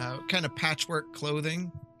 kind of patchwork clothing.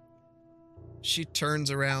 She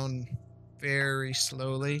turns around very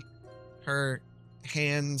slowly, her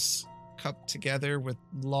hands cupped together with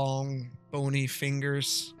long, bony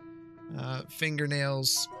fingers,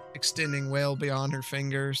 fingernails extending well beyond her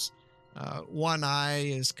fingers. One eye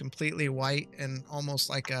is completely white and almost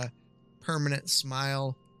like a permanent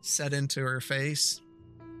smile set into her face.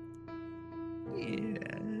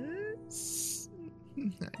 Yes,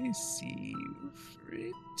 I see you've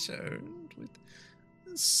returned with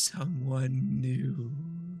someone new.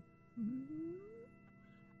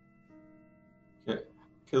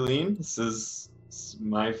 Colleen, this is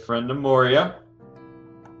my friend Amoria.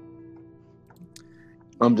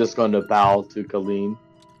 I'm just going to bow to Colleen.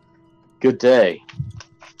 Good day.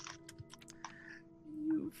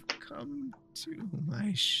 You've come to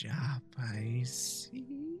my shop, I see.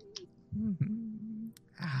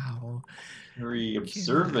 How Very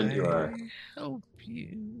observant you are. help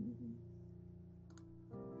you?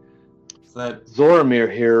 Is that... Zoramir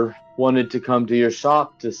here wanted to come to your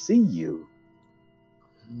shop to see you.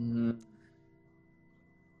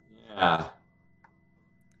 Yeah.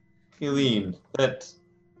 Colleen, that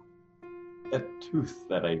tooth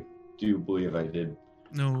that I do believe I did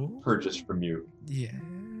purchase from you.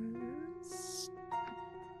 Yes.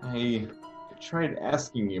 I tried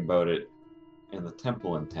asking you about it in the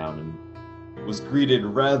temple in town and was greeted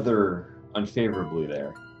rather unfavorably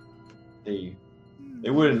there. They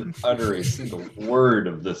wouldn't utter a single word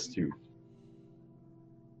of this tooth.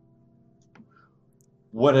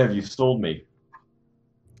 What have you sold me?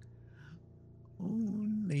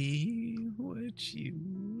 Only what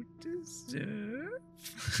you deserve.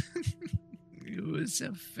 It was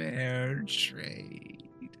a fair trade.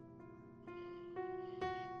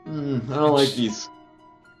 I don't like these.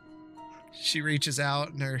 She reaches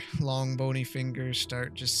out and her long bony fingers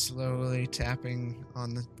start just slowly tapping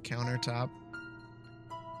on the countertop.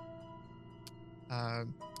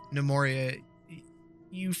 Nemoria,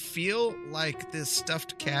 you feel like this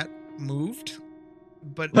stuffed cat moved,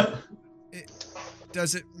 but it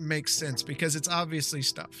doesn't make sense because it's obviously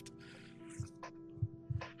stuffed.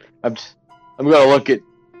 I'm gonna look at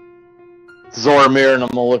Zoramir and I'm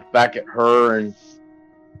gonna look back at her and,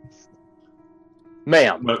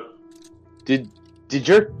 ma'am, did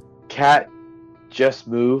your cat just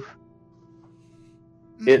move?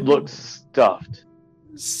 It looks stuffed.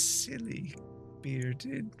 Silly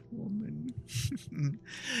bearded woman.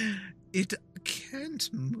 It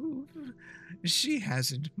can't move. She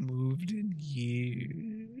hasn't moved in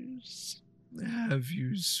years. Have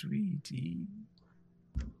you, sweetie?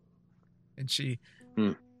 And she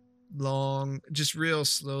just real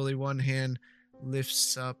slowly, one hand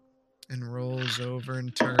lifts up and rolls over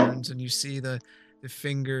and turns, and you see the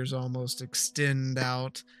fingers almost extend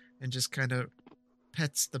out and just kind of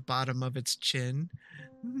pets the bottom of its chin.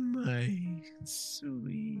 My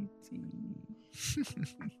sweetie.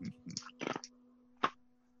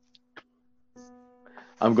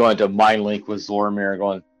 I'm going to mind link with Zoramir,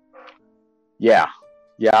 going, yeah,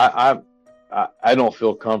 I don't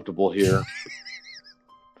feel comfortable here.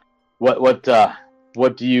 What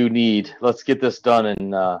do you need? Let's get this done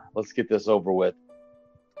and let's get this over with.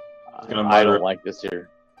 I don't like this here.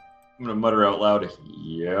 I'm gonna mutter out loud,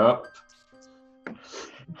 "Yep."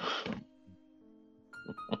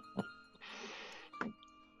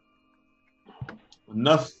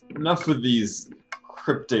 Enough of these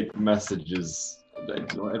cryptic messages. I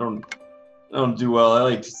don't do well. I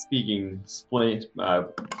like speaking plain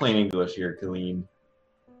English here, Colleen.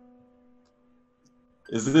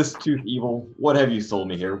 Is this tooth evil? What have you sold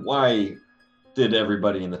me here? Why did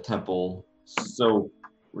everybody in the temple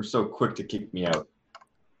were so quick to kick me out?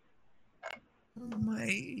 My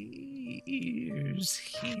ears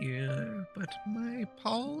here, but my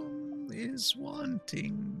palm is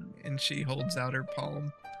wanting. And she holds out her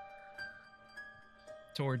palm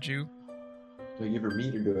towards you. Do I give her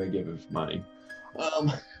meat or do I give her money?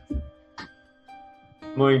 I'm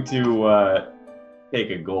going to take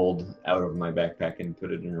a gold out of my backpack and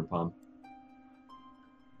put it in her palm.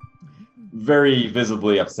 Very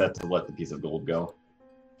visibly upset to let the piece of gold go.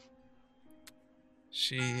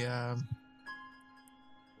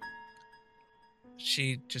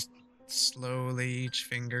 She just slowly, each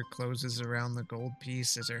finger closes around the gold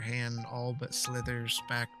piece as her hand all but slithers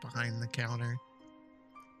back behind the counter.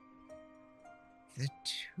 The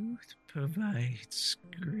tooth provides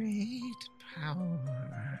great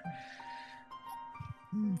power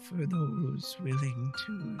for those willing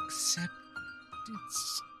to accept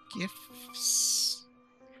its gifts.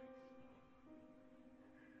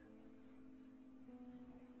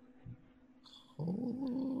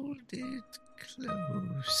 Hold it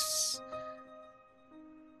close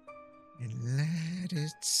and let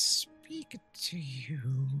it speak to you.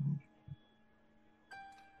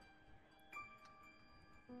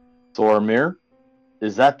 Zoramir,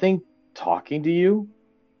 is that thing talking to you?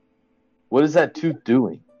 What is that tooth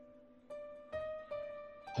doing?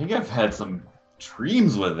 I think I've had some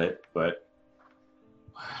dreams with it, but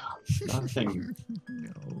nothing.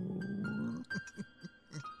 No.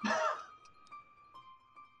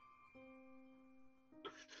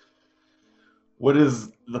 What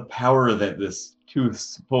is the power that this tooth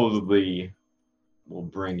supposedly will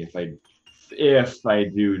bring if I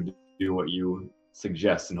do what you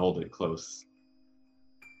suggest and hold it close?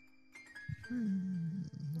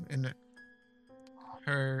 And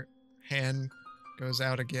her hand goes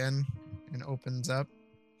out again and opens up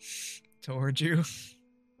towards you.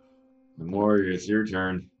 The warrior, it's your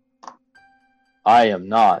turn. I am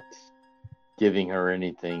not giving her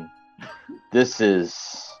anything. This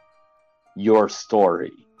is your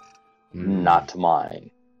story, not mine.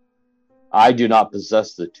 I do not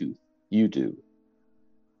possess the tooth. You do.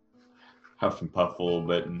 Huff and puff a little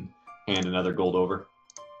bit and hand another gold over.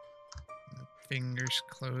 Fingers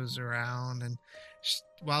close around, and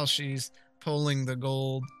while she's pulling the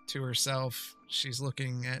gold to herself, she's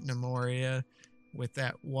looking at Nemoria with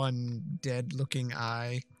that one dead-looking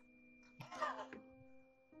eye.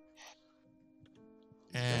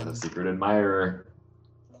 And a secret admirer.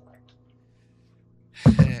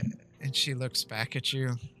 And she looks back at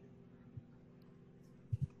you.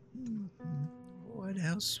 What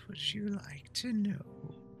else would you like to know?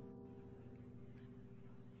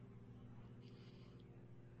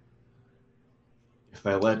 If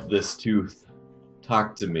I let this tooth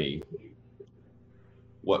talk to me,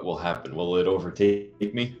 what will happen? Will it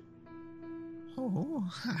overtake me? Oh,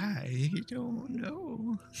 I don't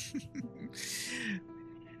know.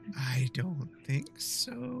 I don't think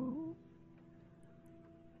so.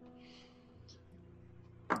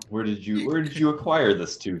 Where did you acquire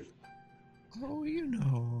this tooth? Oh, you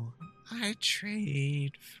know, I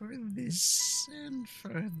trade for this and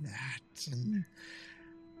for that, and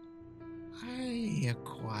I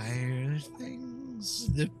acquire things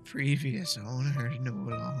the previous owner no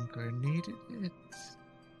longer needed it.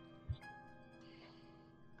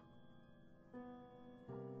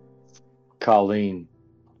 Colleen,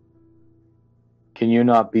 can you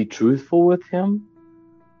not be truthful with him?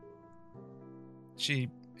 She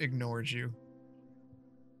ignores you.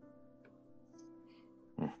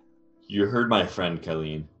 You heard my friend,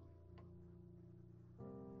 Colleen.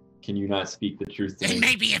 Can you not speak the truth to me? And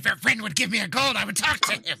maybe if your friend would give me a gold, I would talk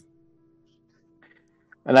to him.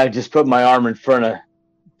 And I just put my arm in front of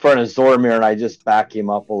Zoramir and I just back him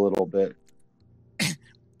up a little bit.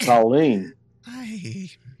 Colleen. I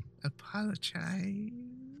apologize.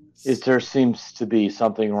 There seems to be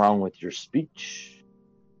something wrong with your speech?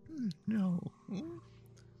 No.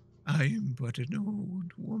 I am but an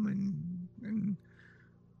old woman and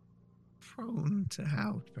prone to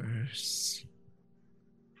outbursts.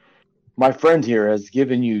 My friend here has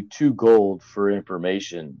given you 2 gold for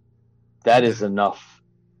information. That is enough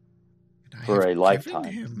for a lifetime.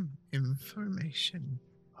 Given him information.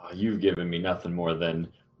 Oh, you've given me nothing more than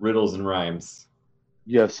riddles and rhymes.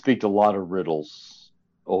 You have speak a lot of riddles,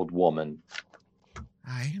 old woman.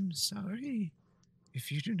 I am sorry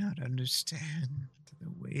if you do not understand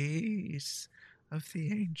the ways of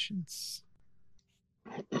the ancients.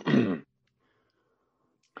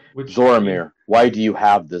 Zoramir, why do you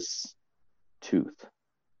have this tooth?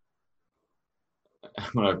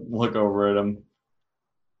 I'm gonna look over at him.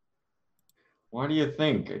 Why do you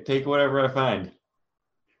think? I take whatever I find.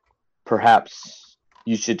 Perhaps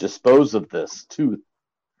you should dispose of this tooth.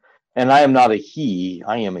 And I am not a he,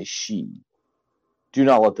 I am a she. Do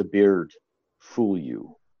not let the beard fool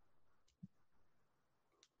you.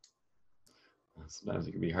 Sometimes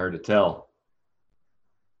it can be hard to tell.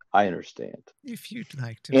 I understand. If you'd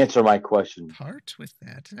like to answer my question, part with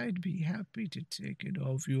that, I'd be happy to take it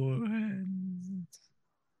off your hands.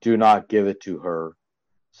 Do not give it to her,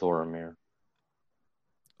 Zoramir.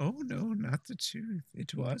 Oh no, not the tooth.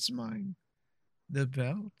 It was mine. The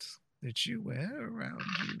belt that you wear around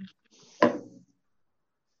you.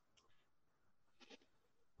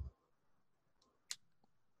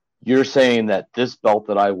 You're saying that this belt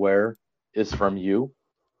that I wear is from you?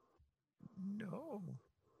 No.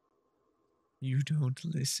 You don't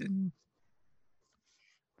listen.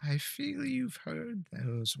 I feel you've heard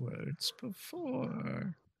those words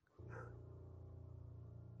before.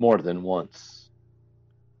 More than once.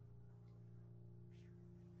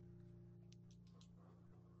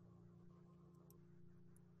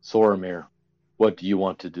 Zoramir, what do you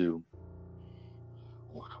want to do?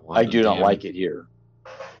 I do not like it here.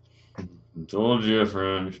 I told you,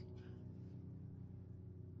 friend.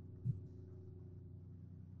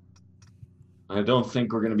 I don't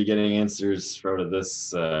think we're going to be getting answers out of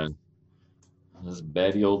this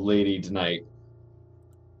batty old lady tonight.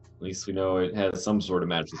 At least we know it has some sort of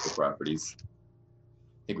magical properties. I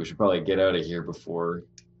think we should probably get out of here before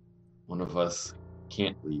one of us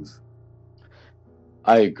can't leave.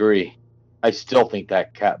 I agree. I still think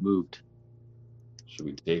that cat moved. Should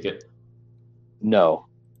we take it? No,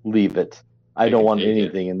 leave it. I don't want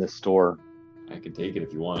anything in this store. I can take it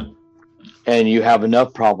if you want. And you have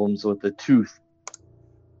enough problems with the tooth.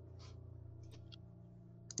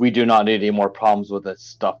 We do not need any more problems with a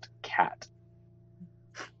stuffed cat.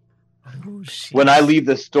 Oh, when I leave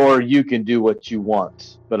the store, you can do what you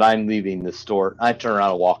want, but I'm leaving the store. I turn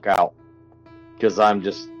around and walk out because I'm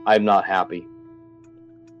not happy.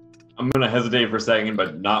 I'm going to hesitate for a second,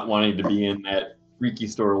 but not wanting to be in that freaky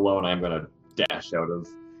store alone, I'm going to dash out of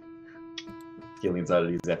Healing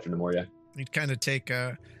Oddities after Nemoria. You'd kind of take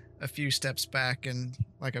a few steps back and,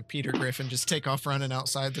 like a Peter Griffin, just take off running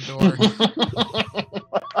outside the door.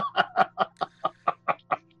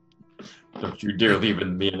 Don't you dare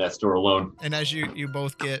leaving me in that store alone. And as you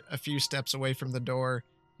both get a few steps away from the door,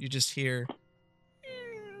 you just hear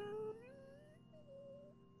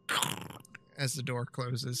as the door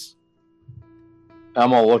closes.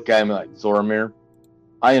 I'm going to look at him like, Zoramir,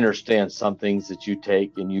 I understand some things that you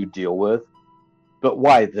take and you deal with, but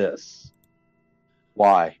why this?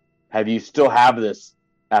 Why? Have you still have this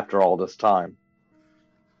after all this time?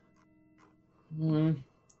 Who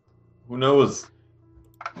knows?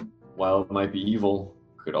 While it might be evil,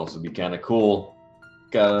 could also be kind of cool.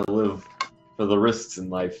 Gotta live for the risks in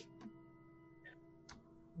life.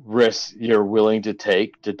 Risks you're willing to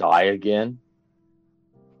take to die again?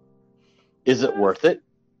 Is it worth it?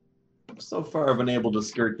 So far, I've been able to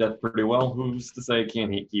skirt that pretty well. Who's to say it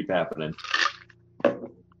can't keep happening?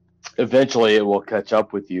 Eventually, it will catch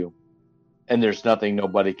up with you, and there's nothing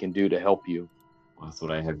nobody can do to help you. Well, that's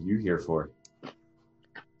what I have you here for.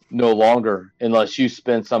 No longer, unless you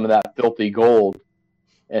spend some of that filthy gold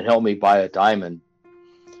and help me buy a diamond.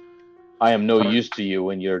 I am no use to you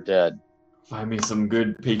when you're dead. Find me some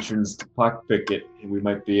good patrons to pocketpick it, and we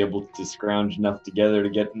might be able to scrounge enough together to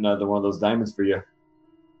get another one of those diamonds for you.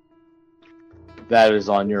 That is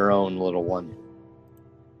on your own, little one.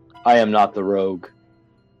 I am not the rogue.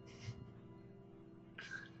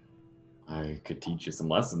 I could teach you some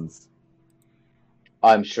lessons.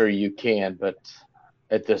 I'm sure you can, but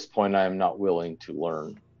at this point, I am not willing to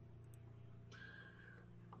learn.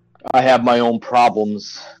 I have my own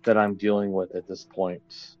problems that I'm dealing with at this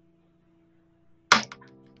point.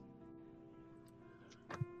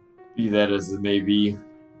 Be that as it may be,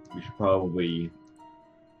 we should probably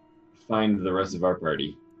find the rest of our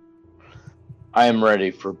party? I am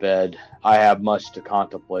ready for bed. I have much to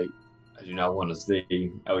contemplate. I do not want to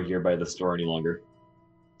stay out here by the store any longer.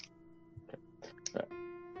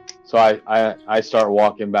 So I start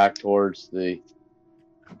walking back towards the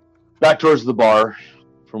bar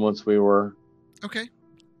from whence we were. Okay.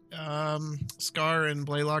 Scar and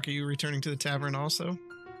Blaylock, are you returning to the tavern also?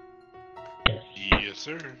 Yes,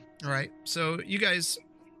 sir. All right. So you guys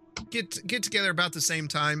get together about the same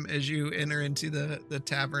time as you enter into the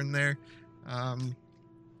tavern there.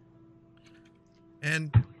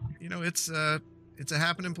 And you know, it's a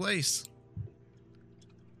happening place.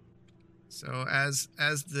 So as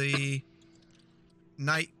the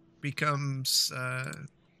night becomes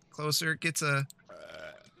closer, it's a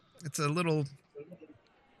little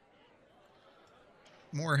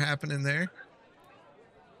more happening there.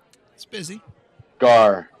 It's busy.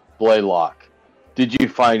 Gar, Blaylock, did you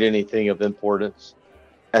find anything of importance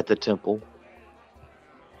at the temple?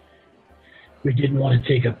 We didn't want to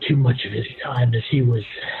take up too much of his time as he was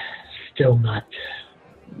still not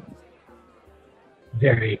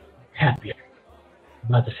very happy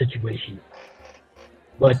about the situation.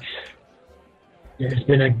 But there's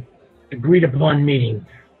been a agreed upon meeting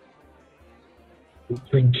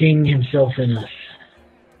between King himself and us.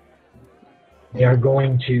 They are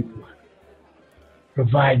going to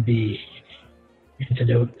provide the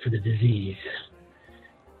antidote for the disease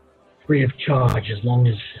free of charge as long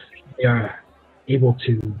as they are able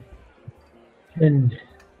to send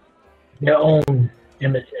their own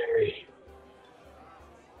emissary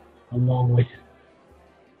along with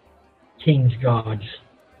King's guards.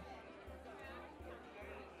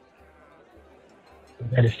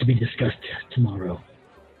 That is to be discussed tomorrow.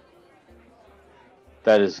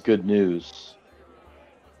 That is good news.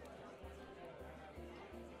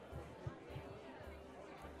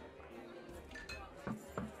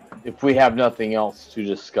 If we have nothing else to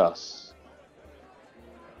discuss,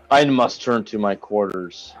 I must turn to my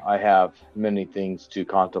quarters. I have many things to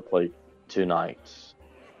contemplate tonight.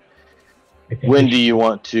 When do you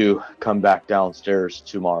want to come back downstairs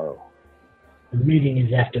tomorrow? The meeting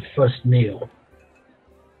is after first meal.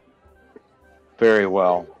 Very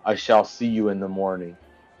well. I shall see you in the morning.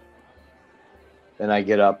 Then I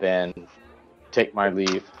get up and take my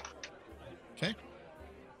leave. Okay.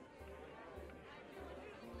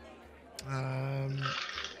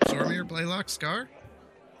 Zormir, Blaylock, Scar?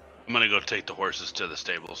 I'm gonna go take the horses to the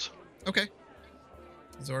stables. Okay.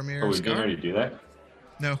 Zormir, Oh, we Scar? didn't already do that?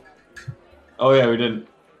 No. Oh, yeah, we didn't.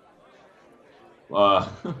 Okay.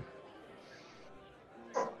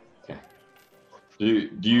 Do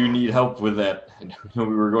you need help with that? I know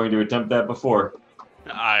we were going to attempt that before.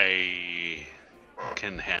 I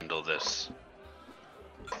can handle this.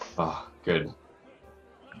 Oh, good.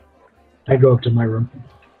 I go up to my room.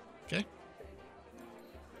 Okay.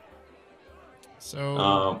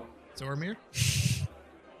 So, Zormir?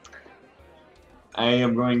 I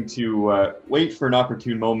am going to wait for an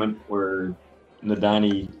opportune moment where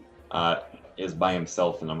Nadani is by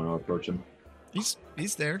himself, and I'm going to approach him. He's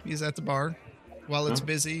there. He's at the bar. While it's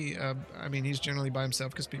busy, I mean, he's generally by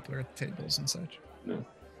himself because people are at the tables and such. Yeah.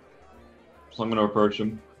 So I'm going to approach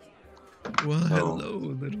him. Well, hello,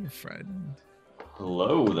 little friend.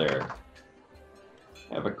 Hello there.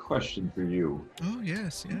 I have a question for you. Oh,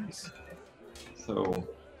 yes, yes. So,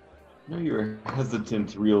 I know you were hesitant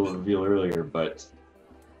to reveal earlier, but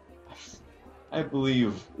I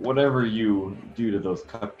believe whatever you do to those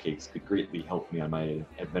cupcakes could greatly help me on my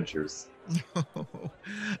adventures. Oh,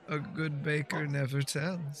 a good baker never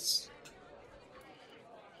tells.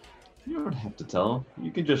 You don't have to tell.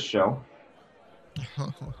 You can just show.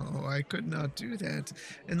 Oh, I could not do that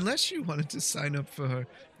unless you wanted to sign up for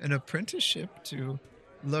an apprenticeship to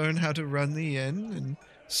learn how to run the inn and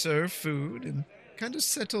serve food and kind of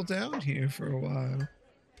settle down here for a while.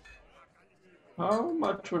 How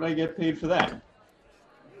much would I get paid for that?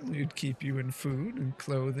 You'd keep you in food and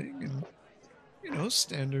clothing and, you know,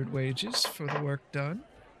 standard wages for the work done.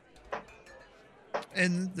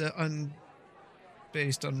 And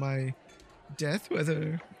based on my death,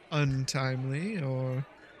 whether untimely or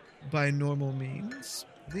by normal means,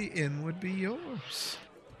 the inn would be yours.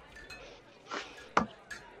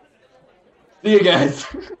 See you guys.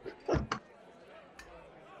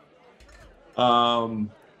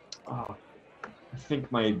 I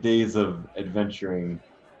think my days of adventuring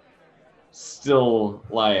still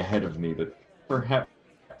lie ahead of me, but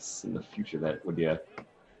perhaps in the future that would be a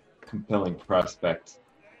compelling prospect.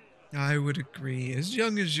 I would agree. As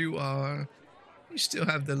young as you are, you still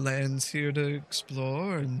have the lands here to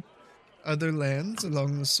explore and other lands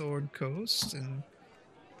along the Sword Coast, and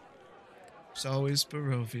It's always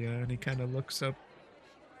Barovia. And he kind of looks up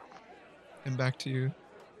and back to you.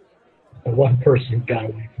 The one person who got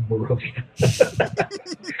away from Barovia.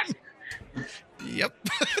 Yep.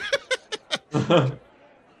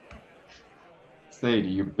 Say, do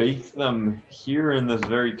you bake them here in this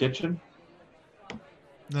very kitchen?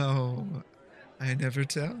 No, I never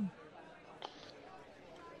tell.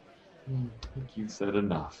 I think you said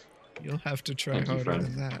enough. You'll have to try Thank you, harder friend.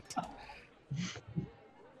 than that.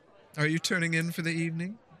 Are you turning in for the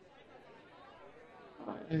evening?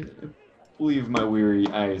 I believe my weary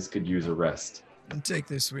eyes could use a rest. And take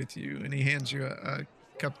this with you. And he hands you a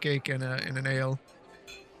cupcake and an ale.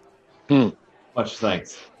 Much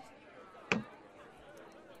thanks.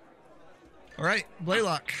 All right,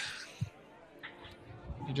 Blaylock.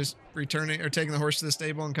 You just returning or taking the horse to the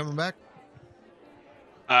stable and coming back?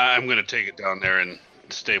 I'm going to take it down there and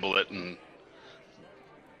stable it, and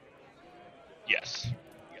yes.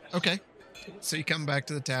 Okay. So you come back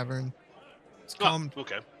to the tavern. It's calm.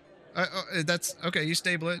 Okay. That's okay. You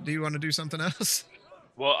stable it. Do you want to do something else?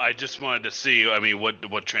 Well, I just wanted to see. I mean,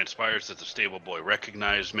 what transpires? Does the stable boy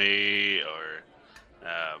recognize me, or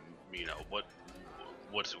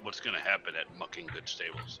what's going to happen at Mucking Good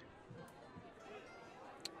Stables?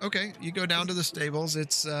 Okay, you go down to the stables.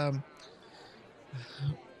 It's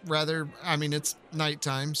it's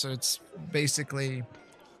nighttime, so it's basically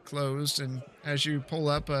closed. And as you pull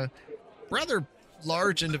up, a rather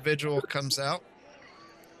large individual comes out.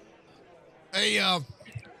 Hey,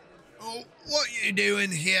 what you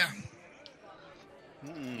doing here?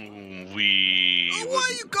 Why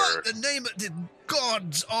you got the name of the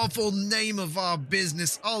God's awful name of our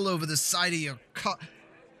business all over the side of your car?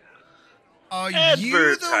 Are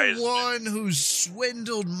you the one who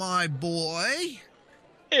swindled my boy?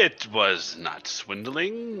 It was not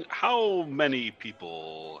swindling. How many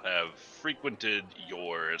people have frequented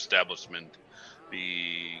your establishment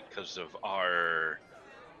because of our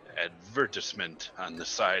advertisement on the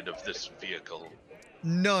side of this vehicle?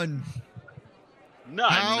 None.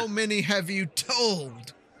 How many have you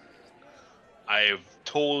told? I've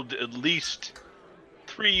told at least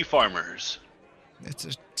 3 farmers. It's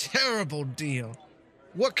a terrible deal.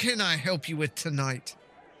 What can I help you with tonight?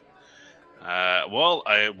 Well,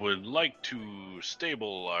 I would like to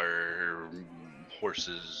stable our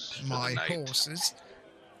horses for My the night. horses?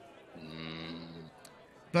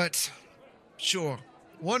 But, sure,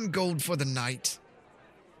 1 gold for the night.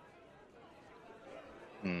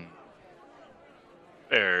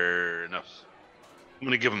 Fair enough. I'm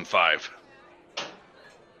going to give him 5.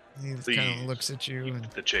 He Please, kind of looks at you keep and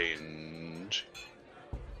the change.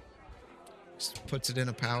 just puts it in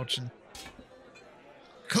a pouch and...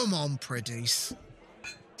 Come on, Predice.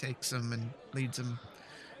 Takes him and leads him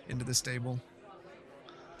into the stable.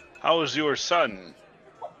 How is your son?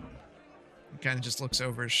 He kind of just looks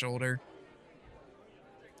over his shoulder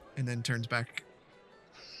and then turns back.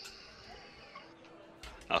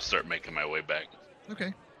 I'll start making my way back.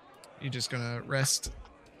 Okay. You just gonna rest?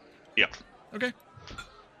 Yep. Okay.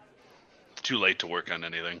 Too late to work on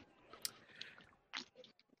anything.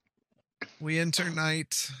 We enter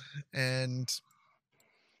night and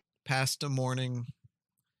past the morning.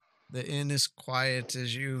 The inn is quiet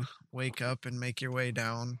as you wake up and make your way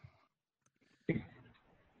down.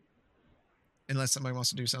 Unless somebody wants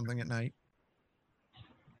to do something at night.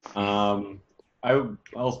 I'll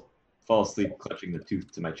fall asleep clutching the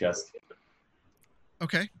tooth to my chest.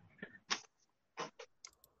 Okay.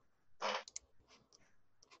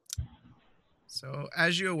 So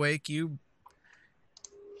as you awake, you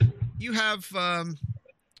have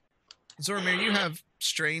Zormir, you have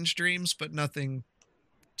strange dreams, but nothing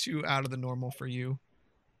too out of the normal for you.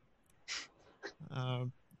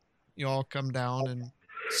 You all come down and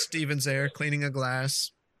Steven's there cleaning a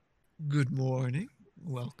glass. Good morning.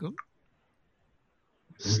 Welcome.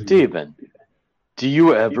 Steven, do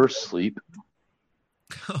you ever sleep?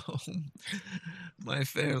 Oh, my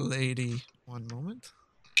fair lady. One moment.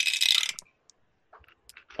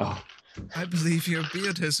 Oh, I believe your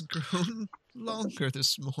beard has grown longer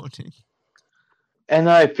this morning. And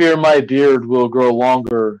I fear my beard will grow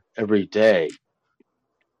longer every day,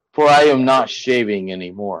 for I am not shaving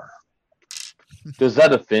anymore. Does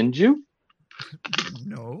that offend you?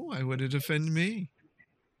 No, why would it offend me?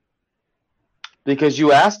 Because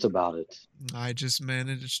you asked about it. I just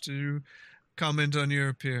managed to comment on your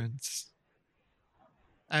appearance.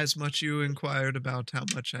 As much you inquired about how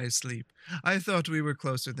much I sleep. I thought we were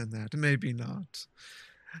closer than that. Maybe not.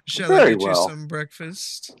 Shall I get you some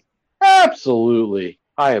breakfast? Absolutely.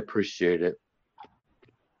 I appreciate it.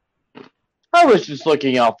 I was just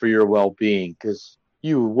looking out for your well-being, because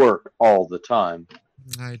you work all the time.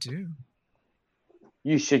 I do.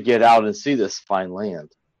 You should get out and see this fine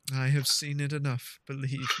land. I have seen it enough,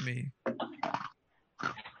 believe me.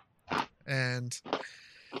 And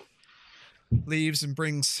leaves and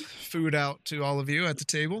brings food out to all of you at the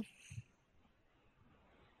table.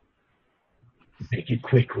 Make it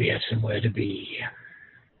quick, we have somewhere to be.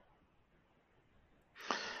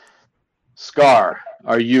 Scar,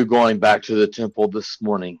 are you going back to the temple this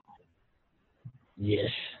morning? Yes.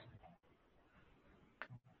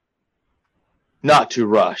 Not to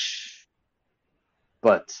rush,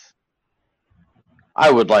 but I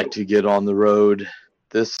would like to get on the road.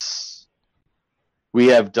 We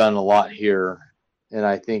have done a lot here, and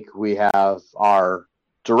I think we have our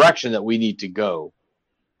direction that we need to go.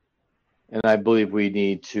 And I believe we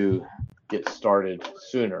need to get started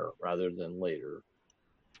sooner rather than later.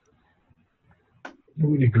 I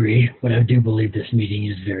would agree, but I do believe this meeting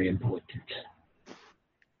is very important.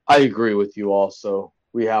 I agree with you also.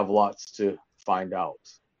 We have lots to find out,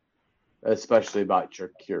 especially about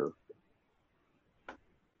your cure.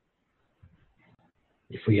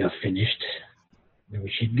 If we are finished, then we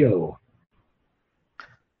should go.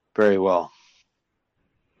 Very well.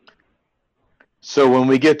 So when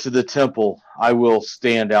we get to the temple, I will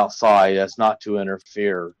stand outside as not to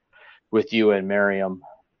interfere with you and Miriam.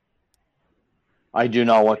 I do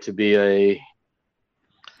not want to be a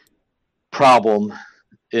problem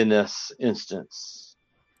in this instance.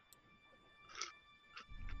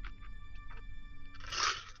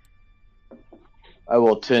 I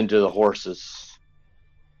will tend to the horses.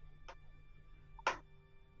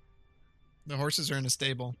 The horses are in a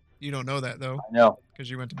stable. You don't know that, though. I know. Because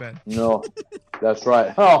you went to bed. No, that's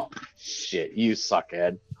right. Oh, shit, you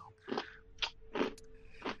suckhead.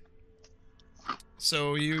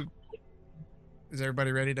 So is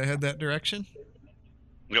everybody ready to head that direction?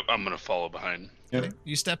 Yep, I'm going to follow behind. Yep. Okay.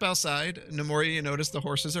 You step outside. Namori, you notice the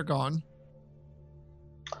horses are gone.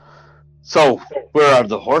 So, where are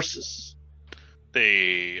the horses?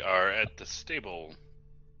 They are at the stable.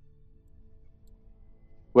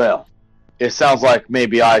 Well, it sounds like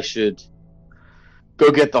maybe I should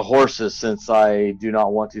go get the horses since I do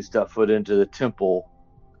not want to step foot into the temple.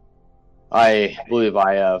 I believe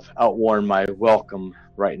I have outworn my welcome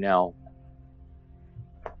right now.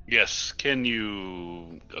 Yes, can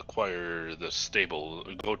you acquire the stable,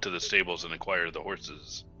 go to the stables and acquire the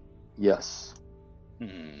horses? Yes.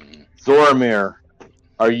 Hmm. Zoramir,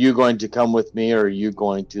 are you going to come with me, or are you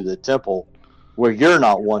going to the temple where you're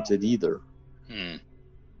not wanted either?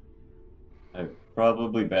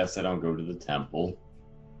 Probably best I don't go to the temple.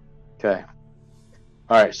 Okay.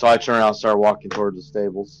 All right, so I turn around and start walking toward the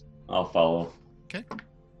stables. I'll follow. Okay.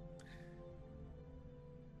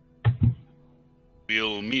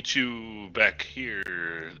 We'll meet you back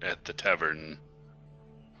here at the tavern.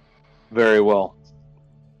 Very well.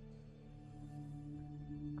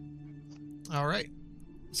 All right.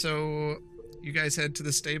 So you guys head to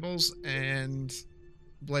the stables, and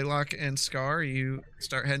Blaylock and Scar, you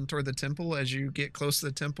start heading toward the temple. As you get close to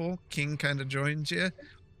the temple, King kind of joins you.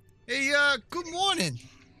 Hey, good morning.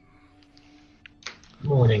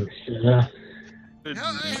 Morning, sir. Good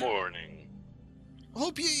Hi. morning.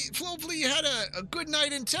 Hopefully you had a good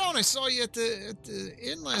night in town. I saw you at the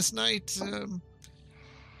inn last night.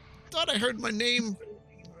 Thought I heard my name,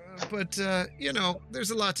 but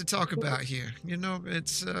there's a lot to talk about here.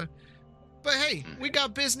 But hey, we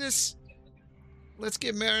got business. Let's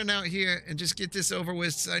get Marin out here and just get this over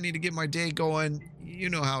with. I need to get my day going. You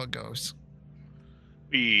know how it goes.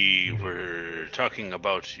 We were talking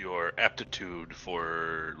about your aptitude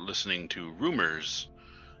for listening to rumors.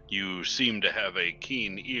 You seem to have a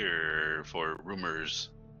keen ear for rumors.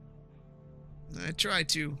 I try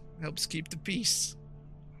to. Helps keep the peace.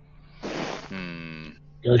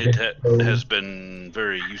 It has been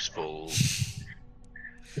very useful.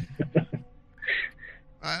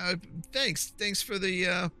 Thanks. Thanks for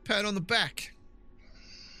the pat on the back.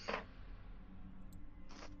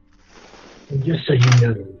 And just so you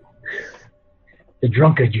know, the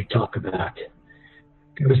drunkard you talk about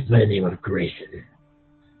goes by the name of Grayson.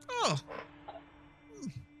 Oh,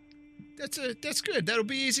 that's good. That'll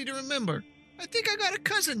be easy to remember. I think I got a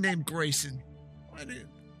cousin named Grayson.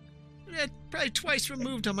 Probably twice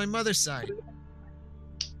removed on my mother's side.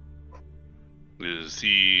 Is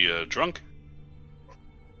he drunk?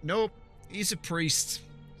 Nope, he's a priest.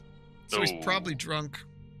 So he's Oh. probably drunk.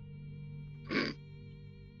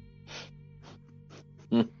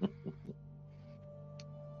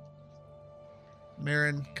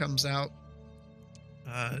 Marin comes out.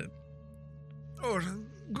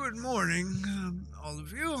 Good morning, all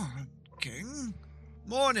of you. King.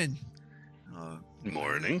 Morning.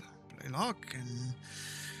 Morning. Blaylock and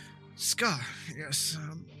Scar, yes.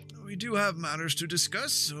 We do have matters to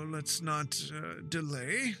discuss, so let's not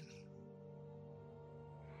delay.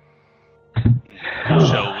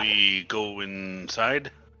 Shall we go inside?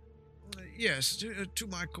 Yes, to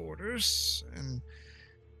my quarters. And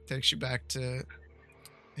takes you back to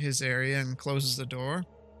his area and closes the door.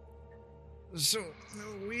 So,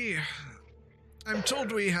 I'm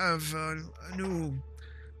told we have a new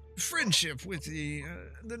friendship with the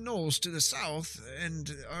gnolls to the south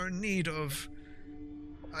and are in need of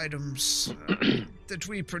items that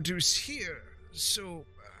we produce here. So,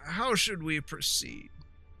 how should we proceed?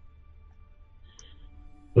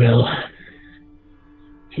 Well,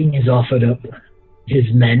 King has offered up his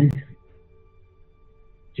men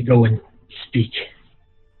to go and speak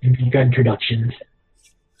and make introductions.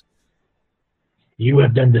 You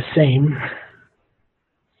have done the same.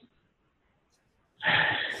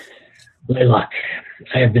 Blaylock,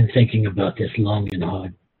 I have been thinking about this long and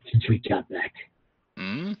hard since we got back.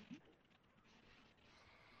 Hmm?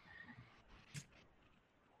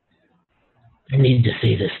 I need to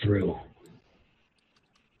see this through.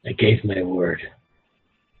 I gave my word.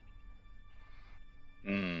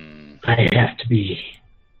 I have to be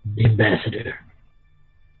the ambassador.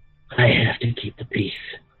 I have to keep the peace.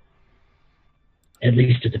 At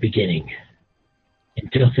least at the beginning.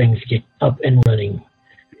 Until things get up and running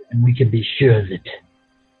and we can be sure that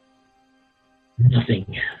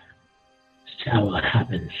nothing sour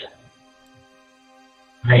happens.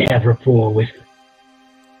 I have rapport with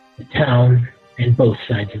the town and both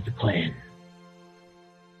sides of the clan.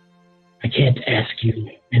 I can't ask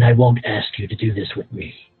you, and I won't ask you to do this with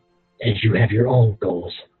me, as you have your own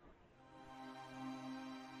goals.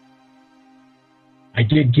 I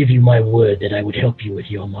did give you my word that I would help you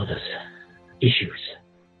with your mother's issues.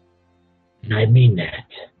 And I mean that.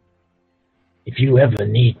 If you ever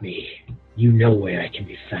need me, you know where I can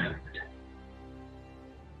be found.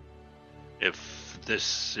 If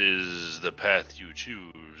this is the path you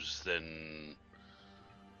choose, then...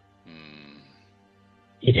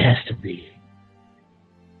 It has to be.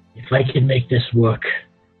 If I can make this work,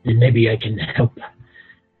 then maybe I can help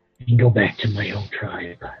and go back to my own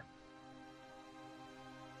tribe.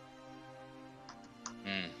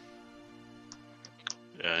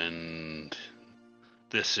 And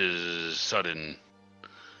this is sudden.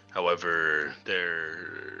 However,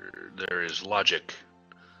 there is logic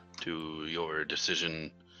to your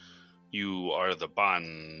decision. You are the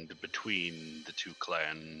bond between the two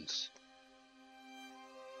clans.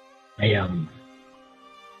 I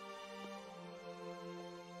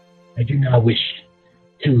do not wish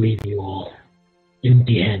to leave you all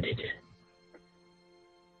empty-handed.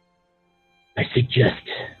 I suggest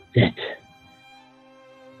that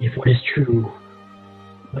if what is true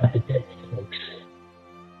about the dead folks,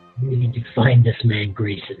 we need to find this man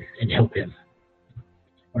Grayson and help him.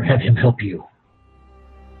 Or have him help you.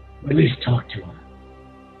 Or at least talk to him.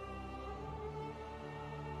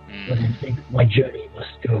 But I think my journey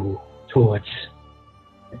must go towards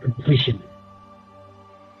the completion.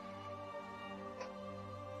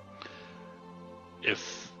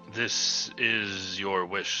 If this is your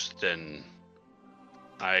wish, then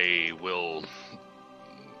I will,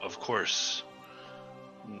 of course,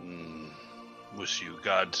 wish you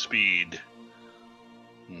Godspeed.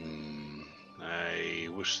 I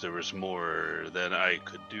wish there was more that I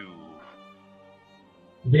could do.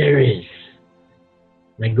 There is.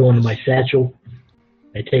 I go into my satchel,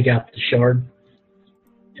 I take out the shard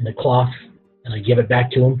and the cloth, and I give it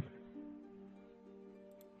back to him.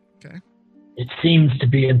 Okay. It seems to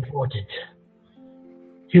be important.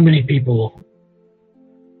 Too many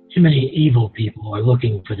evil people are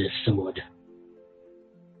looking for this sword.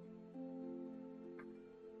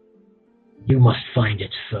 You must find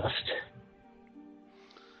it first.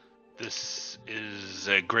 This is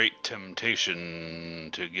a great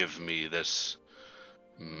temptation to give me this,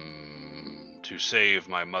 to save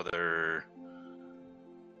my mother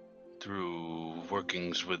through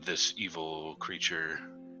workings with this evil creature,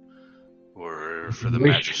 or for the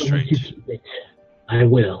magistrate. To keep it, I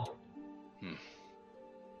will.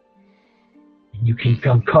 You can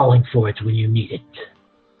come calling for it when you need it.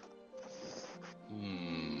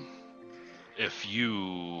 If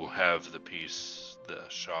you have the piece, the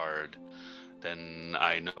shard, then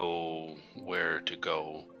I know where to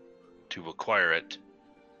go to acquire it.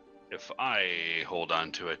 If I hold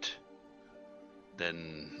on to it,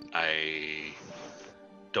 then I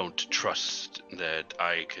don't trust that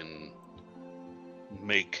I can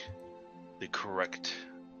make the correct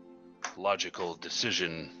logical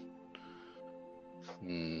decision.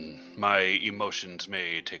 My emotions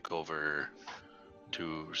may take over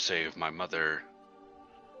to save my mother,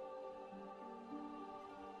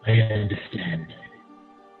 I understand.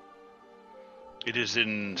 It is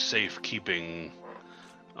in safekeeping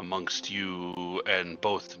amongst you and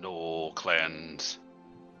both Knoll clans.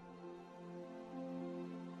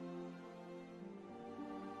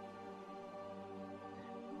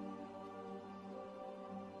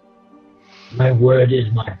 My word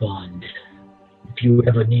is my bond. If you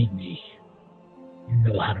ever need me, you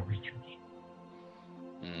know how to reach me.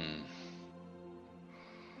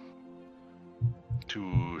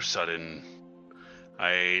 Too sudden.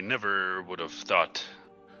 I never would have thought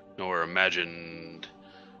nor imagined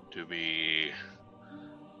to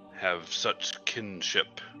have such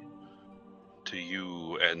kinship to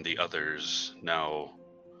you and the others now,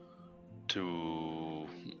 to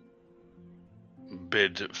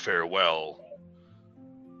bid farewell.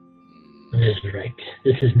 That is right.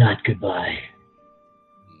 This is not goodbye.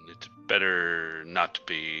 It better not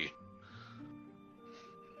be.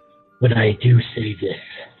 But I do say this.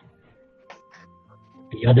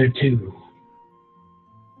 The other two,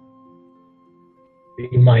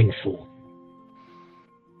 be mindful.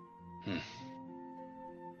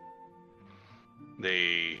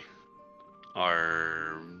 They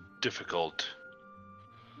are difficult,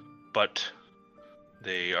 but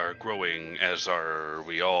they are growing, as are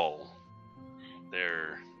we all.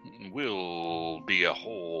 There will be a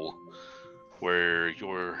hole where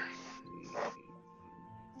your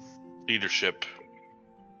leadership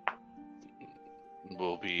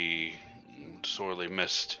will be sorely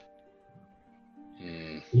missed.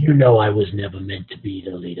 You know I was never meant to be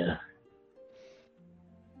the leader.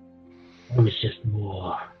 I was just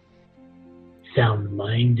more sound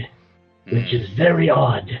mind, which is very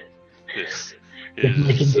odd. This With my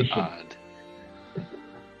is condition. odd.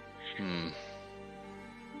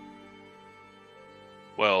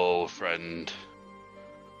 Well, friend,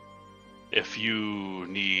 if you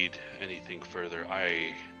need anything further,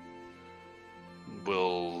 I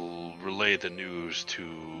will relay the news to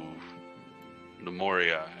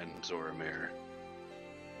Nemoria and Zoramir.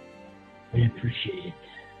 I appreciate it.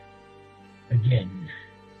 Again,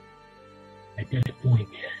 at this point,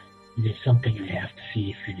 it is something I have to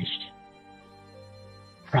see finished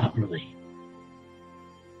properly.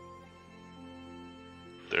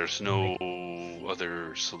 There's no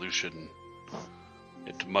other solution.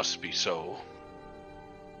 It must be so.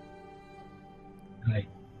 I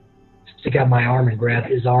stick out my arm and grab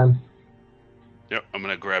his arm. Yep, I'm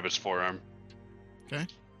gonna grab his forearm. Okay.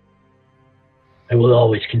 I will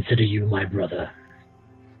always consider you my brother.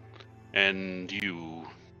 And you.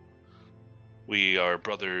 We are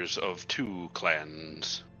brothers of two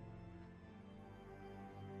clans.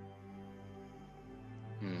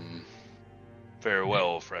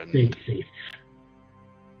 Farewell, friend. Stay safe.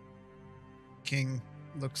 King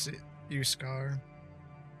looks at you, Scar.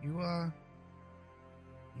 You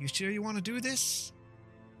sure you want to do this?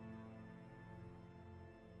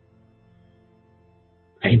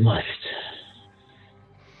 I must.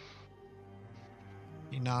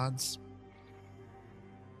 He nods.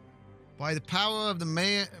 By the power of the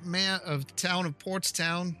mayor of the town of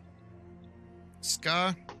Portstown,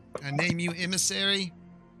 Scar, I name you emissary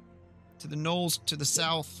to the Knolls to the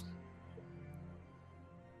south.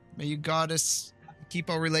 May you guard us,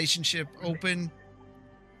 keep our relationship open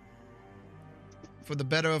for the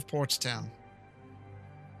better of Portstown.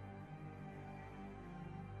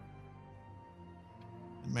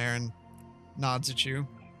 And Marin nods at you.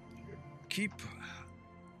 Keep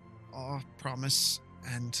our promise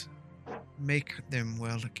and make them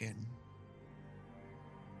well again.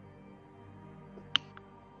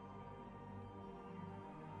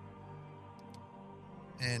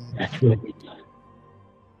 And That's what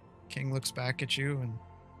King looks back at you, and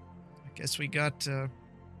I guess we got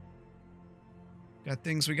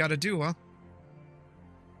things we got to do, huh?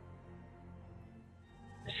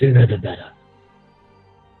 the sooner the better.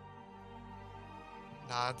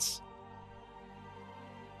 Nods.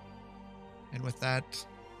 And with that,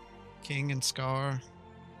 King and Scar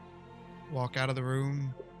walk out of the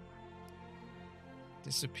room,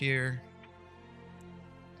 disappear.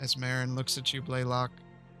 As Marin looks at you, Blaylock,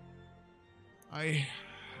 I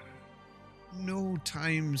know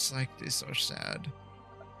times like this are sad,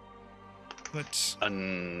 but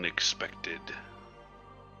Unexpected.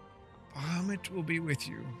 Bahamut will be with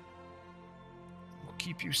you. Will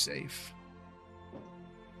keep you safe.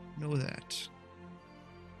 Know that.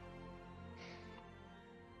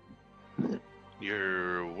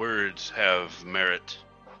 Your words have merit.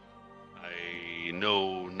 I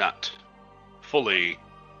know not fully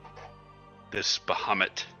this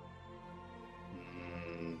Bahamut,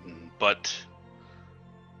 but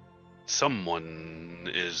someone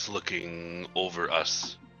is looking over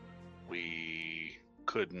us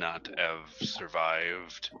could not have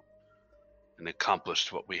survived and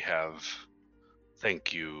accomplished what we have.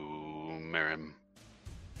 Thank you, Merim.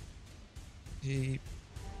 He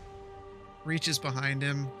reaches behind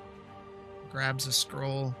him, grabs a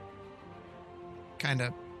scroll, kind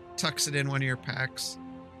of tucks it in one of your packs.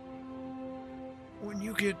 When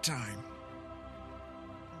you get time,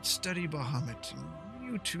 study Bahamut,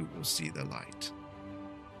 and you too will see the light.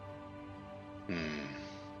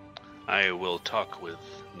 I will talk with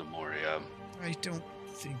Nemoria. I don't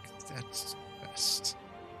think that's best.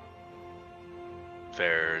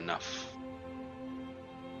 Fair enough.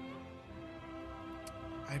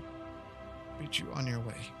 I bid you on your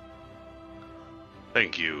way.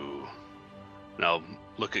 Thank you. Now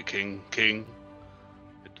look at King. King,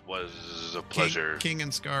 it was a pleasure. King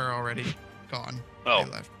and Scar are already gone. Oh,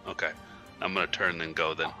 They left. okay. I'm gonna turn and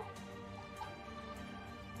go then.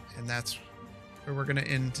 And that's where we're going to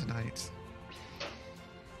end tonight.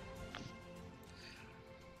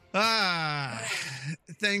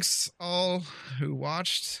 Thanks all who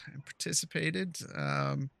watched and participated.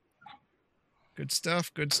 Good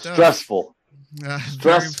stuff. Stressful.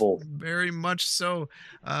 Stressful. Very much so.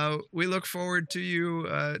 We look forward to you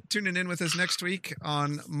tuning in with us next week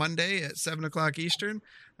on Monday at 7 o'clock Eastern.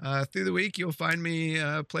 Through the week, you'll find me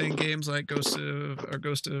playing games like Ghost of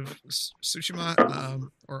Tsushima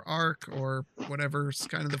or Ark or whatever's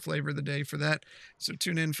kind of the flavor of the day for that. So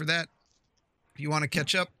tune in for that. If you want to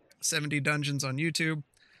catch up, 70 Dungeons on YouTube.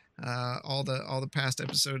 All the past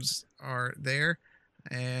episodes are there,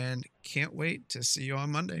 and can't wait to see you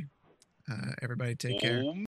on Monday. Everybody take care.